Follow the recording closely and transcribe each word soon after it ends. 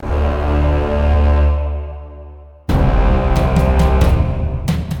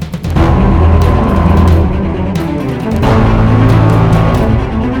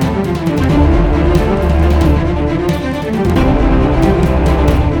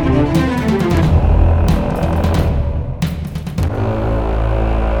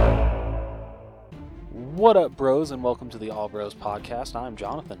What up, bros, and welcome to the All Bros podcast. I'm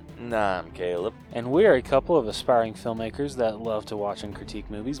Jonathan. Nah, I'm Caleb. And we're a couple of aspiring filmmakers that love to watch and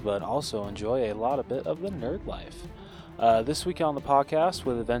critique movies, but also enjoy a lot of bit of the nerd life. This week on the podcast,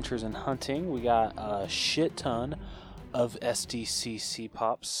 with Adventures in Hunting, we got a shit ton of SDCC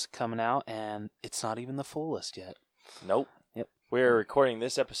pops coming out, and it's not even the full list yet. Nope. Yep. We're recording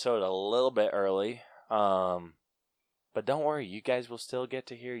this episode a little bit early. But don't worry, you guys will still get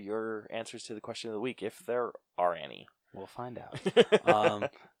to hear your answers to the question of the week, if there are any. We'll find out.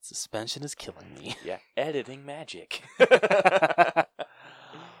 Suspension is killing me. Yeah, editing magic.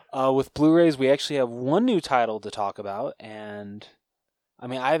 With Blu-rays, we actually have one new title to talk about, and I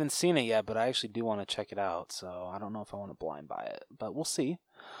mean, I haven't seen it yet, but I actually do want to check it out, so I don't know if I want to blind buy it, but we'll see.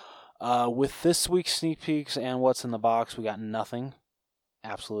 With this week's sneak peeks and what's in the box, we got nothing.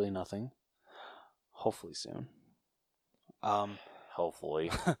 Absolutely nothing. Hopefully soon. Hopefully.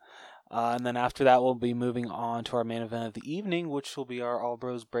 And then after that, we'll be moving on to our main event of the evening, which will be our All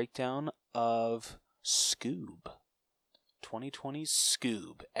Bros breakdown of Scoob. 2020's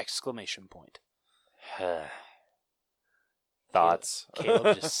Scoob! Exclamation point. Thoughts?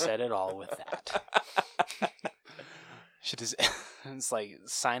 Caleb just said it all with that. Should just, it's like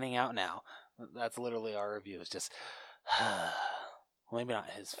signing out now. That's literally our review. It's just, maybe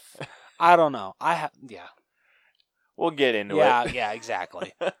not his. I don't know. Yeah. We'll get into it. Yeah,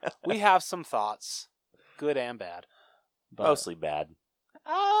 exactly. We have some thoughts, good and bad. But, mostly bad.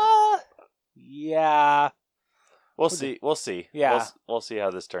 Yeah. We'll see. Yeah. We'll see how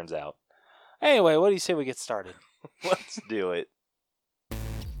this turns out. Anyway, what do you say we get started? Let's do it.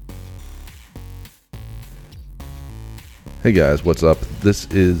 Hey guys, what's up? This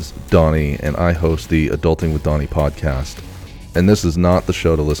is Donnie, and I host the Adulting with Donnie podcast. And this is not the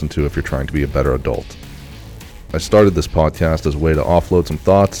show to listen to if you're trying to be a better adult. I started this podcast as a way to offload some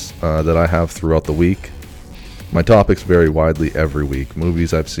thoughts that I have throughout the week. My topics vary widely every week.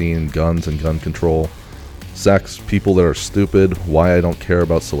 Movies I've seen, guns and gun control, sex, people that are stupid, why I don't care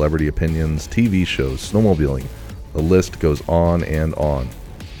about celebrity opinions, TV shows, snowmobiling. The list goes on and on.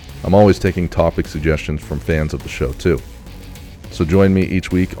 I'm always taking topic suggestions from fans of the show too. So join me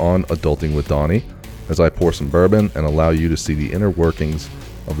each week on Adulting with Donnie as I pour some bourbon and allow you to see the inner workings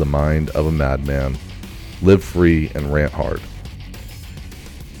of the mind of a madman. Live free and rant hard.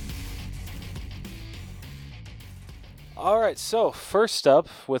 Alright, so first up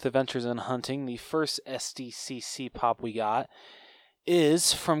with Adventures in Hunting, the first SDCC pop we got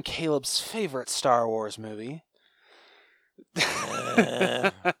is from Caleb's favorite Star Wars movie.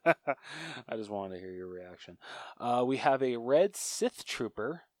 I just wanted to hear your reaction. We have a red Sith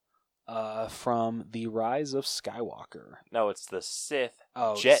Trooper from The Rise of Skywalker. No, it's the Sith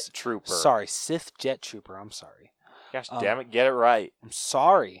Jet Trooper. Sorry, Sith Jet Trooper. I'm sorry. Gosh damn it, get it right. I'm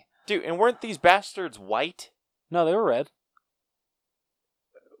sorry. Dude, and weren't these bastards white? No, they were red.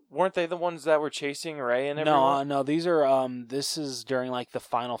 Weren't they the ones that were chasing Rey and everyone? No, these are, this is during, like, the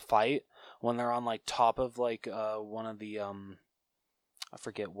final fight, when they're on, like, top of, like, one of the, I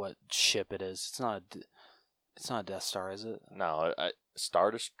forget what ship it is. It's not a Death Star, is it? No, a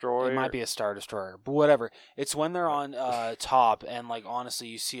Star Destroyer? It might be a Star Destroyer, but whatever. It's when they're on top, and, like, honestly,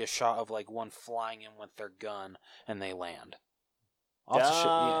 you see a shot of, like, one flying in with their gun, and they land.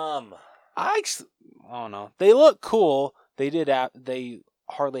 Dumb. I don't know. They look cool. They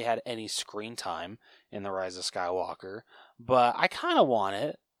hardly had any screen time in The Rise of Skywalker, but I kind of want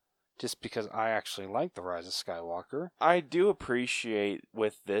it, just because I actually like The Rise of Skywalker. I do appreciate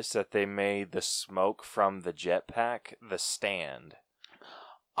with this that they made the smoke from the jetpack the stand.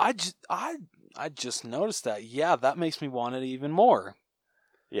 I just noticed that. Yeah, that makes me want it even more.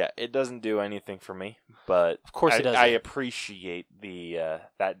 Yeah, it doesn't do anything for me, but of course it doesn't. I appreciate the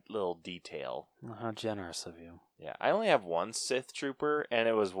that little detail. Well, how generous of you. Yeah, I only have one Sith Trooper, and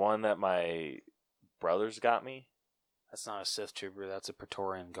it was one that my brothers got me. That's not a Sith Trooper, that's a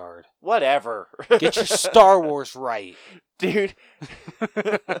Praetorian Guard. Whatever. Get your Star Wars right. Dude.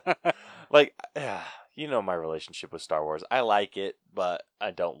 Like, you know my relationship with Star Wars. I like it, but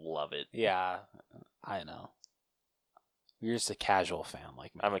I don't love it. Yeah, I know. You're just a casual fan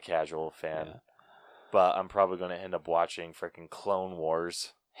like me. I'm a casual fan. Yeah. But I'm probably going to end up watching freaking Clone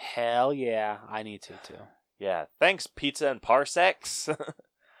Wars. Hell yeah, I need to too. Yeah, thanks Pizza and Parsecs.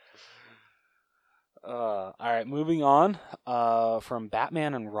 Alright, moving on. From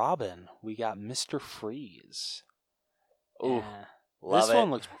Batman and Robin, we got Mr. Freeze. Ooh, love it. This one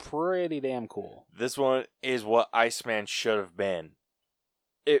looks pretty damn cool. This one is what Iceman should have been.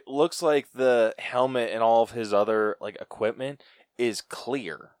 It looks like the helmet and all of his other like equipment is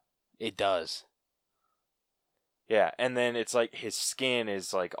clear. It does. Yeah, and then it's like his skin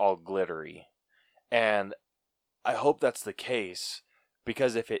is like all glittery. And I hope that's the case,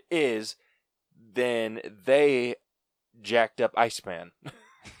 because if it is, then they jacked up Iceman.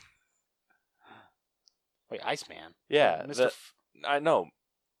 Wait, Iceman? Yeah, Mr. I know.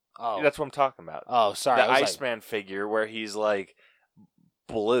 Oh. That's what I'm talking about. Oh, sorry. The Iceman figure where he's like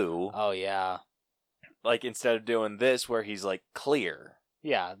blue. Oh, yeah. Like instead of doing this where he's like clear.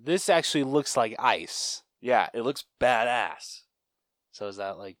 Yeah, this actually looks like ice. Yeah, it looks badass. So is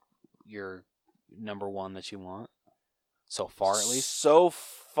that like your number one that you want? So far, at least? So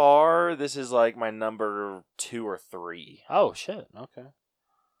far, this is like my number 2 or 3. Oh, shit. Okay.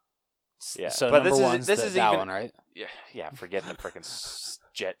 Yeah, So but number one's this is that even, one, right? Yeah, forgetting the freaking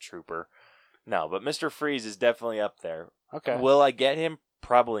jet trooper. No, but Mr. Freeze is definitely up there. Okay. Will I get him?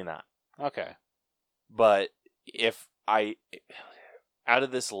 Probably not. Okay. But if I, out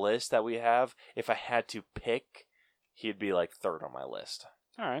of this list that we have, if I had to pick, he'd be like 3rd on my list.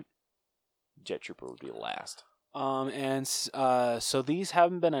 All right. Jet Trooper would be last. So these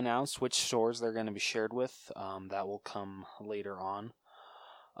haven't been announced which stores they're going to be shared with. That will come later on.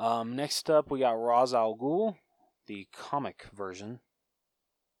 Next up, we got Ra's al Ghul, the comic version.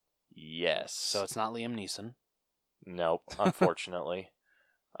 Yes. So it's not Liam Neeson. Nope, unfortunately.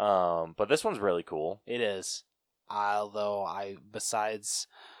 But this one's really cool. It is. Although besides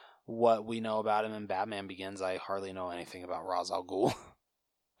what we know about him in Batman Begins, I hardly know anything about Ra's al Ghul.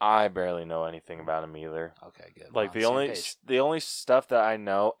 I barely know anything about him either. Okay, good. Like We're on the only stuff that I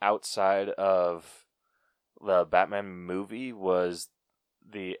know outside of the Batman movie was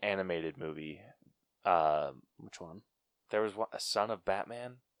the animated movie. Which one? There was a Son of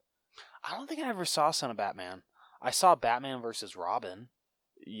Batman. I don't think I ever saw Son of Batman. I saw Batman versus Robin.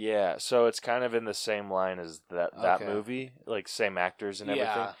 Yeah, so it's kind of in the same line as that Okay. movie, like same actors and everything.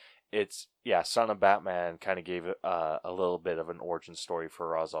 Yeah. It's Son of Batman kind of gave a little bit of an origin story for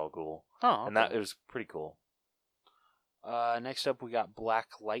Ra's al Ghul, Oh, okay. and that it was pretty cool. Next up, we got Black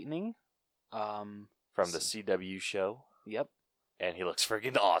Lightning. From the CW show. Yep. And he looks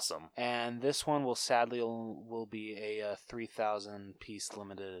freaking awesome. And this one will sadly will be a 3,000 piece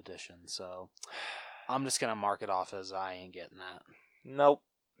limited edition. So I'm just gonna mark it off as I ain't getting that. Nope.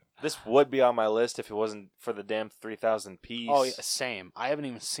 This would be on my list if it wasn't for the damn 3,000 piece. Oh, yeah, same. I haven't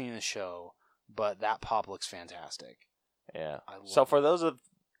even seen the show, but that pop looks fantastic. Yeah. I love So for it. those of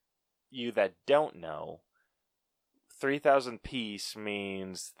you that don't know, 3,000 piece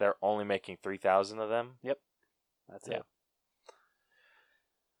means they're only making 3,000 of them. Yep. That's it.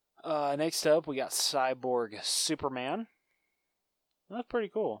 Next up, we got Cyborg Superman. That's pretty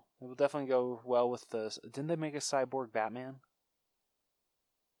cool. It will definitely go well with the... Didn't they make a Cyborg Batman?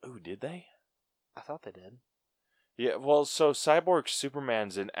 Ooh, did they? I thought they did. Yeah, well, so Cyborg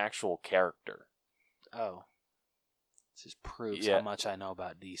Superman's an actual character. Oh. This just proves Yeah. how much I know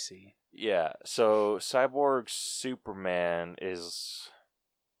about DC. Yeah, so Cyborg Superman is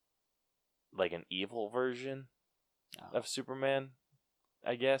like an evil version of Superman,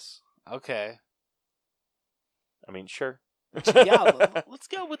 I guess. Okay. I mean, sure. Yeah, let's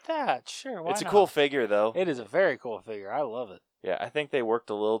go with that. Sure, why It's a not? cool figure, though. It is a very cool figure. I love it. Yeah, I think they worked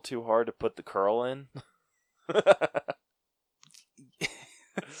a little too hard to put the curl in.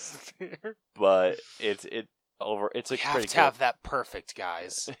 But it's a We have pretty to cool. have that perfect,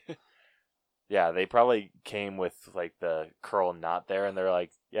 guys. Yeah, they probably came with like the curl not there, and they're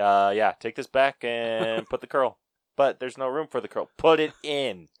like, yeah, take this back and put the curl. But there's no room for the curl. Put it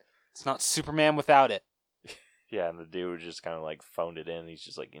in. It's not Superman without it. Yeah, and the dude just kind of like phoned it in. He's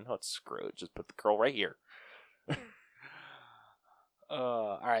just like, you know what, screw it. Just put the curl right here.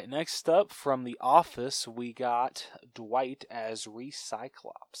 All right, next up from The Office, we got Dwight as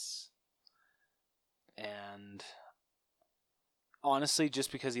Recyclops. And honestly,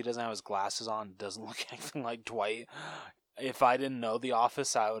 just because he doesn't have his glasses on, doesn't look anything like Dwight. If I didn't know The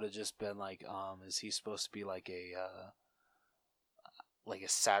Office, I would have just been like, is he supposed to be like a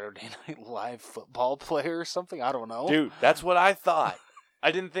Saturday Night Live football player or something? I don't know. Dude, that's what I thought.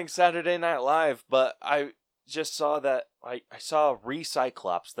 I didn't think Saturday Night Live, but I just saw that. I saw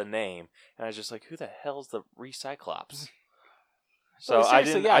Recyclops, the name, and I was just like, who the hell's the Recyclops? So Well, I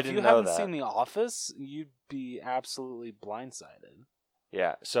seriously, didn't. yeah, I if didn't you know haven't that. seen The Office, you'd be absolutely blindsided.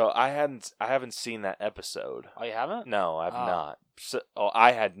 Yeah. So I haven't seen that episode. Oh, you haven't? No, I've Oh. not. So,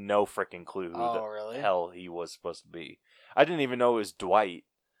 I had no freaking clue who Oh, the really? hell he was supposed to be. I didn't even know it was Dwight.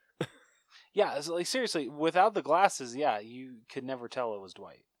 Yeah, it's like seriously, without the glasses, yeah, you could never tell it was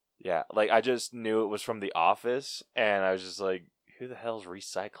Dwight. Yeah, like I just knew it was from The Office, and I was just like, who the hell's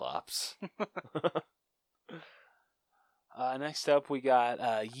Recyclops? Next up, we got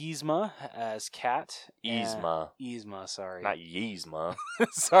Yzma as Cat. Yzma. Yzma, sorry. Not Yzma.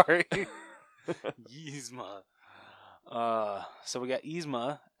 Sorry. Yzma. So we got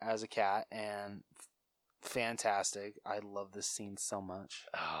Yzma as a cat, and fantastic. I love this scene so much.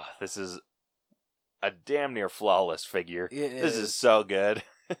 Oh, this is a damn near flawless figure. This Is. is so good.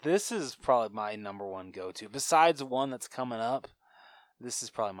 This is probably my number one go-to. Besides one that's coming up, this is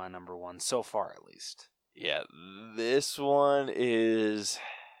probably my number one so far, at least. Yeah, this one is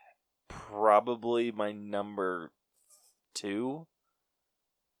probably my number 2.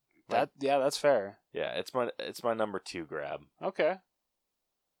 That's fair. Yeah, it's my number 2 grab. Okay.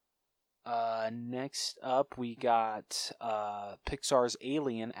 Next up, we got Pixar's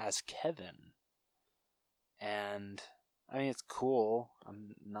Alien as Kevin, and I mean it's cool.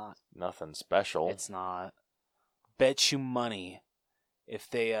 I'm not Nothing special. It's not. Bet you money, if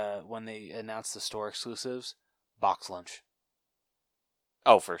they when they announce the store exclusives, box lunch.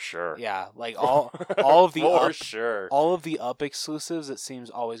 Oh, for sure. Yeah, like all of the for up, sure. all of the up exclusives, it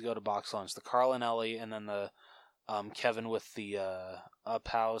seems always go to box lunch. The Carl and Ellie, and then the Kevin with the up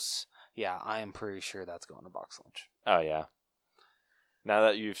house. Yeah, I am pretty sure that's going to box lunch. Oh yeah. Now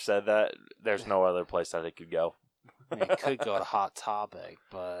that you've said that, there's no other place that it could go. I mean, it could go to Hot Topic,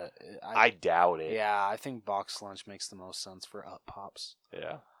 but I doubt it. Yeah, I think box lunch makes the most sense for up pops.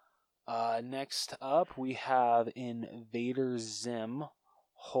 Yeah. Next up, we have Invader Zim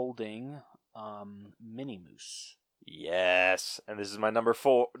holding Mini Moose. Yes, and this is my number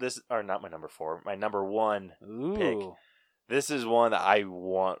 4. Not my number 4. My number 1 Ooh. pick. This is one that I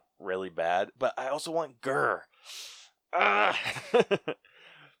want really bad, but I also want Gurr. I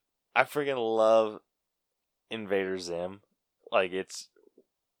freaking love Invader Zim. Like,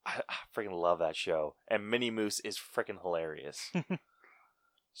 I freaking love that show. And Minnie Moose is freaking hilarious.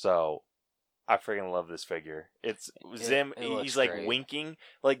 So, I freaking love this figure. Zim, he's like great. winking.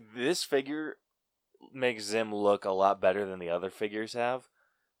 Like, this figure makes Zim look a lot better than the other figures have.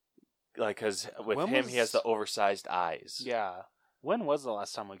 Like, because with him, he has the oversized eyes. Yeah. When was the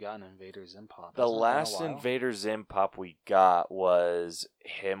last time we got an Invader Zim pop? The last Invader Zim pop we got was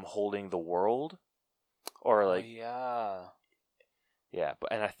him holding the world. Or like... yeah. Yeah,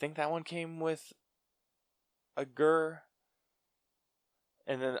 and I think that one came with a Gurr.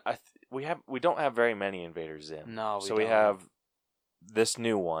 And then we don't have very many Invader Zim. No, so we have this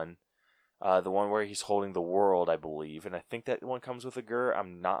new one. The one where he's holding the world, I believe, and I think that one comes with a Gurr.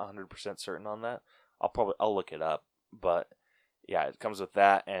 I'm not 100% certain on that. I'll look it up, but yeah, it comes with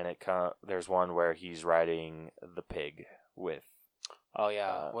that, and there's one where he's riding the pig with. Oh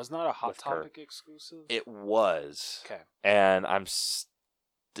yeah, wasn't that a Hot Topic exclusive? It was. Okay, and I'm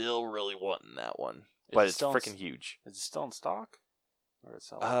still really wanting that one, but it's freaking huge. Is it still in stock? Or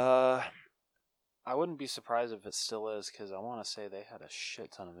it's I wouldn't be surprised if it still is, because I want to say they had a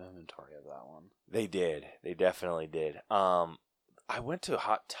shit ton of inventory of that one. They did. They definitely did. I went to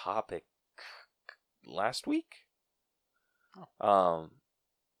Hot Topic last week. Oh.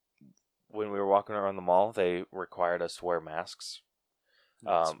 When we were walking around the mall, they required us to wear masks.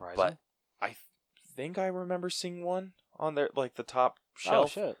 Not surprising. But I think I remember seeing one on their like the top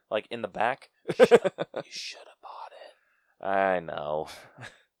shelf, like in the back. You should have bought it. I know.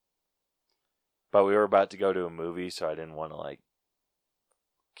 But we were about to go to a movie, so I didn't want to like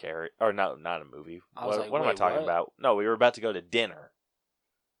carry. Or no, not a movie. What am I talking about? No, we were about to go to dinner.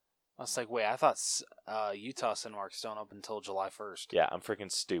 I was like, wait, I thought Utah Cinemarks don't open until July 1st. Yeah, I'm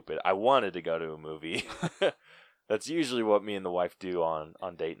freaking stupid. I wanted to go to a movie. That's usually what me and the wife do on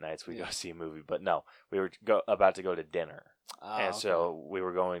date nights. We go see a movie. But no, we were about to go to dinner. And so we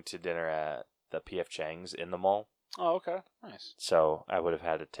were going to dinner at the P.F. Chang's in the mall. Oh, okay. Nice. So I would have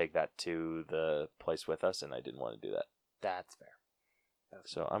had to take that to the place with us, and I didn't want to do that. That's fair.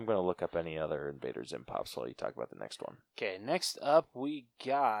 So I'm going to look up any other Invader Zim pops while you talk about the next one. Okay, next up we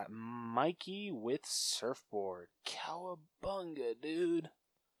got Mikey with surfboard. Cowabunga, dude.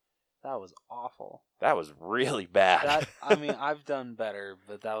 That was awful. That was really bad. I mean, I've done better,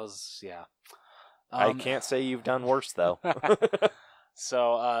 but that was, yeah. I can't say you've done worse, though.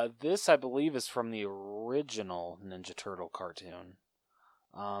 So, this, I believe, is from the original Ninja Turtle cartoon.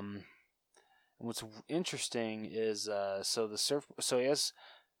 What's interesting is, so he has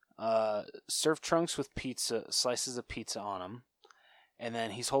surf trunks with slices of pizza on them, and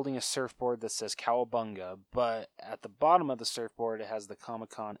then he's holding a surfboard that says Cowabunga, but at the bottom of the surfboard it has the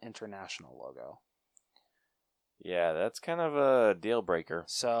Comic-Con International logo. Yeah, that's kind of a deal breaker.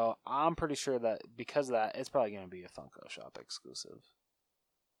 So I'm pretty sure that because of that, it's probably going to be a Funko Shop exclusive.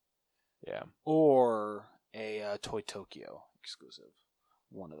 Yeah. Or a Toy Tokyo exclusive.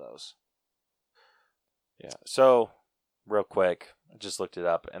 One of those. Yeah. So, real quick, I just looked it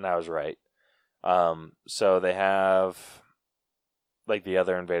up, and I was right. So they have, like the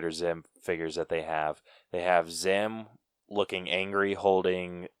other Invader Zim figures that they have Zim looking angry,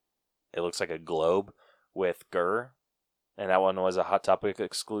 holding, it looks like a globe with Gur. And that one was a Hot Topic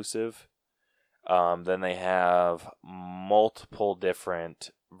exclusive. Then they have multiple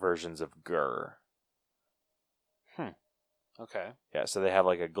different versions of Gur. Okay. Yeah, so they have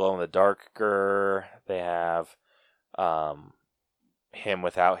like a glow-in-the-dark Gur. They have him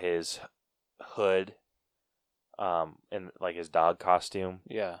without his hood, in like his dog costume.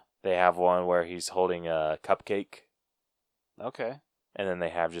 Yeah. They have one where he's holding a cupcake. Okay. And then they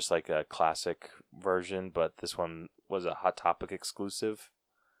have just like a classic version, but this one was a Hot Topic exclusive.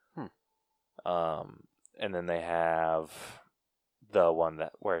 And then they have the one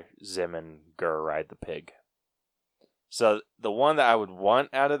where Zim and Gur ride the pig. So the one that I would want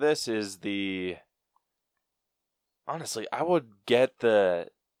out of this is honestly, I would get the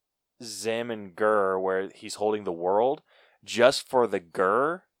Zim and Gur where he's holding the world just for the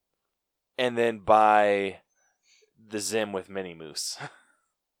Gur, and then buy the Zim with Mini Moose.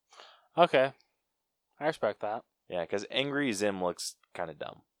 Okay. I respect that. Yeah, because Angry Zim looks kind of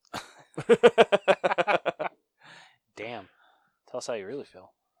dumb. Damn. Tell us how you really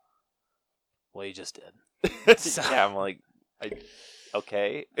feel. Well, you just did. Yeah, I'm like,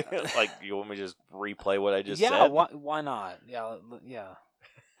 okay. Like, you want me to just replay what I just said? Yeah, why not? Yeah.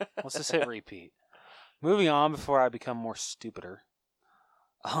 Let's just hit repeat. Moving on before I become more stupider.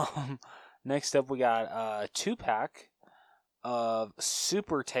 Next up, we got a 2-pack of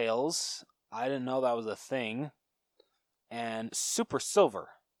Super Tails. I didn't know that was a thing. And Super Silver.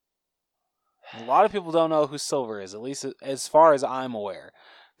 A lot of people don't know who Silver is, at least as far as I'm aware.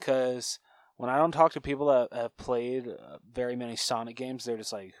 Because when I don't talk to people that have played very many Sonic games, they're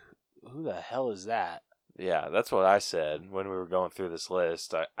just like, who the hell is that? Yeah, that's what I said when we were going through this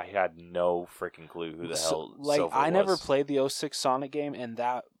list. I had no freaking clue who the hell Silver was. I never played the 06 Sonic game, and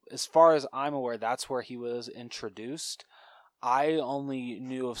that, as far as I'm aware, that's where he was introduced. I only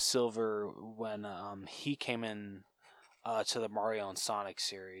knew of Silver when he came in to the Mario and Sonic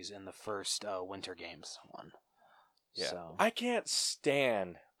series in the first Winter Games one. Yeah. So. I can't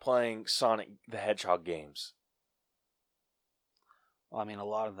stand playing Sonic the Hedgehog games. Well, I mean, a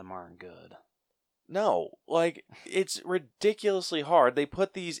lot of them aren't good. No, like, it's ridiculously hard. They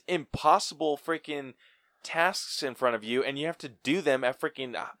put these impossible freaking tasks in front of you, and you have to do them at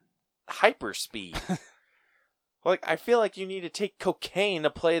freaking hyper speed. Like, I feel like you need to take cocaine to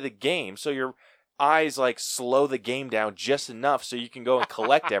play the game, so your eyes, like, slow the game down just enough so you can go and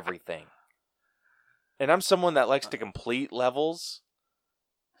collect everything. And I'm someone that likes to complete levels.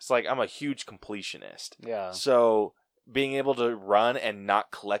 It's like, I'm a huge completionist. Yeah. So, being able to run and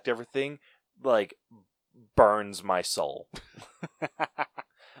not collect everything, like, burns my soul.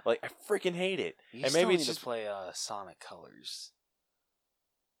 Like, I freaking hate it. You and still maybe need it's just to play Sonic Colors.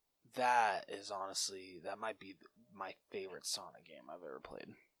 That is honestly, that might be my favorite Sonic game I've ever played.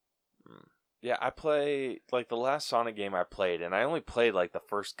 Yeah, I play, like, the last Sonic game I played, and I only played, like, the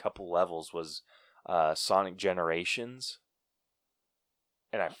first couple levels was Sonic Generations.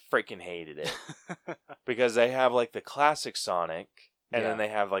 And I freaking hated it. Because they have, like, the classic Sonic, and then they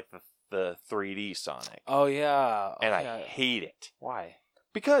have, like, the 3D Sonic. Oh, yeah. And I hate it. Why?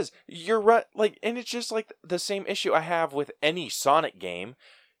 Because you're and it's just like the same issue I have with any Sonic game.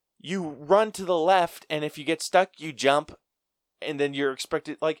 You run to the left, and if you get stuck, you jump, and then you're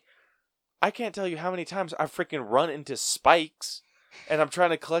expected, like, I can't tell you how many times I've freaking run into spikes, and I'm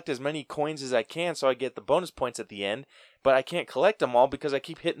trying to collect as many coins as I can so I get the bonus points at the end, but I can't collect them all because I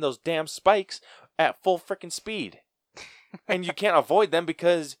keep hitting those damn spikes at full freaking speed. And you can't avoid them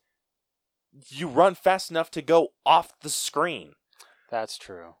because you run fast enough to go off the screen. That's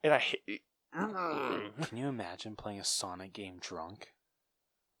true. And I hate... Can you imagine playing a Sonic game drunk?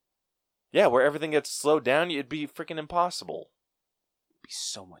 Yeah, where everything gets slowed down, it'd be freaking impossible. It'd be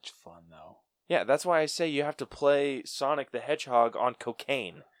so much fun, though. Yeah, that's why I say you have to play Sonic the Hedgehog on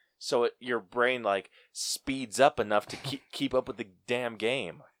cocaine. So your brain, like, speeds up enough to keep up with the damn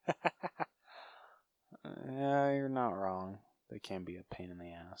game. Yeah, you're not wrong. They can be a pain in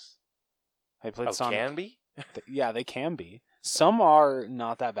the ass. I played Sonic. Can be? Yeah, they can be. Some are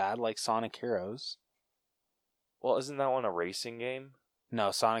not that bad, like Sonic Heroes. Well, isn't that one a racing game?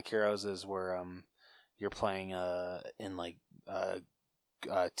 No, Sonic Heroes is where you're playing in like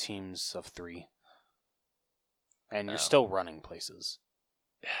teams of 3, and you're still running places.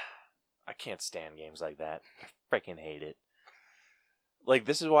 I can't stand games like that. I freaking hate it. Like,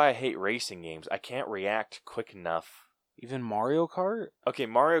 this is why I hate racing games. I can't react quick enough. Even Mario Kart? Okay,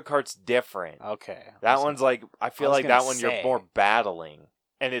 Mario Kart's different. Okay. That one's like, I feel like that one you're more battling.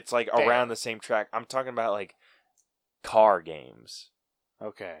 And it's like Damn. around the same track. I'm talking about like car games.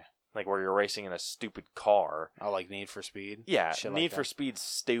 Okay. like where you're racing in a stupid car. Oh, like Need for Speed? Yeah, Shit Need like for that. Speed's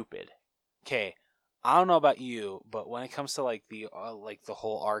stupid. Okay, I don't know about you, but when it comes to like the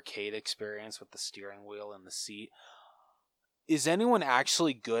whole arcade experience with the steering wheel and the seat, is anyone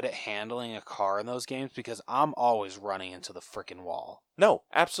actually good at handling a car in those games? Because I'm always running into the frickin' wall. No,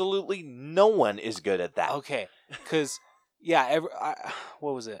 absolutely no one is good at that. Okay, because yeah,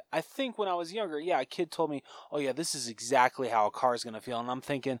 what was it? I think when I was younger, a kid told me, "Oh yeah, this is exactly how a car is gonna feel," and I'm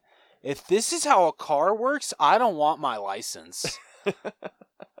thinking, if this is how a car works, I don't want my license.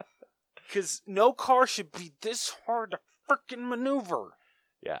 Because no car should be this hard to frickin' maneuver.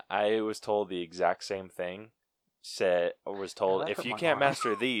 Yeah, I was told the exact same thing. Was told, if you can't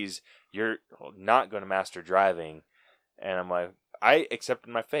master these, you're not going to master driving. And I'm like, I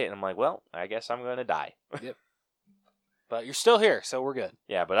accepted my fate. And I'm like, well, I guess I'm going to die. Yep. But you're still here, so we're good.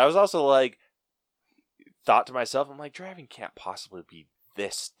 Yeah, but I was also like, thought to myself, I'm like, driving can't possibly be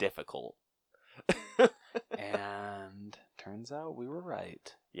this difficult. And turns out we were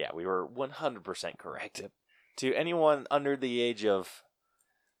right. Yeah, we were 100% correct. Yep. To anyone under the age of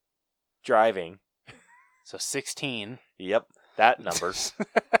driving. So 16. Yep, that number.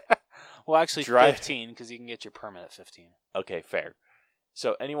 Well, actually 15, because you can get your permit at 15. Okay, fair.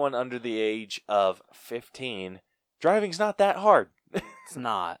 So anyone under the age of 15, driving's not that hard. It's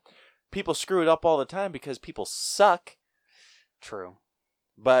not. People screw it up all the time because people suck. True.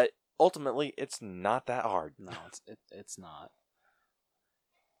 But ultimately, it's not that hard. No, it's not.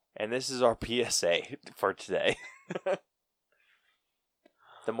 And this is our PSA for today.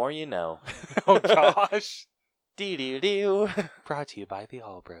 The more you know. Oh, gosh. Dee-dee-dee. Brought to you by the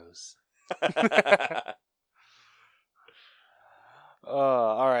All Bros.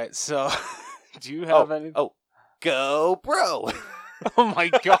 All right, so do you have any? Oh, go, bro. Oh, my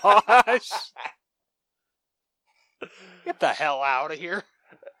gosh. Get the hell out of here.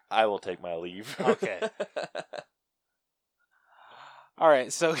 I will take my leave. Okay. All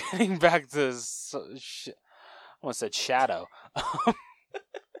right, so getting back to I almost said Shadow.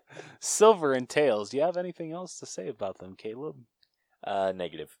 Silver and Tails. Do you have anything else to say about them, Caleb?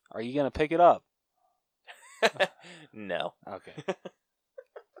 Negative. Are you gonna pick it up? No. Okay.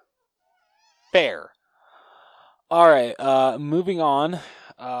 Fair. All right. Moving on.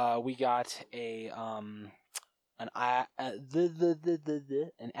 We got an ad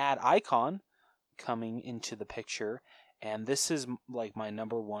icon coming into the picture, and this is like my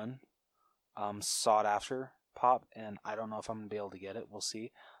number one sought after pop, and I don't know if I'm gonna be able to get it. We'll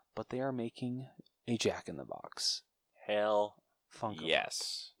see. But they are making a Jack in the Box. Hell Funko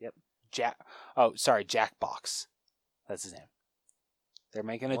yes. Pop. Yep. Jack Box. That's his name. They're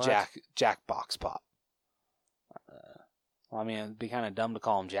making a What? Jack Box Pop. Well, I mean, it'd be kind of dumb to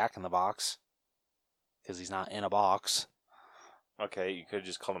call him Jack in the Box because he's not in a box. Okay, you could have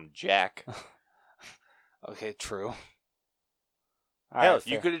just called him Jack. Okay, true. Hell, Alright,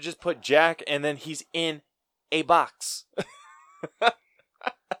 you fair. could have just put Jack and then he's in a box.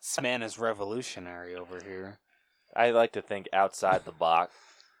 This man is revolutionary over here. I like to think outside the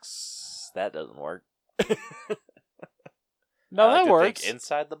box. That doesn't work. No, I like that to works. think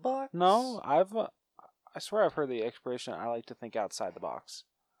inside the box? No, I swear I've heard the expression. I like to think outside the box.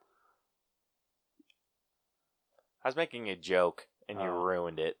 I was making a joke and you Oh.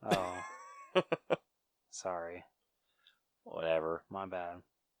 ruined it. Oh, sorry, Whatever. my bad.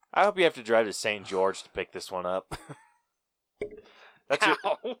 I hope you have to drive to St. George to pick this one up. That's your...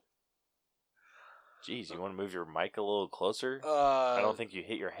 Ow. Jeez, you want to move your mic a little closer? I I don't think you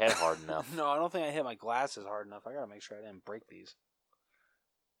hit your head hard enough. No, I don't think I hit my glasses hard enough. I gotta make sure I didn't break these.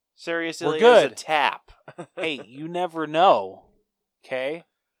 Seriously, We're it was a good. tap. Hey, you never know. Okay?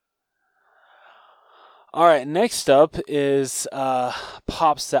 Alright, next up is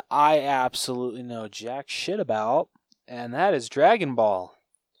pops that I absolutely know jack shit about, and that is Dragon Ball.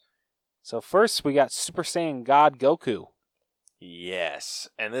 So first we got Super Saiyan God Goku. Yes,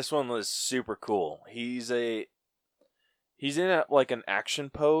 and this one was super cool. He's in like an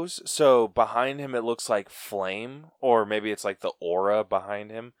action pose, so behind him it looks like flame, or maybe it's like the aura behind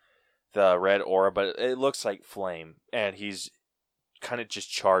him, the red aura, but it looks like flame, and he's kind of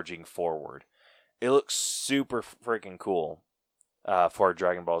just charging forward. It looks super freaking cool for a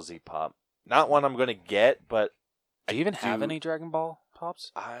Dragon Ball Z pop. Not one I'm gonna get, but Do you even have any Dragon Ball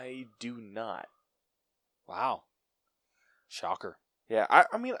pops? I do not. Wow. Shocker. Yeah,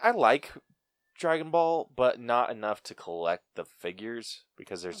 I mean, I like Dragon Ball, but not enough to collect the figures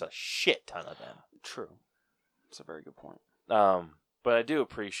because there's a shit ton of them. True. That's a very good point. But I do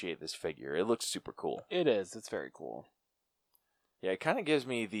appreciate this figure. It looks super cool. It is. It's very cool. Yeah, it kind of gives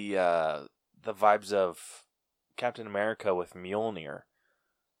me the vibes of Captain America with Mjolnir.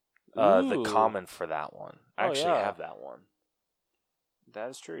 The Ooh. common for that one. I actually have that one. That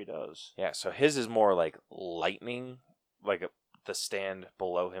is true, he does. Yeah, so his is more like lightning, like the stand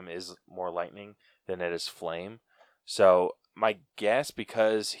below him is more lightning than it is flame. So my guess,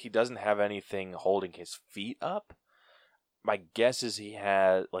 because he doesn't have anything holding his feet up, my guess is he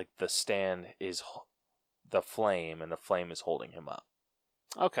had, like, the stand is the flame, and the flame is holding him up.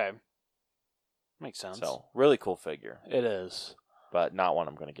 Okay. Makes sense. So, really cool figure. It is. But not one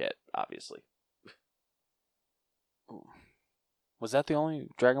I'm going to get, obviously. Was that the only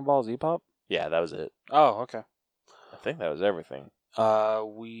Dragon Ball Z pop? Yeah, that was it. Oh, okay. I think that was everything.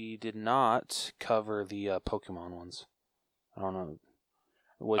 We did not cover the Pokemon ones. I don't know.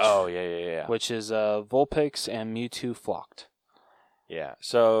 Yeah. Which is Vulpix and Mewtwo flocked. Yeah,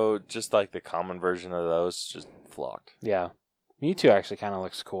 so just like the common version of those, just flocked. Yeah. Mewtwo actually kind of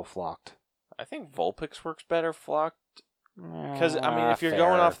looks cool flocked. I think Vulpix works better flocked. Because, I mean, if you're Fair.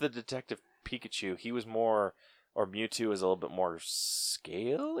 going off the Detective Pikachu, he was more, or Mewtwo was a little bit more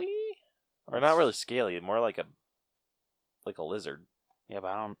scaly? Or not really scaly, more like a lizard. Yeah, but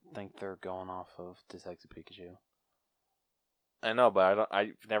I don't think they're going off of Detective Pikachu. I know, but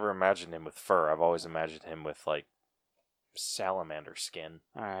I've never imagined him with fur. I've always imagined him with, like, salamander skin.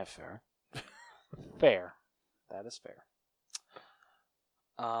 Alright, fair. Fair. That is fair.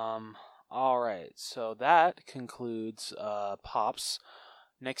 Alright, so that concludes Pops.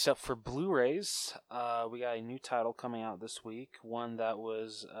 Next up for Blu-rays, we got a new title coming out this week. One that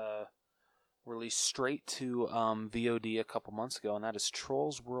was released straight to VOD a couple months ago, and that is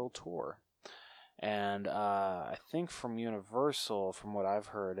Trolls World Tour. And I think from Universal, from what I've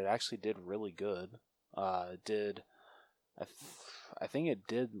heard, it actually did really good. I think it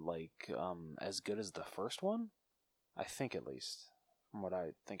did like as good as the first one. I think, at least from what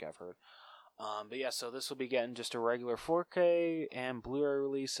I think I've heard. But yeah, so this will be getting just a regular 4K and Blu-ray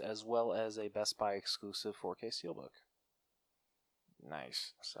release, as well as a Best Buy exclusive 4K steelbook.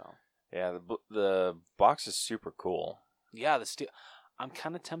 Nice. So yeah, the box is super cool. Yeah, I'm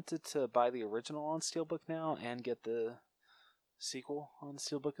kind of tempted to buy the original on steelbook now and get the sequel on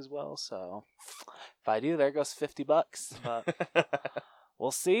steelbook as well. So if I do, there goes $50. But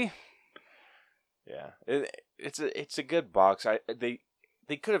we'll see. Yeah, it's a good box.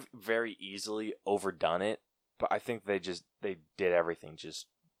 They could have very easily overdone it, but I think they did everything just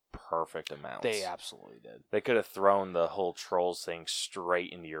perfect amounts. They absolutely did. They could have thrown the whole Trolls thing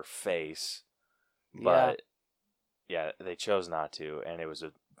straight into your face, but yeah, they chose not to, and it was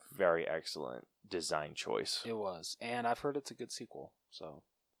a very excellent design choice. It was, and I've heard it's a good sequel. So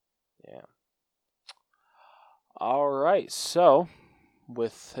yeah. All right, so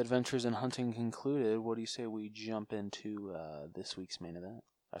with Adventures in Hunting concluded, what do you say we jump into this week's main event?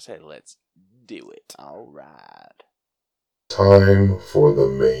 I say let's do it. All right. Time for the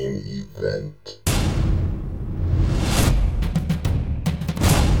main event.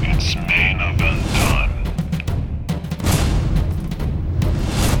 It's main event time.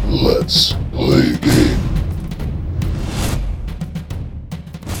 Let's play a game.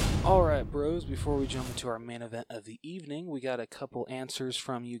 All right, bros, before we jump into our main event of the evening, we got a couple answers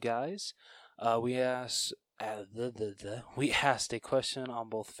from you guys. We asked a question on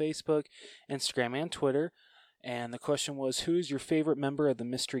both Facebook, Instagram, and Twitter. And the question was, who is your favorite member of the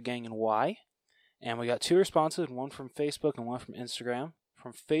Mystery Gang and why? And we got two responses, one from Facebook and one from Instagram.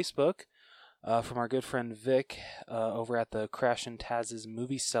 From Facebook, from our good friend Vic over at the Crash and Taz's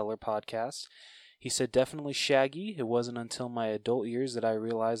Movie Seller podcast. He said, definitely Shaggy. It wasn't until my adult years that I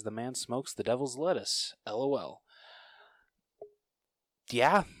realized the man smokes the devil's lettuce. LOL.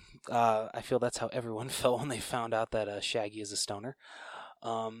 Yeah, I feel that's how everyone felt when they found out that Shaggy is a stoner.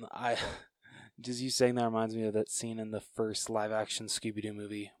 Just you saying that reminds me of that scene in the first live-action Scooby-Doo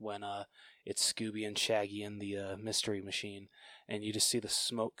movie when it's Scooby and Shaggy in the mystery machine, and you just see the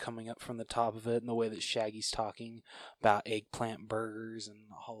smoke coming up from the top of it, and the way that Shaggy's talking about eggplant burgers and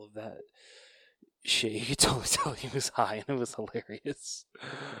all of that shit. You could totally tell he was high, and it was hilarious.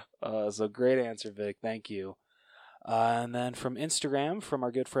 So great answer, Vic. Thank you. And then from Instagram, from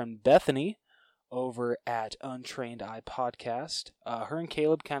our good friend Bethany, over at Untrained Eye Podcast. Her and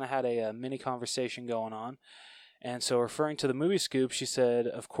Caleb kind of had a mini conversation going on. And so referring to the movie Scoob, she said,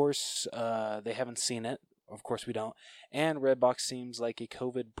 of course, they haven't seen it. Of course we don't. And Redbox seems like a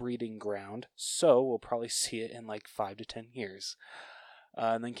COVID breeding ground, so we'll probably see it in like 5 to 10 years.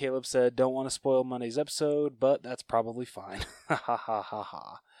 And then Caleb said, don't want to spoil Monday's episode, but that's probably fine. Ha ha ha ha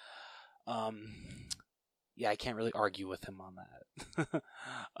ha. Yeah, I can't really argue with him on that.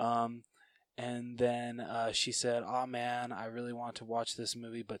 And then she said, "Oh man, I really want to watch this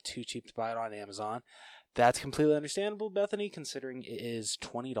movie, but too cheap to buy it on Amazon." That's completely understandable, Bethany, considering it is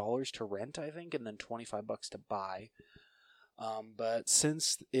 $20 to rent, I think, and then $25 to buy. But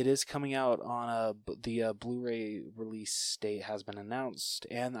since it is coming out on the Blu-ray release date has been announced,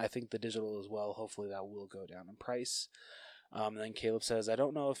 and I think the digital as well, hopefully that will go down in price. And then Caleb says, "I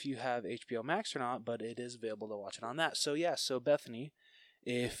don't know if you have HBO Max or not, but it is available to watch it on that." So yeah, so Bethany,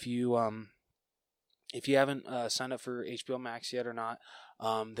 if you haven't signed up for HBO Max yet or not,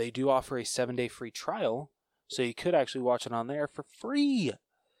 they do offer a 7-day free trial, so you could actually watch it on there for free. You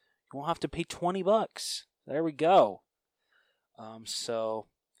won't have to pay $20. There we go. So,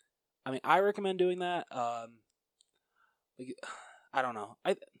 I mean, I recommend doing that. I don't know.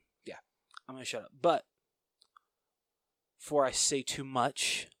 I'm gonna shut up. But before I say too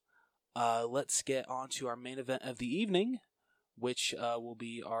much, let's get on to our main event of the evening, which will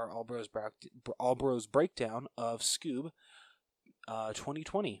be our All Bros breakdown of Scoob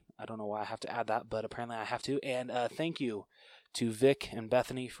 2020. I don't know why I have to add that, but apparently I have to. And thank you to Vic and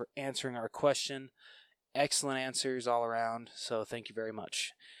Bethany for answering our question. Excellent answers all around, so thank you very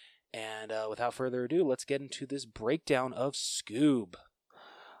much. And without further ado, let's get into this breakdown of Scoob.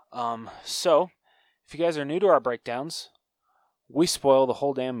 So, if you guys are new to our breakdowns, we spoil the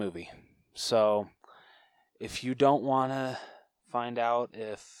whole damn movie. So, if you don't want to find out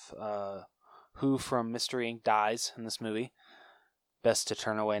if who from Mystery Inc. dies in this movie, best to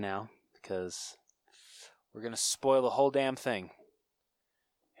turn away now, because we're going to spoil the whole damn thing.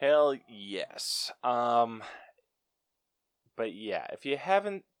 Hell yes. But yeah, if you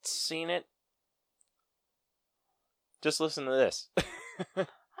haven't seen it, just listen to this.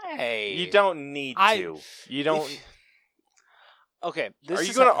 Hey. You don't need to. You don't... Okay. Are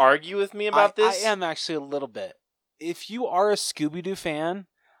you going to argue with me about this? I am actually a little bit. If you are a Scooby-Doo fan,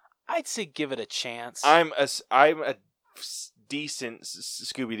 I'd say give it a chance. I'm a decent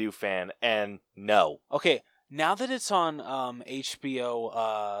Scooby-Doo fan, and no. Okay. Now that it's on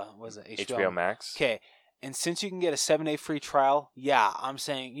HBO, what is it? HBO Max. Okay, and since you can get a 7-day free trial, yeah, I'm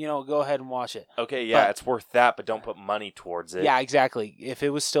saying, go ahead and watch it. Okay, yeah, it's worth that, but don't put money towards it. Yeah, exactly. If it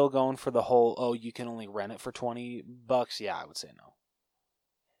was still going for the whole, you can only rent it for $20, yeah, I would say no.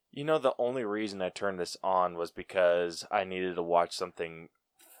 The only reason I turned this on was because I needed to watch something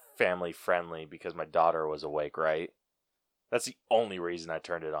family-friendly because my daughter was awake, right? That's the only reason I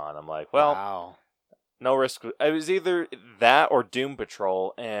turned it on. I'm like, well... Wow. No risk. It was either that or Doom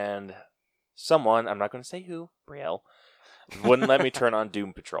Patrol, and someone, I'm not going to say who, Brielle, wouldn't let me turn on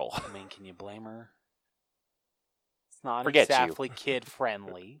Doom Patrol. I mean, can you blame her? It's not Forget exactly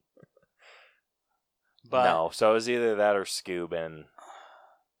kid-friendly. But no, so it was either that or Scoob, and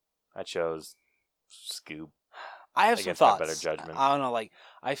I chose Scoob. I have some thoughts. Better judgment. I don't know,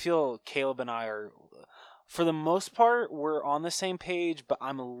 I feel Caleb and I are... For the most part, we're on the same page, but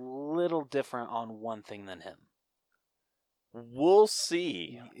I'm a little different on one thing than him. We'll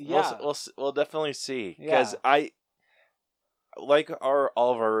see. Yeah. We'll definitely see. Because I, like all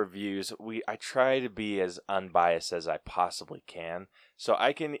of our reviews, I try to be as unbiased as I possibly can. So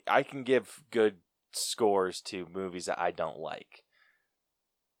I can give good scores to movies that I don't like.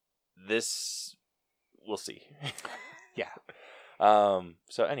 This, we'll see. Yeah.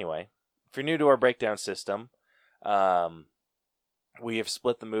 So anyway. If you're new to our breakdown system, we have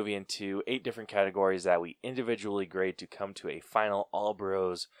split the movie into 8 different categories that we individually grade to come to a final All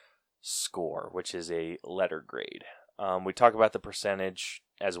Bros score, which is a letter grade. We talk about the percentage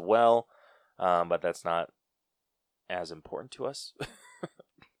as well, but that's not as important to us.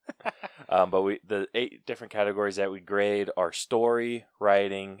 But the 8 different categories that we grade are story,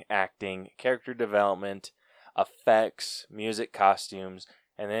 writing, acting, character development, effects, music, costumes,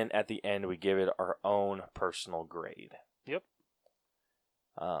 and then at the end, we give it our own personal grade. Yep.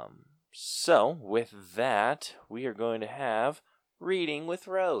 So, with that, we are going to have Reading with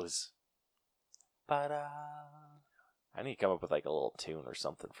Rose. Ba-da. I need to come up with a little tune or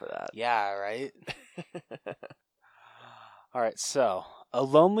something for that. Yeah, right? All right, so a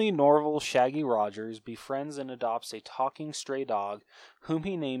lonely Norval Shaggy Rogers befriends and adopts a talking stray dog whom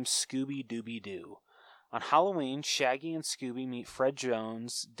he names Scooby Dooby Doo. On Halloween, Shaggy and Scooby meet Fred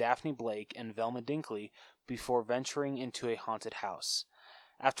Jones, Daphne Blake, and Velma Dinkley before venturing into a haunted house.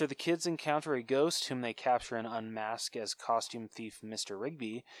 After the kids encounter a ghost whom they capture and unmask as costume thief Mr.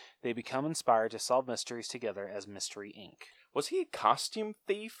 Rigby, they become inspired to solve mysteries together as Mystery Inc. Was he a costume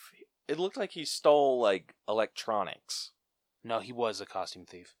thief? It looked like he stole, electronics. No, he was a costume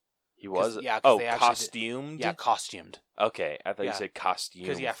thief. He was? Yeah, they costumed? Yeah, costumed. Okay, I thought you said costume.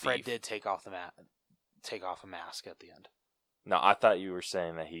 Because, Fred did take off a mask at the end. No, I thought you were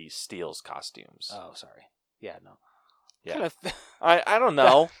saying that he steals costumes. Oh, sorry. Yeah, no. Yeah. Kinda I don't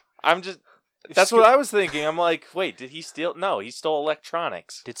know. I'm just... That's what I was thinking. I'm like, wait, did he steal? No, he stole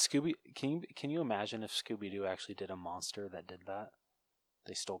electronics. Did Scooby... Can you imagine if Scooby-Doo actually did a monster that did that?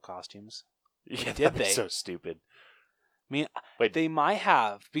 They stole costumes? Yeah, did that'd be they? so stupid. I mean, Wait. they might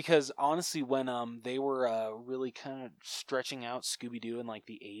have, because honestly, when they were really kind of stretching out Scooby-Doo in like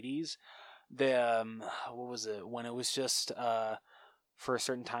the 80s, the what was it? When it was just for a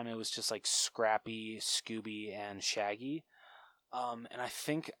certain time, it was just like Scrappy, Scooby, and Shaggy. And I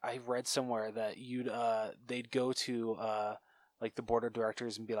think I read somewhere that they'd go to like the board of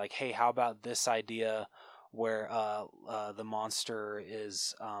directors and be like, "Hey, how about this idea where the monster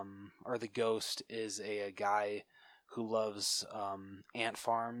is or the ghost is a guy who loves ant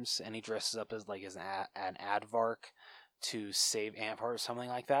farms, and he dresses up as like an aardvark to save ant farms or something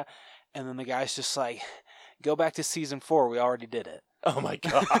like that." And then the guy's just like, "Go back to season 4. We already did it." Oh my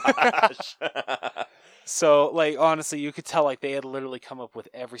gosh. So, like, honestly, you could tell like they had literally come up with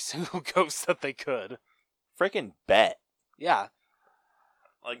every single ghost that they could. Freaking bet. Yeah.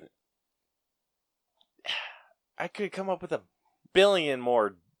 Like, I could come up with a billion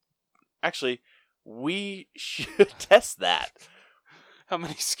more. Actually, we should test that. How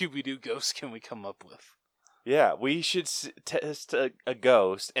many Scooby-Doo ghosts can we come up with? Yeah, we should test a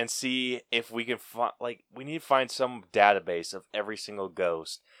ghost and see if we can find. Like, we need to find some database of every single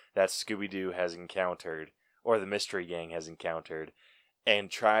ghost that Scooby-Doo has encountered, or the Mystery Gang has encountered, and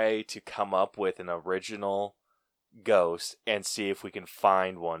try to come up with an original ghost and see if we can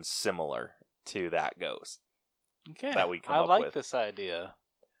find one similar to that ghost. Okay, that we come I up like with. this idea.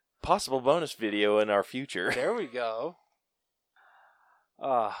 Possible bonus video in our future. There we go.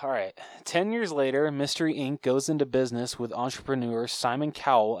 All right. 10 years later, Mystery Inc. goes into business with entrepreneur Simon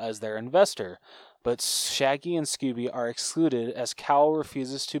Cowell as their investor, but Shaggy and Scooby are excluded as Cowell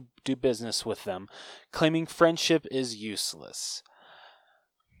refuses to do business with them, claiming friendship is useless.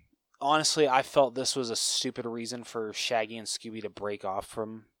 Honestly, I felt this was a stupid reason for Shaggy and Scooby to break off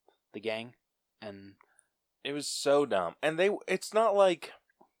from the gang, and it was so dumb. And it's not like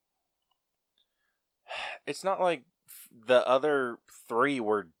the other three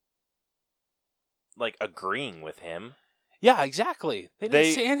were like agreeing with him. Yeah, exactly. They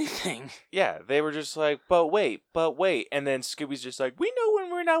didn't say anything. Yeah, they were just like, but wait. And then Scooby's just like, we know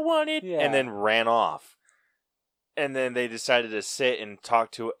when we're not wanted. Yeah. And then ran off. And then they decided to sit and talk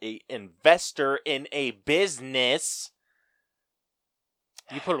to an investor in a business.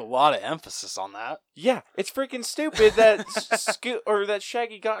 You put a lot of emphasis on that. Yeah, it's freaking stupid that that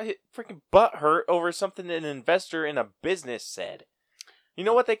Shaggy got his freaking butt hurt over something an investor in a business said. You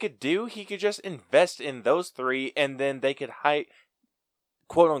know what they could do? He could just invest in those three, and then they could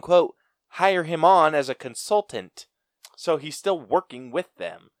quote unquote, hire him on as a consultant. So he's still working with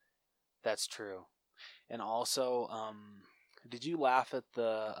them. That's true. And also, did you laugh at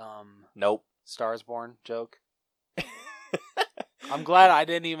the Nope. Stars Born joke? I'm glad I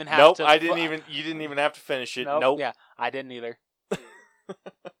didn't even have to. Nope, you didn't even have to finish it. Nope. Yeah, I didn't either.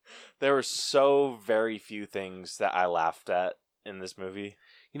 There were so very few things that I laughed at in this movie.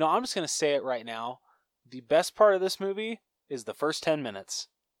 You know, I'm just going to say it right now. The best part of this movie is the first 10 minutes.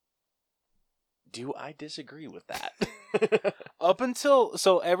 Do I disagree with that? Up until,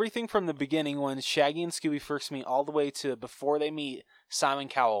 so everything from the beginning when Shaggy and Scooby first meet all the way to before they meet Simon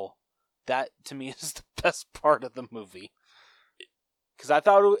Cowell, that to me is the best part of the movie. Because I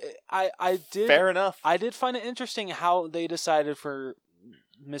thought, I did... Fair enough. I did find it interesting how they decided for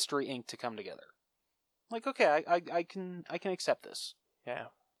Mystery Inc. to come together. Like, okay, I can accept this. Yeah.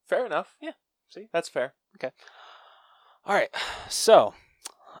 Fair enough. Yeah. See? That's fair. Okay. All right. So,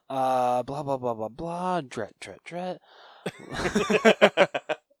 blah, blah, blah, blah, blah. Dret.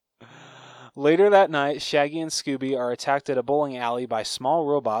 Later that night, Shaggy and Scooby are attacked at a bowling alley by small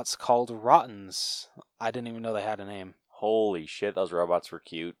robots called Rottens. I didn't even know they had a name. Holy shit, those robots were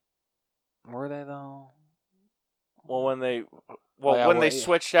cute. Were they, though? Well, when they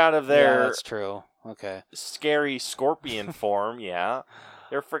switched out of their... Yeah, that's true. Okay. Scary scorpion form, yeah.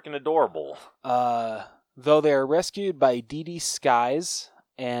 They're freaking adorable. Though they are rescued by Dee Dee Skies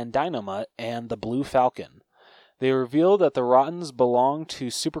and Dynamite and the Blue Falcon. They reveal that the Rottens belong to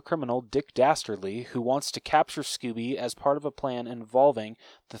supercriminal Dick Dastardly, who wants to capture Scooby as part of a plan involving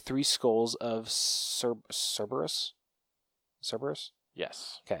the three skulls of Cerberus? Cerberus?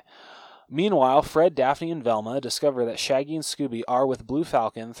 Yes. Okay. Meanwhile, Fred, Daphne, and Velma discover that Shaggy and Scooby are with Blue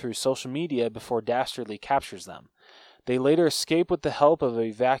Falcon through social media before Dastardly captures them. They later escape with the help of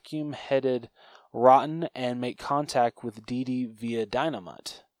a vacuum-headed Rotten and make contact with Dee Dee via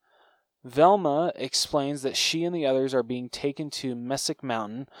Dynamite. Velma explains that she and the others are being taken to Messick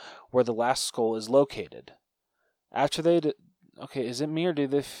Mountain, where the last skull is located. After they... Okay, is it me, or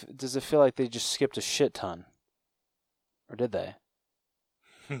does it feel like they just skipped a shit ton? Or did they?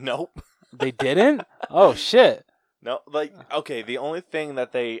 Nope. They didn't? Oh, shit. No, like, okay, the only thing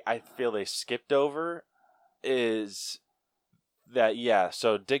that I feel they skipped over is that,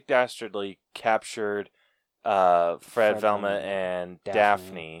 so Dick Dastardly captured Fred, Velma, and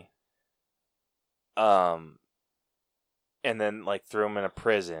Daphne. And then, like, threw him in a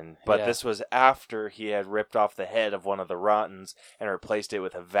prison. But this was after he had ripped off the head of one of the Rottens and replaced it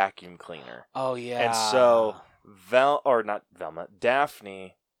with a vacuum cleaner. Oh, yeah. And so,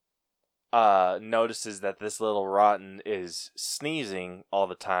 Daphne notices that this little Rotten is sneezing all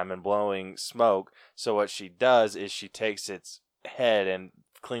the time and blowing smoke. So what she does is she takes its head and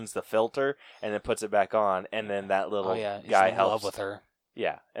cleans the filter and then puts it back on. And then that little guy helps. In love with her.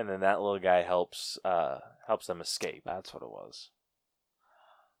 Yeah, and then that little guy helps them escape. That's what it was.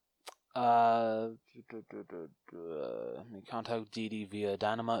 Contact Dee Dee via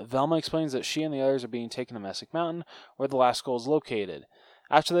Dynamite. Velma explains that she and the others are being taken to Messick Mountain, where the last skull is located.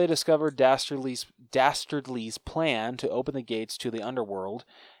 After they discover Dastardly's plan to open the gates to the underworld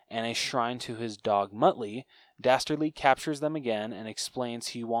and a shrine to his dog Muttley, Dastardly captures them again and explains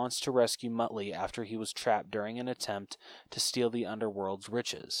he wants to rescue Muttley after he was trapped during an attempt to steal the underworld's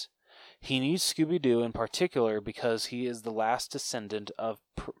riches. He needs Scooby-Doo in particular because he is the last descendant of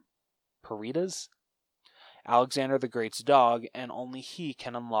Peritas, Alexander the Great's dog, and only he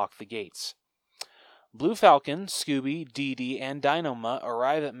can unlock the gates. Blue Falcon, Scooby, Dee Dee, and Dynamite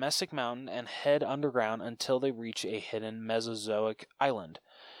arrive at Messick Mountain and head underground until they reach a hidden Mesozoic island.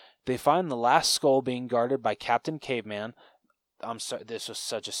 They find the last skull being guarded by Captain Caveman. I'm sorry, this was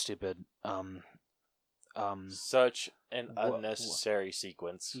such a stupid... such an unnecessary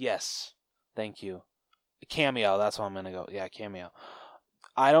sequence. Yes, thank you. Cameo, that's what I'm going to go. Yeah, cameo.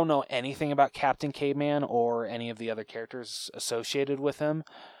 I don't know anything about Captain Caveman or any of the other characters associated with him,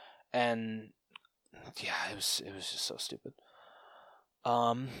 and yeah, it was just so stupid.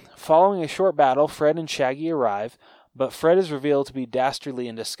 Following a short battle, Fred and Shaggy arrive, but Fred is revealed to be Dastardly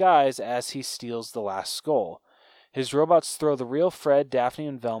in disguise as he steals the last skull. His robots throw the real Fred, Daphne,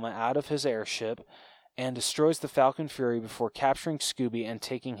 and Velma out of his airship and destroys the Falcon Fury before capturing Scooby and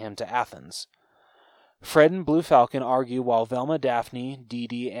taking him to Athens. Fred and Blue Falcon argue while Velma, Daphne, Dee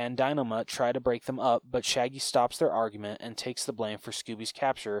Dee, and Dynamite try to break them up, but Shaggy stops their argument and takes the blame for Scooby's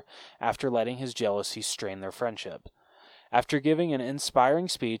capture after letting his jealousy strain their friendship. After giving an inspiring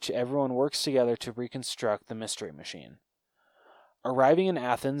speech, everyone works together to reconstruct the Mystery Machine. Arriving in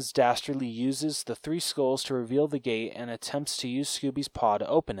Athens, Dastardly uses the three skulls to reveal the gate and attempts to use Scooby's paw to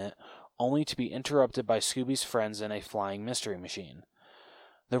open it, only to be interrupted by Scooby's friends in a flying Mystery Machine.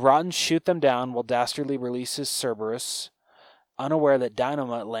 The Rottens shoot them down while Dastardly releases Cerberus, unaware that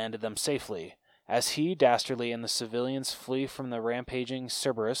Dynamite landed them safely. As he, Dastardly, and the civilians flee from the rampaging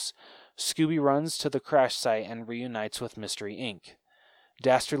Cerberus, Scooby runs to the crash site and reunites with Mystery Inc.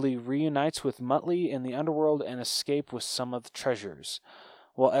 Dastardly reunites with Muttley in the underworld and escape with some of the treasures.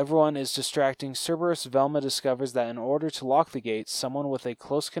 While everyone is distracting Cerberus, Velma discovers that in order to lock the gate, someone with a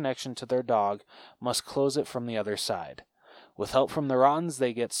close connection to their dog must close it from the other side. With help from the Rottens,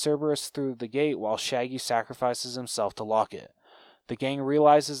 they get Cerberus through the gate while Shaggy sacrifices himself to lock it. The gang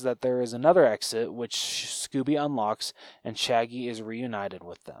realizes that there is another exit, which Scooby unlocks, and Shaggy is reunited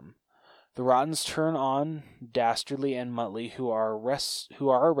with them. The Rottens turn on Dastardly and Muttley, who are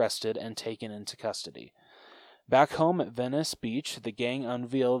arrested and taken into custody. Back home at Venice Beach, the gang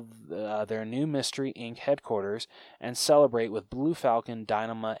unveil their new Mystery Inc. headquarters and celebrate with Blue Falcon,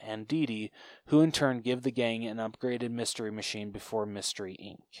 Dynamite, and Dee Dee, who in turn give the gang an upgraded Mystery Machine before Mystery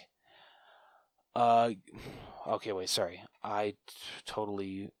Inc. Okay, wait, sorry. I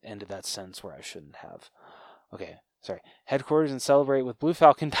totally ended that sentence where I shouldn't have. Okay, sorry. Headquarters and celebrate with Blue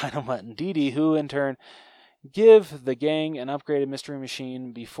Falcon, Dynamite, and Dee Dee, who in turn give the gang an upgraded Mystery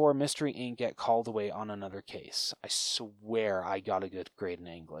Machine before Mystery Inc. get called away on another case. I swear I got a good grade in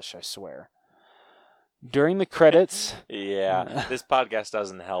English, I swear. During the credits... Yeah, this podcast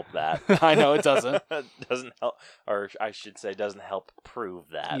doesn't help that. I know, it doesn't. Doesn't help, or I should say doesn't help prove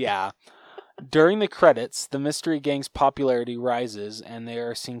that. Yeah. During the credits, the Mystery Gang's popularity rises, and they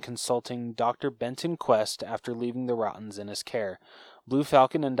are seen consulting Dr. Benton Quest after leaving the Rottens in his care. Blue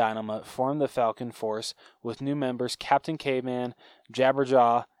Falcon and Dynamite form the Falcon Force, with new members Captain Caveman,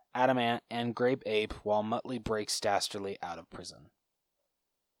 Jabberjaw, Adamant, and Grape Ape, while Muttley breaks Dastardly out of prison.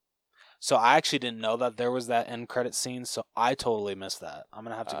 So I actually didn't know that there was that end credit scene, so I totally missed that. I'm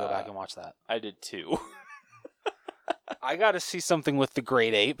going to have to go back and watch that. I did too. I got to see something with the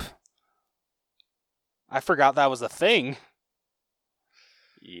Great Ape. I forgot that was a thing.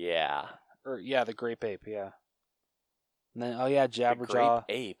 Yeah. Or yeah, the grape ape. Yeah. And then The Jabberjaw. grape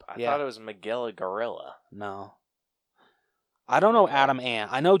ape. I Yeah. thought it was Miguel a gorilla. No. I don't know Okay. Adam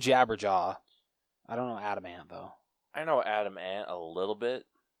Ant. I know Jabberjaw. I don't know Adam Ant though. I know Adam Ant a little bit.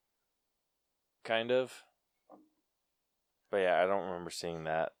 Kind of. But yeah, I don't remember seeing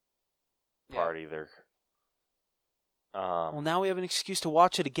that part either. Well, now we have an excuse to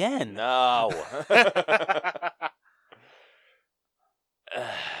watch it again. No.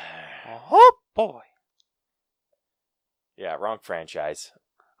 Oh boy. Yeah, wrong franchise.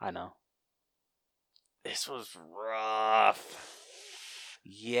 I know. This was rough.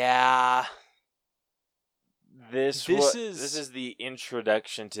 Yeah. This This is the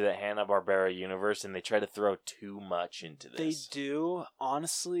introduction to the Hanna-Barbera universe, and they try to throw too much into They this. do.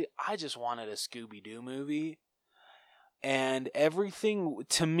 Honestly, I just wanted a Scooby-Doo movie. And everything,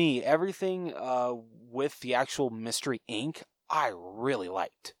 to me, everything with the actual Mystery Inc., I really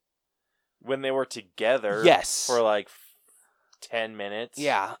liked. When they were together, Yes. for like 10 minutes.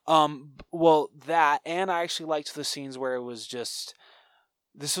 Yeah. Well, that, and I actually liked the scenes where it was just...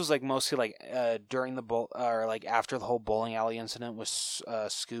 This was like mostly like during the or like after the whole bowling alley incident with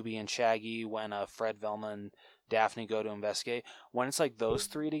Scooby and Shaggy, when Fred, Velma, and Daphne go to investigate. When it's like those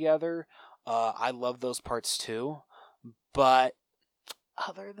three together, I love those parts too. But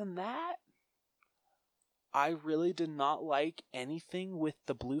other than that, I really did not like anything with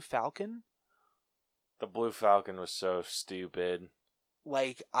the Blue Falcon. The Blue Falcon was so stupid.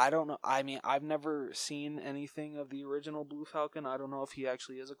 Like, I don't know. I mean, I've never seen anything of the original Blue Falcon. I don't know if he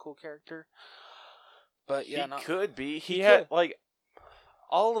actually is a cool character. But yeah, He could be. He He had, could. like,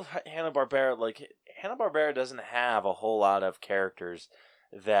 all of Hanna-Barbera, like, Hanna-Barbera doesn't have a whole lot of characters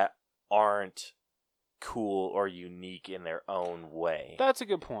that aren't cool or unique in their own way. That's a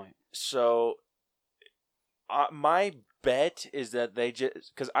good point. So, my bet is that they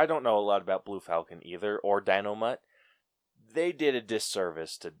just... Because I don't know a lot about Blue Falcon either, or Dynamite. They did a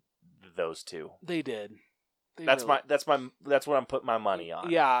disservice to those two. They did. That's what I'm putting my money on.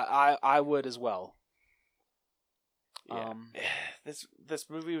 Yeah, I would as well. Yeah. This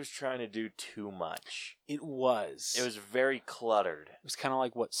movie was trying to do too much. It was. It was very cluttered. It was kind of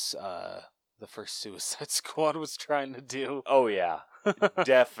like what the first Suicide Squad was trying to do. Oh yeah,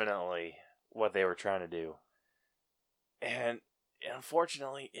 definitely what they were trying to do. And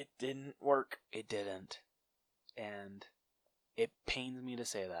unfortunately, it didn't work. It didn't. And it pains me to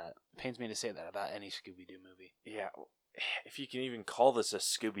say that. It pains me to say that about any Scooby-Doo movie. Yeah, if you can even call this a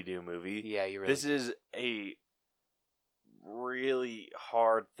Scooby-Doo movie. Yeah, you really... This is a really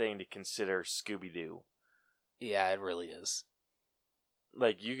hard thing to consider Scooby-Doo. Yeah, it really is.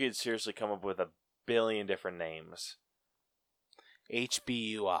 Like, you could seriously come up with a billion different names.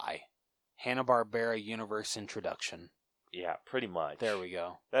 HBUI. Hanna-Barbera Universe Introduction. Yeah, pretty much. There we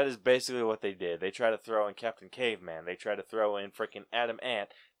go. That is basically what they did. They try to throw in Captain Caveman. They try to throw in freaking Adam Ant,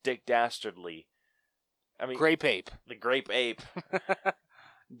 Dick Dastardly. I mean, Grape Ape. The Grape Ape.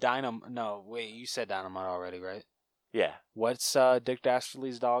 No, wait, you said Dynamite already, right? Yeah. What's Dick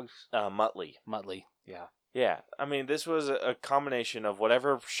Dastardly's dog? Muttley. Muttley, yeah. Yeah. I mean, this was a combination of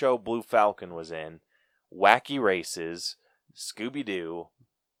whatever show Blue Falcon was in, Wacky Races, Scooby-Doo,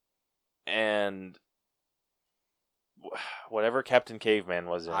 and whatever Captain Caveman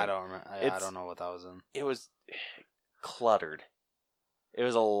was in. I don't remember. I don't know what that was in. It was cluttered. It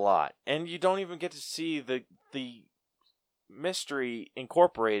was a lot. And you don't even get to see the mystery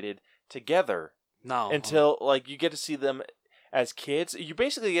incorporated together. No. Until, like, you get to see them as kids. You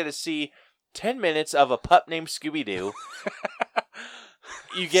basically get to see 10 minutes of a pup named Scooby-Doo.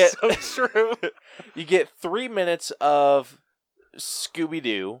 You get... So true. You get 3 minutes of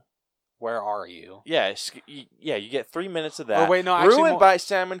Scooby-Doo. Where are you? Yeah, you get 3 minutes of that. Oh, wait, no, actually ruined by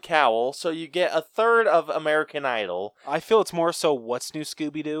Sam and Cowell, so you get a third of American Idol. I feel it's more so What's New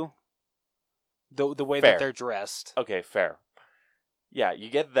Scooby-Doo? The way Fair. that they're dressed. Okay, fair. Yeah, you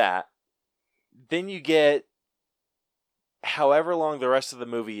get that. Then you get however long the rest of the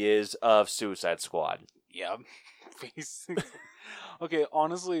movie is of Suicide Squad. Yeah. Okay,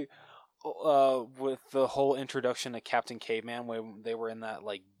 honestly, with the whole introduction to Captain Caveman, when they were in that,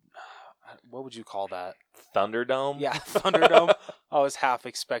 like, what would you call that? Thunderdome? Yeah, Thunderdome. I was half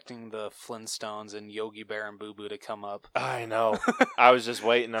expecting the Flintstones and Yogi Bear and Boo Boo to come up. I know. I was just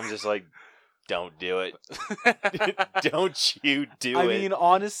waiting. I'm just like, don't do it. Don't you do it. I mean,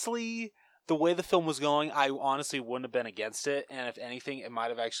 honestly, the way the film was going, I honestly wouldn't have been against it. And if anything, it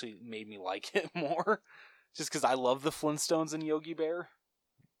might have actually made me like it more. Just because I love the Flintstones and Yogi Bear.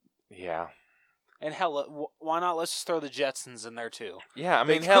 Yeah. And hell, why not? Let's just throw the Jetsons in there too. Yeah, I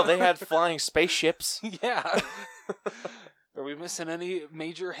mean, hell, they had flying spaceships. Yeah. Are we missing any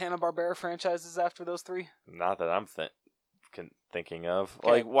major Hanna-Barbera franchises after those three? Not that I'm thinking of.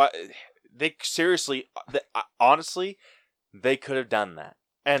 Okay. Like, what? They seriously, honestly, they could have done that.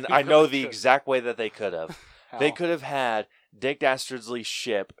 And They I know really the could. exact way that they could have. They How? could have had Dick Dastardly's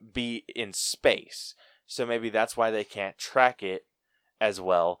ship be in space. So maybe that's why they can't track it as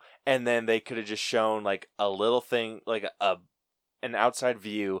well. And then they could have just shown like a little thing, like an outside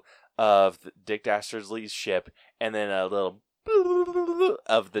view of Dick Dastardly's ship, and then a little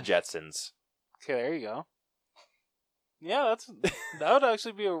of the Jetsons. Okay, there you go. Yeah, that would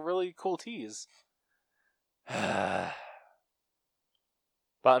actually be a really cool tease. But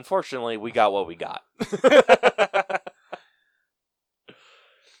unfortunately, we got what we got.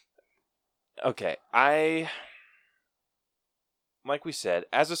 Okay, like we said,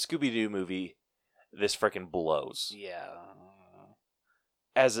 as a Scooby-Doo movie, this frickin' blows. Yeah.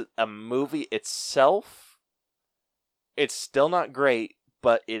 As a movie itself, it's still not great,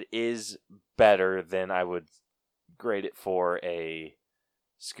 but it is better than I would grade it for a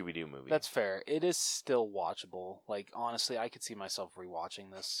Scooby-Doo movie. That's fair. It is still watchable. Like, honestly, I could see myself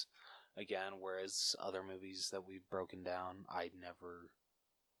rewatching this again, whereas other movies that we've broken down, I'd never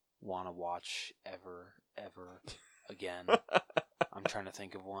want to watch ever again. I'm trying to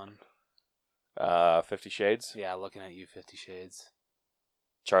think of one. 50 Shades? Yeah, looking at you, 50 Shades.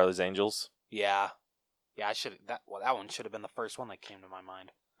 Charlie's Angels? Yeah. Yeah, I should that one should have been the first one that came to my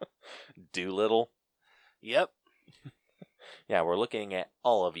mind. Doolittle? Yep. Yeah, we're looking at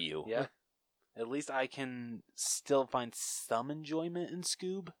all of you. Yep. At least I can still find some enjoyment in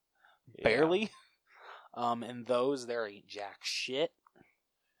Scoob. Yeah. Barely. In those, there ain't jack shit.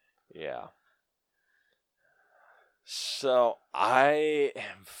 Yeah. So, I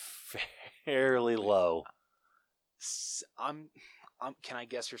am fairly low. Can I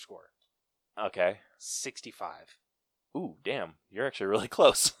guess your score? Okay. 65. Ooh, damn. You're actually really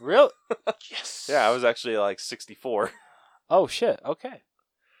close. Real? Yes. Yeah, I was actually like 64. Oh, shit. Okay.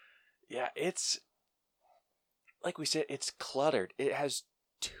 Yeah, it's... Like we said, it's cluttered. It has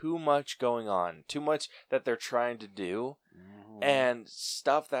too much going on. Too much that they're trying to do. Mm-hmm. And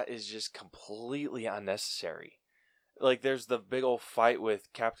stuff that is just completely unnecessary. Like, there's the big old fight with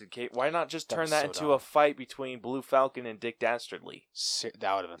Captain Kate. Why not just That turn was that so into dumb. a fight between Blue Falcon and Dick Dastardly?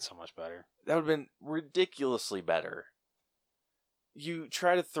 That would have been so much better. That would have been ridiculously better. You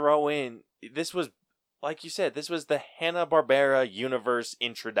try to throw in... This was, like you said, this was the Hanna-Barbera universe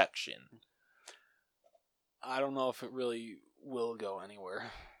introduction. I don't know if it really will go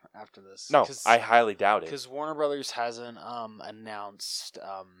anywhere after this. No, I highly doubt it. Because Warner Brothers hasn't announced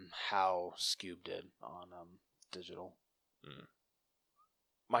how Scoob did on digital.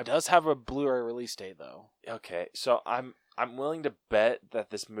 It does have a Blu-ray release date, though. Okay, so I'm willing to bet that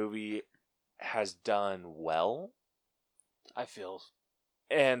this movie has done well. I feel.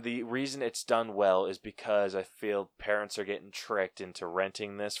 And the reason it's done well is because I feel parents are getting tricked into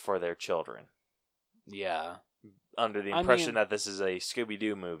renting this for their children. Yeah. Under the impression that this is a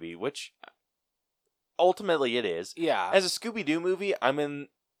Scooby-Doo movie, which ultimately it is. Yeah. As a Scooby-Doo movie, I'm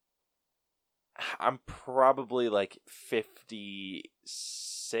probably like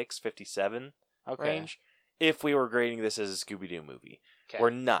 56, 57 Okay. range. If we were grading this as a Scooby-Doo movie. Okay.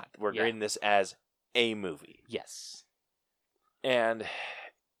 We're not. We're Yeah. grading this as a movie. Yes. And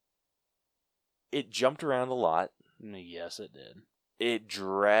it jumped around a lot. Yes, it did. It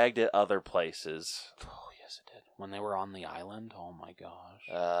dragged at other places. Oh, yes, it did. When they were on the island, oh my gosh.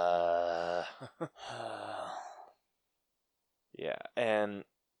 Yeah, and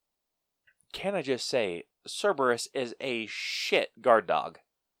can I just say, Cerberus is a shit guard dog.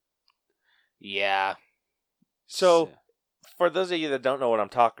 Yeah. So, for those of you that don't know what I'm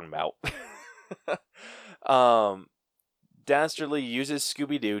talking about, Dastardly uses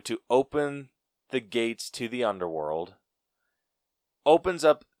Scooby-Doo to open the gates to the underworld. Opens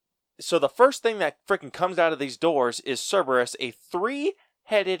up... So the first thing that freaking comes out of these doors is Cerberus, a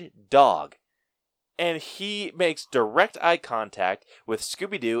 3-headed dog. And he makes direct eye contact with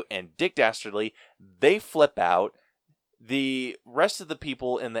Scooby-Doo and Dick Dastardly. They flip out. The rest of the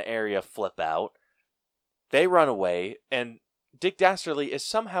people in the area flip out. They run away, and Dick Dastardly is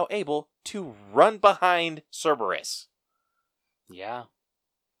somehow able to run behind Cerberus. Yeah.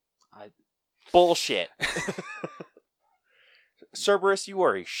 Bullshit. Cerberus, you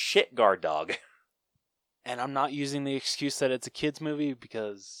are a shit guard dog. And I'm not using the excuse that it's a kid's movie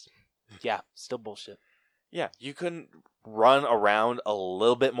because, yeah, still bullshit. Yeah, you couldn't run around a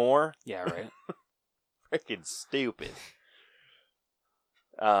little bit more? Yeah, right. Freaking stupid.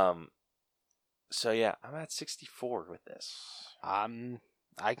 So yeah, I'm at 64 with this. I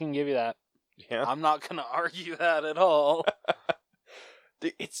can give you that. Yeah. I'm not gonna argue that at all.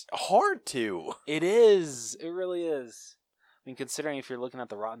 It's hard to. It is. It really is. I mean, considering if you're looking at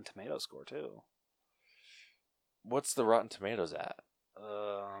the Rotten Tomato score too. What's the Rotten Tomatoes at?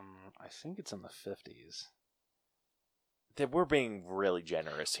 I think it's in the 50s. We're being really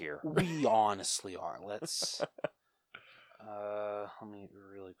generous here. We honestly are. Let's. Let me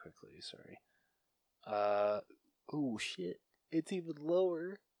really quickly. Sorry. Oh shit! It's even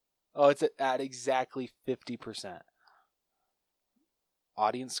lower. Oh, it's at exactly 50%.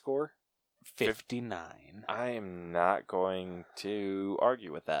 Audience score 59. I am not going to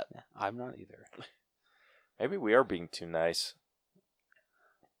argue with that. I'm not either. Maybe we are being too nice.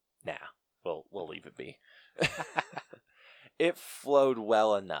 Nah, we'll leave it be. It flowed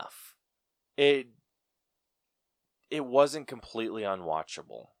well enough. It wasn't completely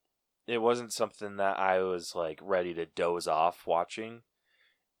unwatchable. It wasn't something that I was like ready to doze off watching.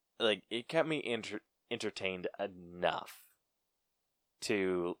 Like, it kept me entertained enough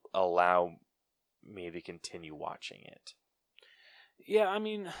to allow me to continue watching it. Yeah, I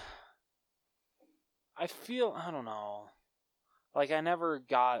mean, I don't know. Like, I never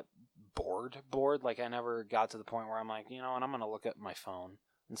got bored. Like, I never got to the point where I'm like, you know what, I'm going to look at my phone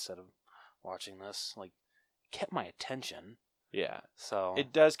instead of watching this. Like, it kept my attention. Yeah. So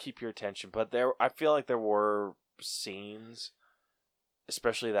it does keep your attention, but I feel like there were scenes,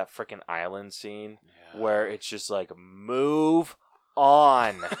 especially that freaking island scene, where it's just like, move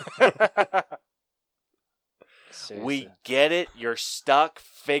on. We get it. You're stuck.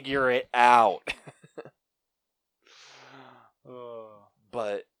 Figure it out.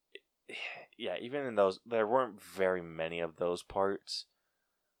 But yeah, even in those, there weren't very many of those parts.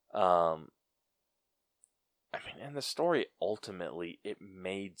 I mean, and the story ultimately, it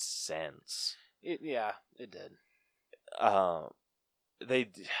made sense. It did. They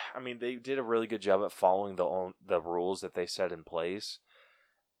did a really good job at following the rules that they set in place.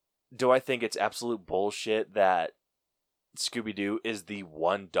 Do I think it's absolute bullshit that Scooby-Doo is the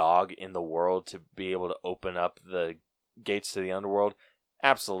one dog in the world to be able to open up the gates to the underworld?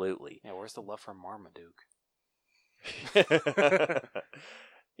 Absolutely. Yeah, where's the love for Marmaduke?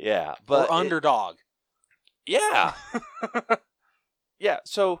 Yeah, but or underdog. Yeah. Yeah,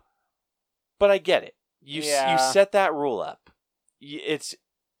 so, but I get it. You set that rule up. Is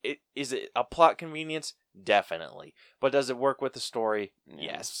it a plot convenience? Definitely. But does it work with the story?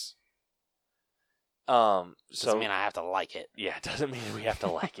 Yes. Doesn't mean I have to like it. Yeah, it doesn't mean we have to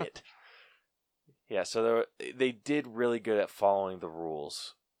like it. Yeah, so they did really good at following the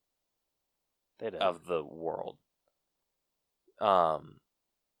rules of the world.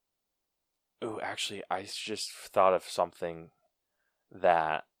 Ooh, actually, I just thought of something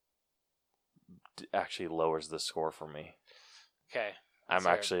that actually lowers the score for me. Okay. I'm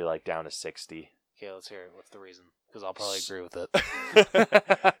actually like down to 60. Okay, let's hear it. What's the reason? Because I'll probably agree with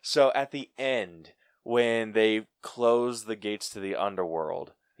it. So at the end, when they close the gates to the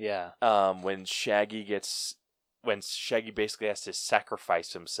underworld, yeah. When Shaggy basically has to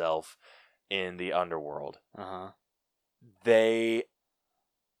sacrifice himself in the underworld,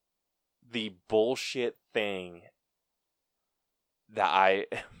 the bullshit thing that I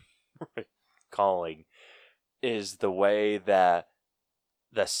am calling is the way that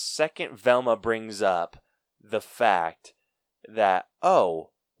the second Velma brings up the fact that,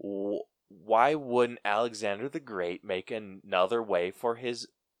 why wouldn't Alexander the Great make another way for his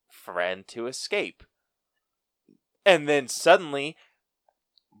friend to escape? And then suddenly,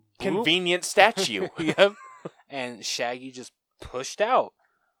 convenient statue. Yep. And Shaggy just pushed out.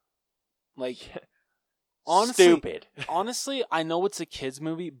 Like, honestly, stupid. Honestly, I know it's a kids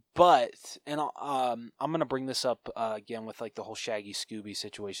movie, but I'm gonna bring this up again with like the whole Shaggy Scooby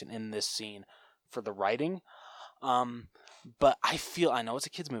situation in this scene for the writing. But I know it's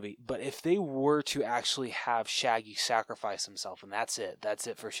a kids movie, but if they were to actually have Shaggy sacrifice himself and that's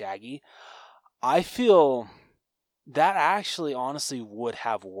it for Shaggy, I feel that actually honestly would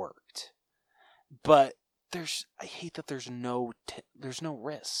have worked. But I hate that there's no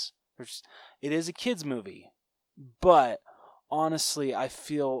risks. It is a kids movie, but honestly, I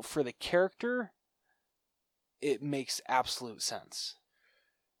feel for the character, it makes absolute sense.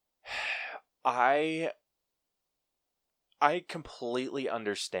 I completely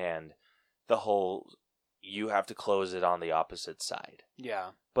understand the whole you have to close it on the opposite side.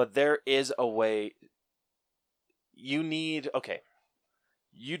 Yeah. But there is a way. You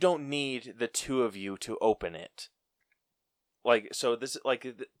don't need the two of you to open it. Like, so this, like,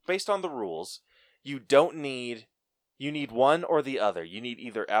 based on the rules, you don't need You need one or the other. You need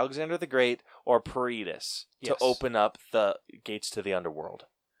either Alexander the Great or Peritus to open up the gates to the underworld.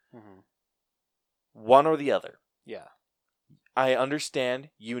 Mm-hmm. One or the other. Yeah. I understand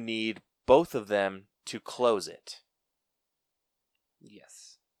you need both of them to close it.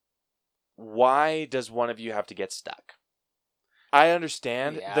 Yes. Why does one of you have to get stuck? I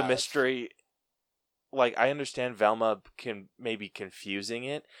understand the mystery. Like, I understand Velma can maybe confusing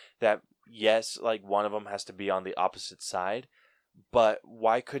it. That, yes, like, one of them has to be on the opposite side. But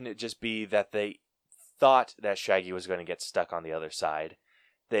why couldn't it just be that they thought that Shaggy was going to get stuck on the other side?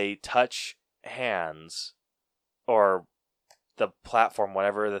 They touch hands, or the platform,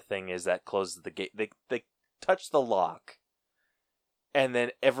 whatever the thing is that closes the gate. They touch the lock, and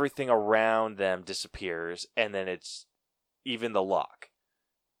then everything around them disappears, and then it's even the lock.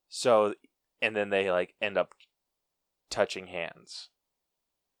 So, and then they like end up touching hands.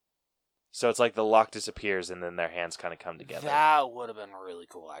 So it's like the lock disappears, and then their hands kind of come together. That would have been really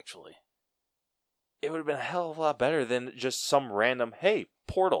cool, actually. It would have been a hell of a lot better than just some random, hey,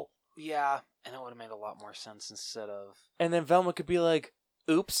 portal. Yeah, and it would have made a lot more sense instead of... And then Velma could be like,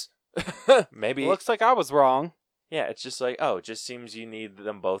 oops. Maybe. Looks like I was wrong. Yeah, it's just like, oh, it just seems you need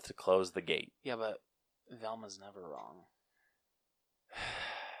them both to close the gate. Yeah, but Velma's never wrong.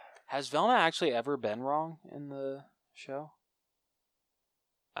 Has Velma actually ever been wrong in the show?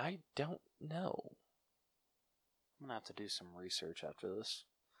 I don't know. I'm gonna have to do some research after this.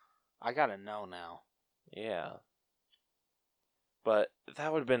 I gotta know now. Yeah. But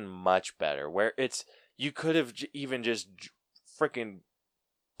that would have been much better. Where it's, you could have even just freaking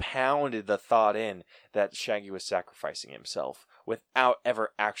pounded the thought in that Shaggy was sacrificing himself without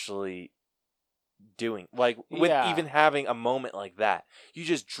ever actually doing, like, with even having a moment like that. You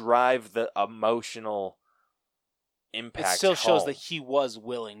just drive the emotional impact. It still shows home. that he was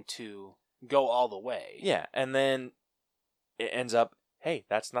willing to go all the way. Yeah, and then it ends up, hey,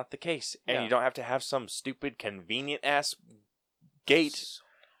 that's not the case. And Yeah. you don't have to have some stupid, convenient-ass gate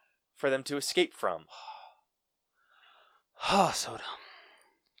for them to escape from. Oh, so dumb.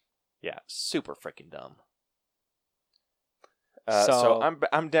 Yeah, super freaking dumb. So So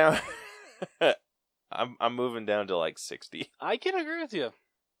I'm down. I'm moving down to like 60. I can agree with you.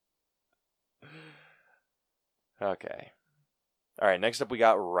 Okay. All right. Next up, we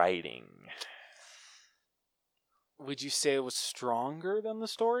got writing. Would you say it was stronger than the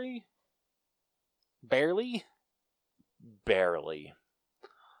story? Barely? Barely.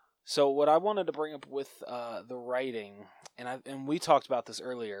 So what I wanted to bring up with the writing, and we talked about this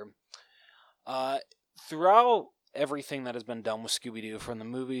earlier, throughout everything that has been done with Scooby-Doo, from the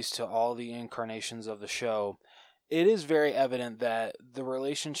movies to all the incarnations of the show, it is very evident that the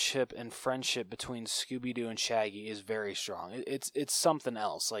relationship and friendship between Scooby-Doo and Shaggy is very strong. It's something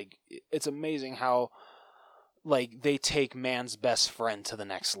else. Like, it's amazing how, like, they take man's best friend to the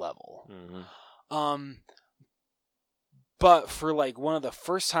next level. Mm-hmm. But for, like, one of the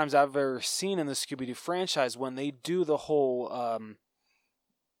first times I've ever seen in the Scooby-Doo franchise, when they do the whole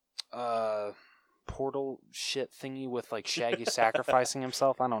portal shit thingy with, like, Shaggy sacrificing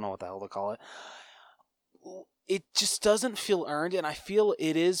himself, I don't know what the hell to call it, it just doesn't feel earned, and I feel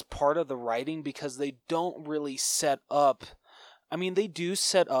it is part of the writing because they don't really set up... I mean, they do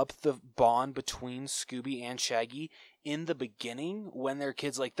set up the bond between Scooby and Shaggy in the beginning when they're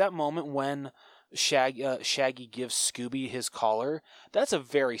kids. Like, that moment when Shaggy gives Scooby his collar, that's a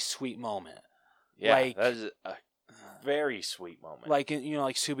very sweet moment. Yeah, like, that is a very sweet moment. Like, you know,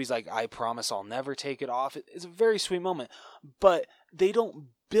 like Scooby's like, I promise I'll never take it off. It's a very sweet moment. But they don't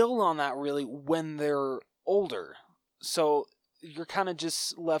build on that really when they're older. So you're kind of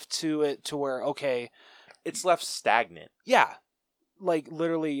just left to it to where, okay. It's left stagnant. Yeah. Like,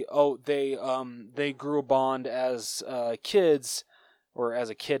 literally, they grew a bond as kids, or as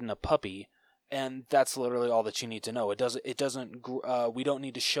a kid and a puppy, and that's literally all that you need to know. It doesn't. We don't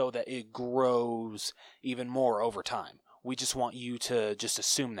need to show that it grows even more over time. We just want you to just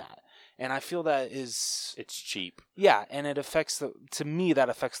assume that, and I feel that is... It's cheap. Yeah, and it affects to me, that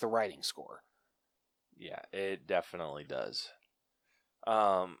affects the writing score. Yeah, it definitely does.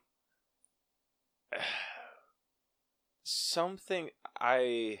 Something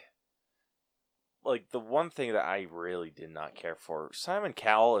the one thing that I really did not care for, Simon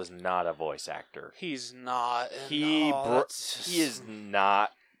Cowell is not a voice actor. He's not. He is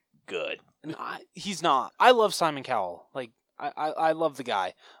not good. He's not. I love Simon Cowell. Like, I love the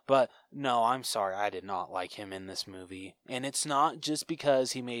guy. But no, I'm sorry. I did not like him in this movie. And it's not just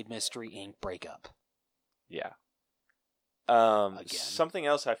because he made Mystery Inc. break up. Yeah. Again. Something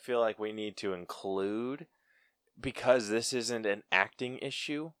else I feel like we need to include, because this isn't an acting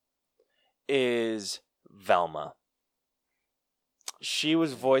issue, is Velma. She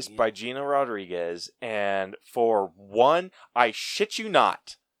was voiced by Gina Rodriguez, and for one, I shit you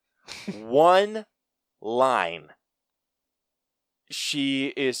not, one line, she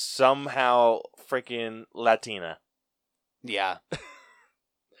is somehow freaking Latina. Yeah.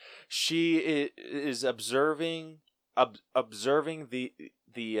 She is observing the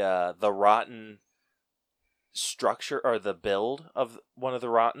rotten structure or the build of one of the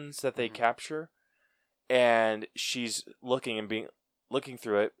rottens that they capture, and she's looking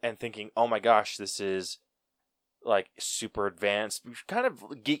through it and thinking, "Oh my gosh, this is like super advanced." Kind of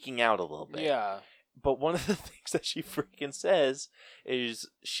geeking out a little bit. Yeah. But one of the things that she freaking says is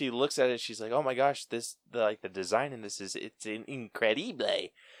she looks at it, she's like, "Oh my gosh, the design in this it's incredible."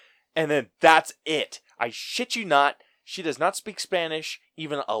 And then that's it. I shit you not. She does not speak Spanish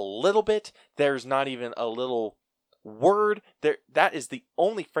even a little bit. There's not even a little word there. That is the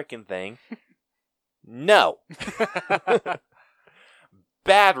only freaking thing. No.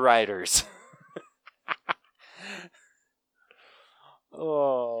 Bad writers.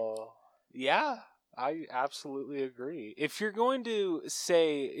 Oh, yeah. I absolutely agree. If you're going to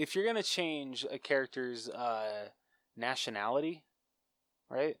change a character's nationality,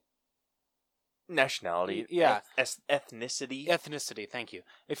 right? Nationality. Yeah. Ethnicity. Ethnicity, thank you.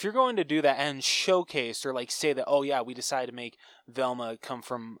 If you're going to do that and showcase or like say that, oh yeah, we decided to make Velma come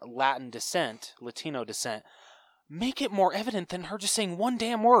from Latino descent, make it more evident than her just saying one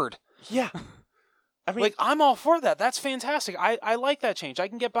damn word. Yeah. I mean, like, I'm all for that. That's fantastic. I like that change. I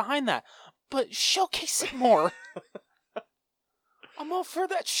can get behind that. But showcase it more. I'm all for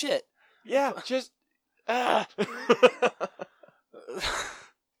that shit. Yeah, just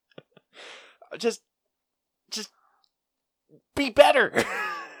just be better.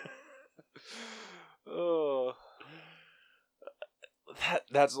 Oh.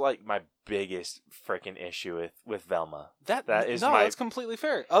 That's like my biggest freaking issue with Velma. That's completely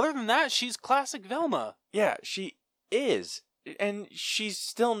fair. Other than that, she's classic Velma. Yeah, she is. And she's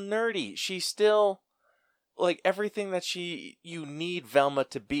still nerdy. She's still like everything that you need Velma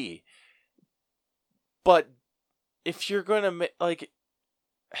to be. But if you're going to like,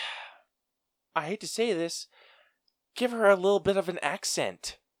 I hate to say this, give her a little bit of an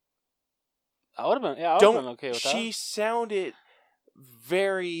accent. I would have been okay with that. She sounded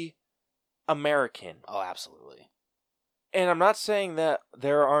very American. Oh, absolutely. And I'm not saying that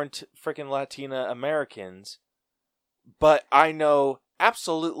there aren't freaking Latina Americans, but I know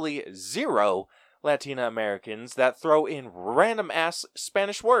absolutely zero Latina Americans that throw in random ass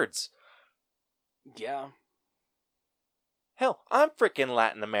Spanish words. Yeah. Hell, I'm freaking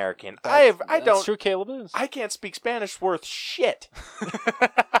Latin American. That's true, Caleb is. I can't speak Spanish worth shit.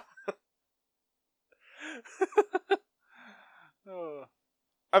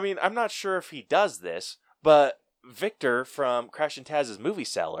 I mean, I'm not sure if he does this, but Victor from Crash and Taz's Movie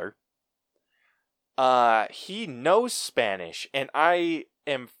Cellar, he knows Spanish, and I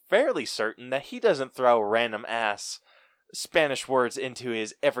am fairly certain that he doesn't throw random ass Spanish words into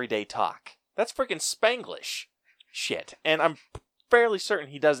his everyday talk. That's freaking Spanglish shit, and I'm fairly certain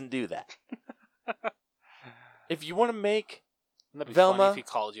he doesn't do that. If you want to make That'd be Velma, funny if he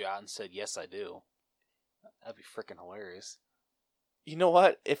called you out and said, "Yes, I do." That'd be freaking hilarious. You know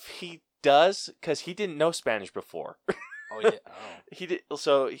what? If he does, because he didn't know Spanish before. Oh, he did. Oh. He did.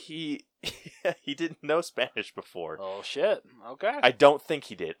 So he didn't know Spanish before. Oh shit. Okay. I don't think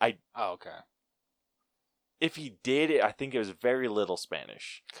he did. Oh, okay. If he did, I think it was very little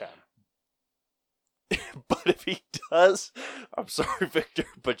Spanish. Okay. But if he does, I'm sorry, Victor,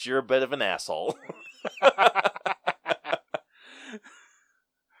 but you're a bit of an asshole.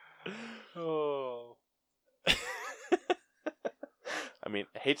 Oh. I mean,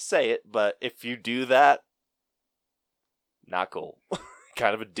 I hate to say it, but if you do that, not cool.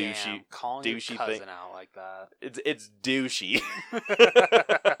 Kind of a douchey, Damn, calling douchey your cousin thing. out like that. It's douchey.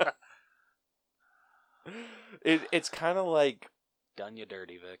 It's kind of like Done you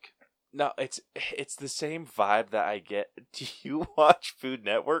dirty, Vic. no, it's the same vibe that I get. Do you watch Food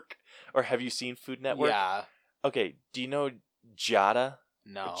Network, or have you seen Food Network? Yeah. Okay. Do you know Jada?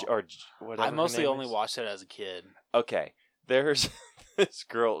 No. Or whatever. I mostly her name only is? watched it as a kid. Okay. There's this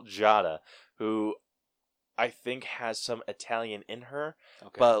girl Jada who I think has some Italian in her,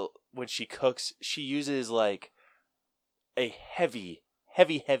 Okay. but when she cooks, she uses like a heavy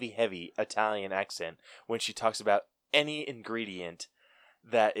Italian accent when she talks about any ingredient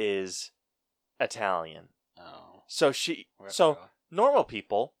that is Italian. Oh. So Retro. normal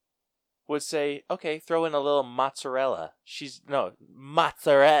people would say, okay, throw in a little mozzarella.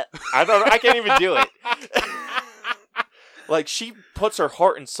 Mozzarella. I can't even do it. Like, she puts her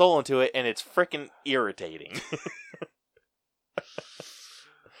heart and soul into it, and it's freaking irritating.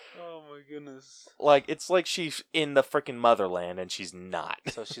 Oh my goodness. Like, it's like she's in the freaking motherland and she's not.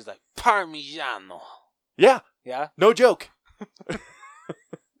 So she's like, Parmigiano. Yeah, Yeah? no joke.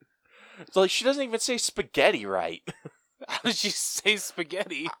 It's like she doesn't even say spaghetti right. How did she say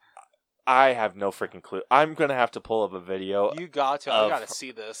spaghetti? I have no freaking clue. I'm going to have to pull up a video. You got to. I got to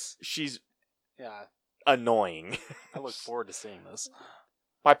see this. She's Yeah. annoying. I look forward to seeing this.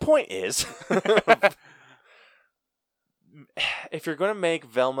 My point is, if you're going to make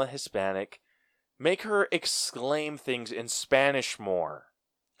Velma Hispanic, make her exclaim things in Spanish more.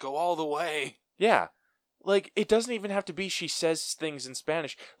 Go all the way. Yeah. Like, it doesn't even have to be she says things in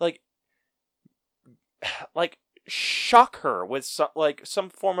Spanish. Like shock her with some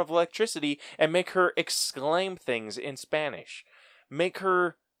form of electricity and make her exclaim things in Spanish. Make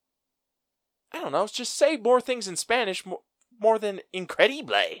her, I don't know, just say more things in Spanish more than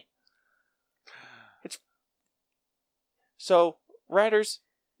incredible. So, writers,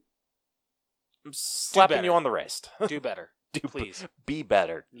 I'm slapping you on the wrist. Do better. Please. Be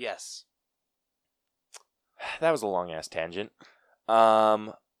better. Yes. That was a long-ass tangent.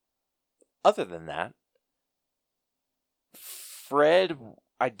 Other than that, Fred,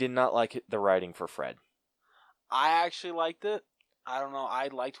 I did not like the writing for Fred. I actually liked it. I don't know. I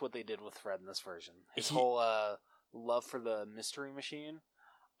liked what they did with Fred in this version. His whole love for the mystery machine.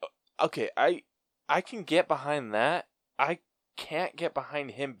 Okay, I can get behind that. I can't get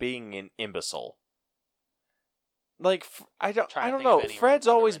behind him being an imbecile. Like, I don't know. Fred's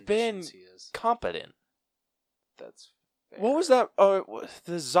always been competent. That's fair. What was that? Oh,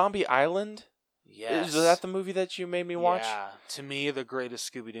 the Zombie Island? Yes. Is that the movie that you made me watch? Yeah. To me, the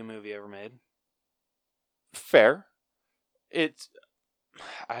greatest Scooby-Doo movie ever made. Fair. I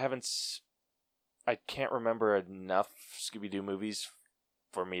can't remember enough Scooby-Doo movies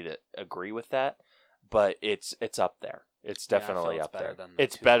for me to agree with that, but it's up there. It's definitely up there.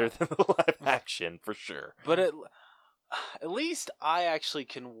 It's better than the live action, for sure. But at least I actually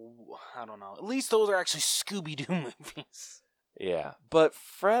can, I don't know, at least those are actually Scooby-Doo movies. Yeah, but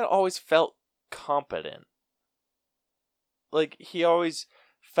Fred always felt competent. Like, he always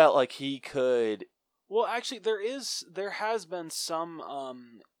felt like he could... Well, actually, there has been some,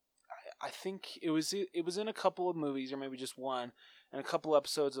 I think it was in a couple of movies, or maybe just one, and a couple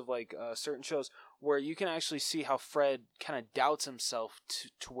episodes of, like, certain shows, where you can actually see how Fred kind of doubts himself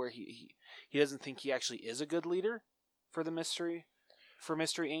to where he doesn't think he actually is a good leader for Mystery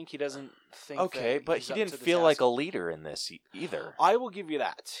Inc. He doesn't think. Okay, but he didn't feel like a leader in this either. I will give you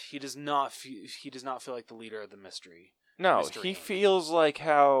that. He does not feel like the leader of the Mystery. No, Mystery he Inc. feels like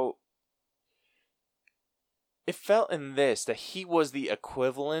how it felt in this, that he was the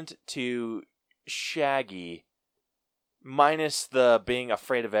equivalent to Shaggy, minus the being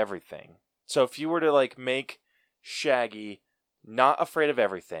afraid of everything. So if you were to, like, make Shaggy not afraid of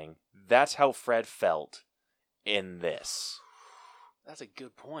everything, that's how Fred felt in this. That's a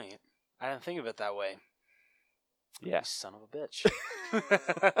good point. I didn't think of it that way. Yeah. You son of a bitch.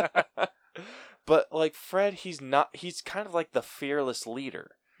 But, like, Fred, he's kind of like the fearless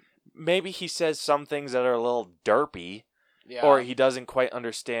leader. Maybe he says some things that are a little derpy, Yeah. or he doesn't quite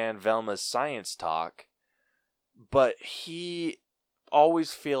understand Velma's science talk, but he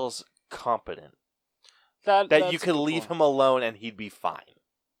always feels competent. That you could leave him alone and he'd be fine.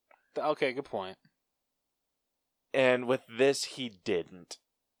 Okay, good point. And with this, he didn't.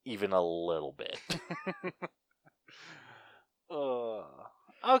 Even a little bit.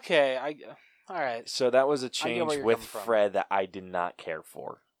 Okay, alright. So that was a change with Fred that I did not care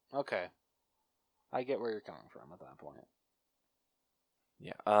for. Okay. I get where you're coming from at that point.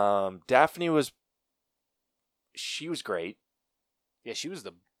 Yeah. Daphne she was great. Yeah, she was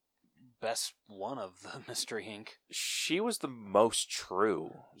the best one of the Mystery Inc. She was the most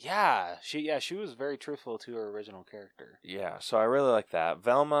true. Yeah, she was very truthful to her original character. Yeah, so I really like that.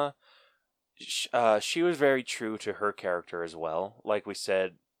 Velma, she was very true to her character as well. Like we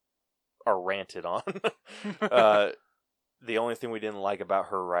said, or ranted on. The only thing we didn't like about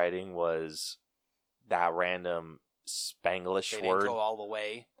her writing was that random Spanglish They word. didn't go all the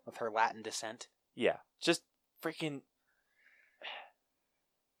way with her Latin descent. Yeah, just freaking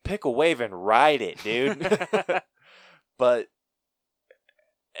pick a wave and ride it, dude. But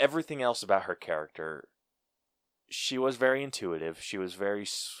everything else about her character, she was very intuitive. She was very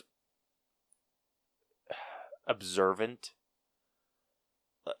observant.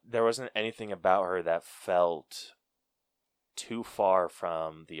 There wasn't anything about her that felt too far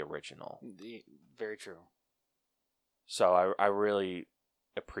from the original. Very true. So I really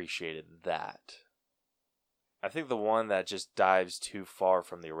appreciated that. I think the one that just dives too far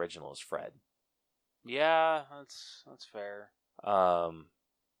from the original is Fred. Yeah, that's fair.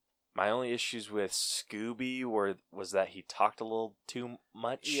 My only issues with Scooby was that he talked a little too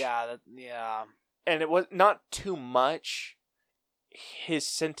much. Yeah, And it was not too much. His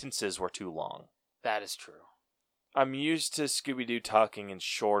sentences were too long. that is true. I'm used to Scooby-Doo talking in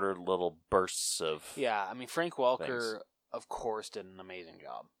shorter little bursts of... Yeah, I mean, Frank Welker, things. of course, did an amazing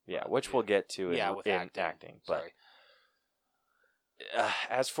job. Yeah, which we'll get to with in acting. But Sorry.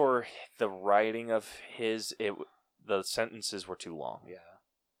 as for the writing of his, the sentences were too long. Yeah.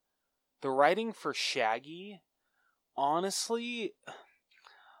 The writing for Shaggy, honestly,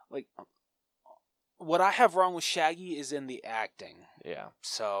 like, what I have wrong with Shaggy is in the acting. Yeah.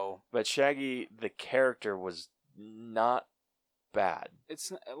 So, But Shaggy, the character, was not bad.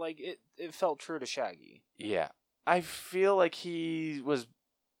 it's like, it felt true to Shaggy. Yeah. I feel like he was...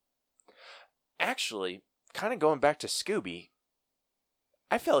 Actually, kind of going back to Scooby,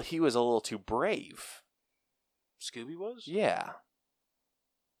 I felt he was a little too brave. Scooby was? Yeah.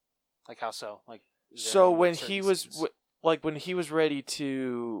 Like, how so? Like, is there So any when certain he was... scenes? when he was ready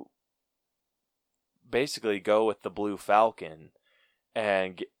to basically go with the Blue Falcon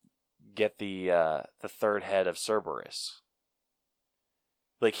and get the third head of Cerberus.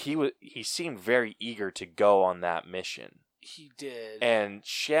 Like he seemed very eager to go on that mission. He did. And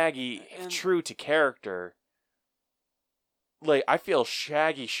Shaggy, And- true to character, like I feel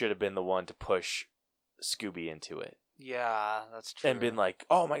Shaggy should have been the one to push Scooby into it. Yeah, that's true. And been like,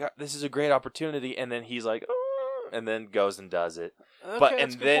 "Oh my god, this is a great opportunity." And then he's like, "Oh," and then goes and does it. Okay, But that's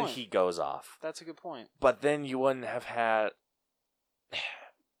and a good then point. he goes off. That's a good point. But then you wouldn't have had.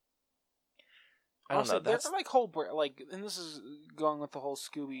 I don't Also, know. they're That's like and this is going with the whole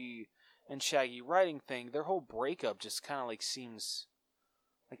Scooby and Shaggy writing thing. Their whole breakup just kind of like seems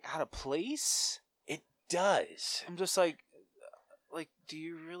like out of place. it does. I'm just like, do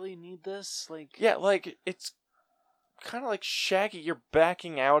you really need this? Like, Yeah, like it's kind of like Shaggy. You're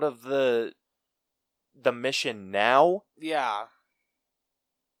backing out of the mission now. yeah.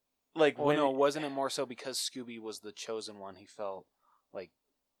 Like Well, when no, wasn't it more so because Scooby was the chosen one? He felt like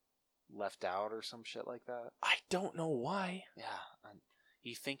left out or some shit like that. I don't know why. Yeah,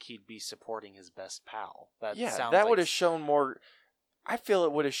 you think he'd be supporting his best pal? That Yeah, sounds that like would have shown more. I feel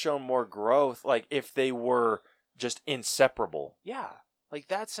it would have shown more growth. Like if they were just inseparable. Yeah, like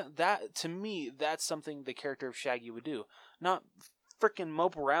that to me. That's something the character of Shaggy would do. Not freaking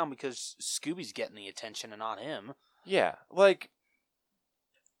mope around because Scooby's getting the attention and not him. Yeah, like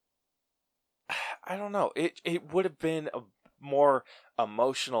I don't know. It would have been a more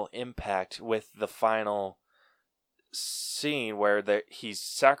emotional impact with the final scene where he's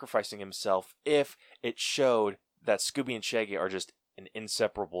sacrificing himself if it showed that Scooby and Shaggy are just an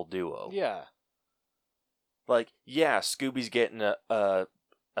inseparable duo. Yeah, Like, yeah, Scooby's getting a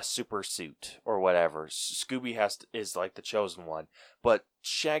super suit or whatever. Scooby is like the chosen one, but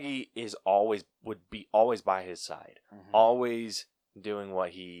Shaggy would be always by his side, always doing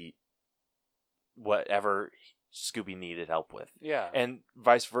whatever Scooby needed help with, yeah, and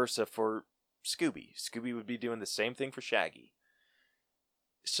vice versa for Scooby. Scooby would be doing the same thing for Shaggy.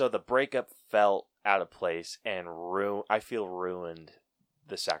 So the breakup felt out of place and I feel ruined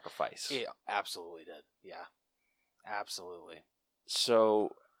the sacrifice. it absolutely did. Yeah, absolutely.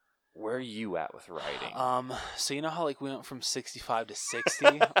 So, where are you at with writing? So you know how like we went from 65 to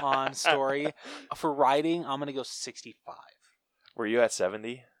 60 on story for writing? I'm gonna go 65. Were you at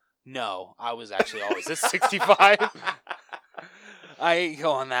 70? No, I was actually always at 65. I ain't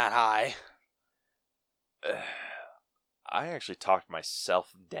going that high. I actually talked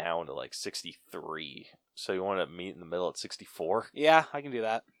myself down to like 63. So you want to meet in the middle at 64? Yeah, I can do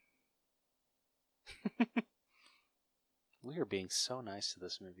that. We are being so nice to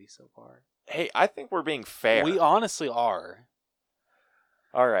this movie so far. Hey, I think we're being fair. We honestly are.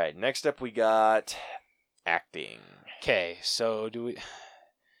 All right, next up we got acting. Okay, so do we...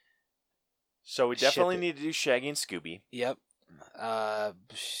 So we definitely Ship it. need to do Shaggy and Scooby. Yep.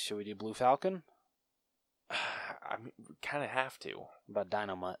 Should we do Blue Falcon? I mean, we kind of have to. What about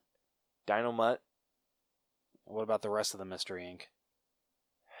Dynamite? Dino Mutt? What about the rest of the Mystery Inc?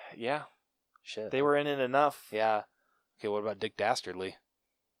 Yeah, Shit. they were in it enough. Yeah. Okay, what about Dick Dastardly?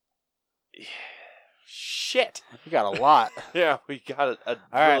 Shit. We got a lot. Yeah, we got a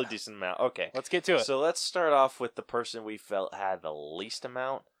All really right. decent amount. Okay. Let's get to it. So let's start off with the person we felt had the least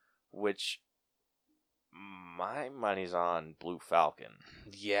amount, which my money's on Blue Falcon.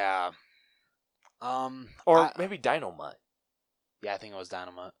 Yeah. Or maybe Dino Mutt. Yeah, I think it was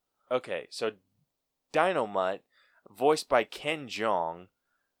Dynamite. Okay, so Dino Mutt, voiced by Ken Jeong.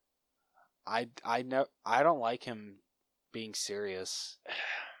 I don't like him being serious.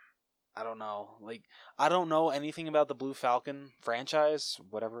 I don't know. Like, I don't know anything about the Blue Falcon franchise,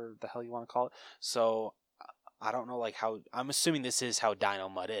 whatever the hell you want to call it. So I don't know, like, how. I'm assuming this is how Dino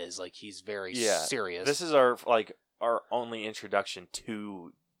Mud is. Like, he's very serious. This is our only introduction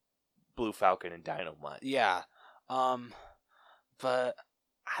to Blue Falcon and Dino Mud. Yeah. But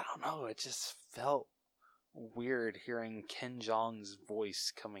I don't know. It just felt weird hearing Ken Jeong's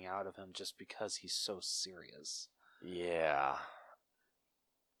voice coming out of him just because he's so serious. Yeah.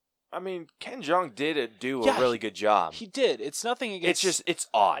 I mean, Ken Jeong did do a really good job. He did. It's nothing against... It's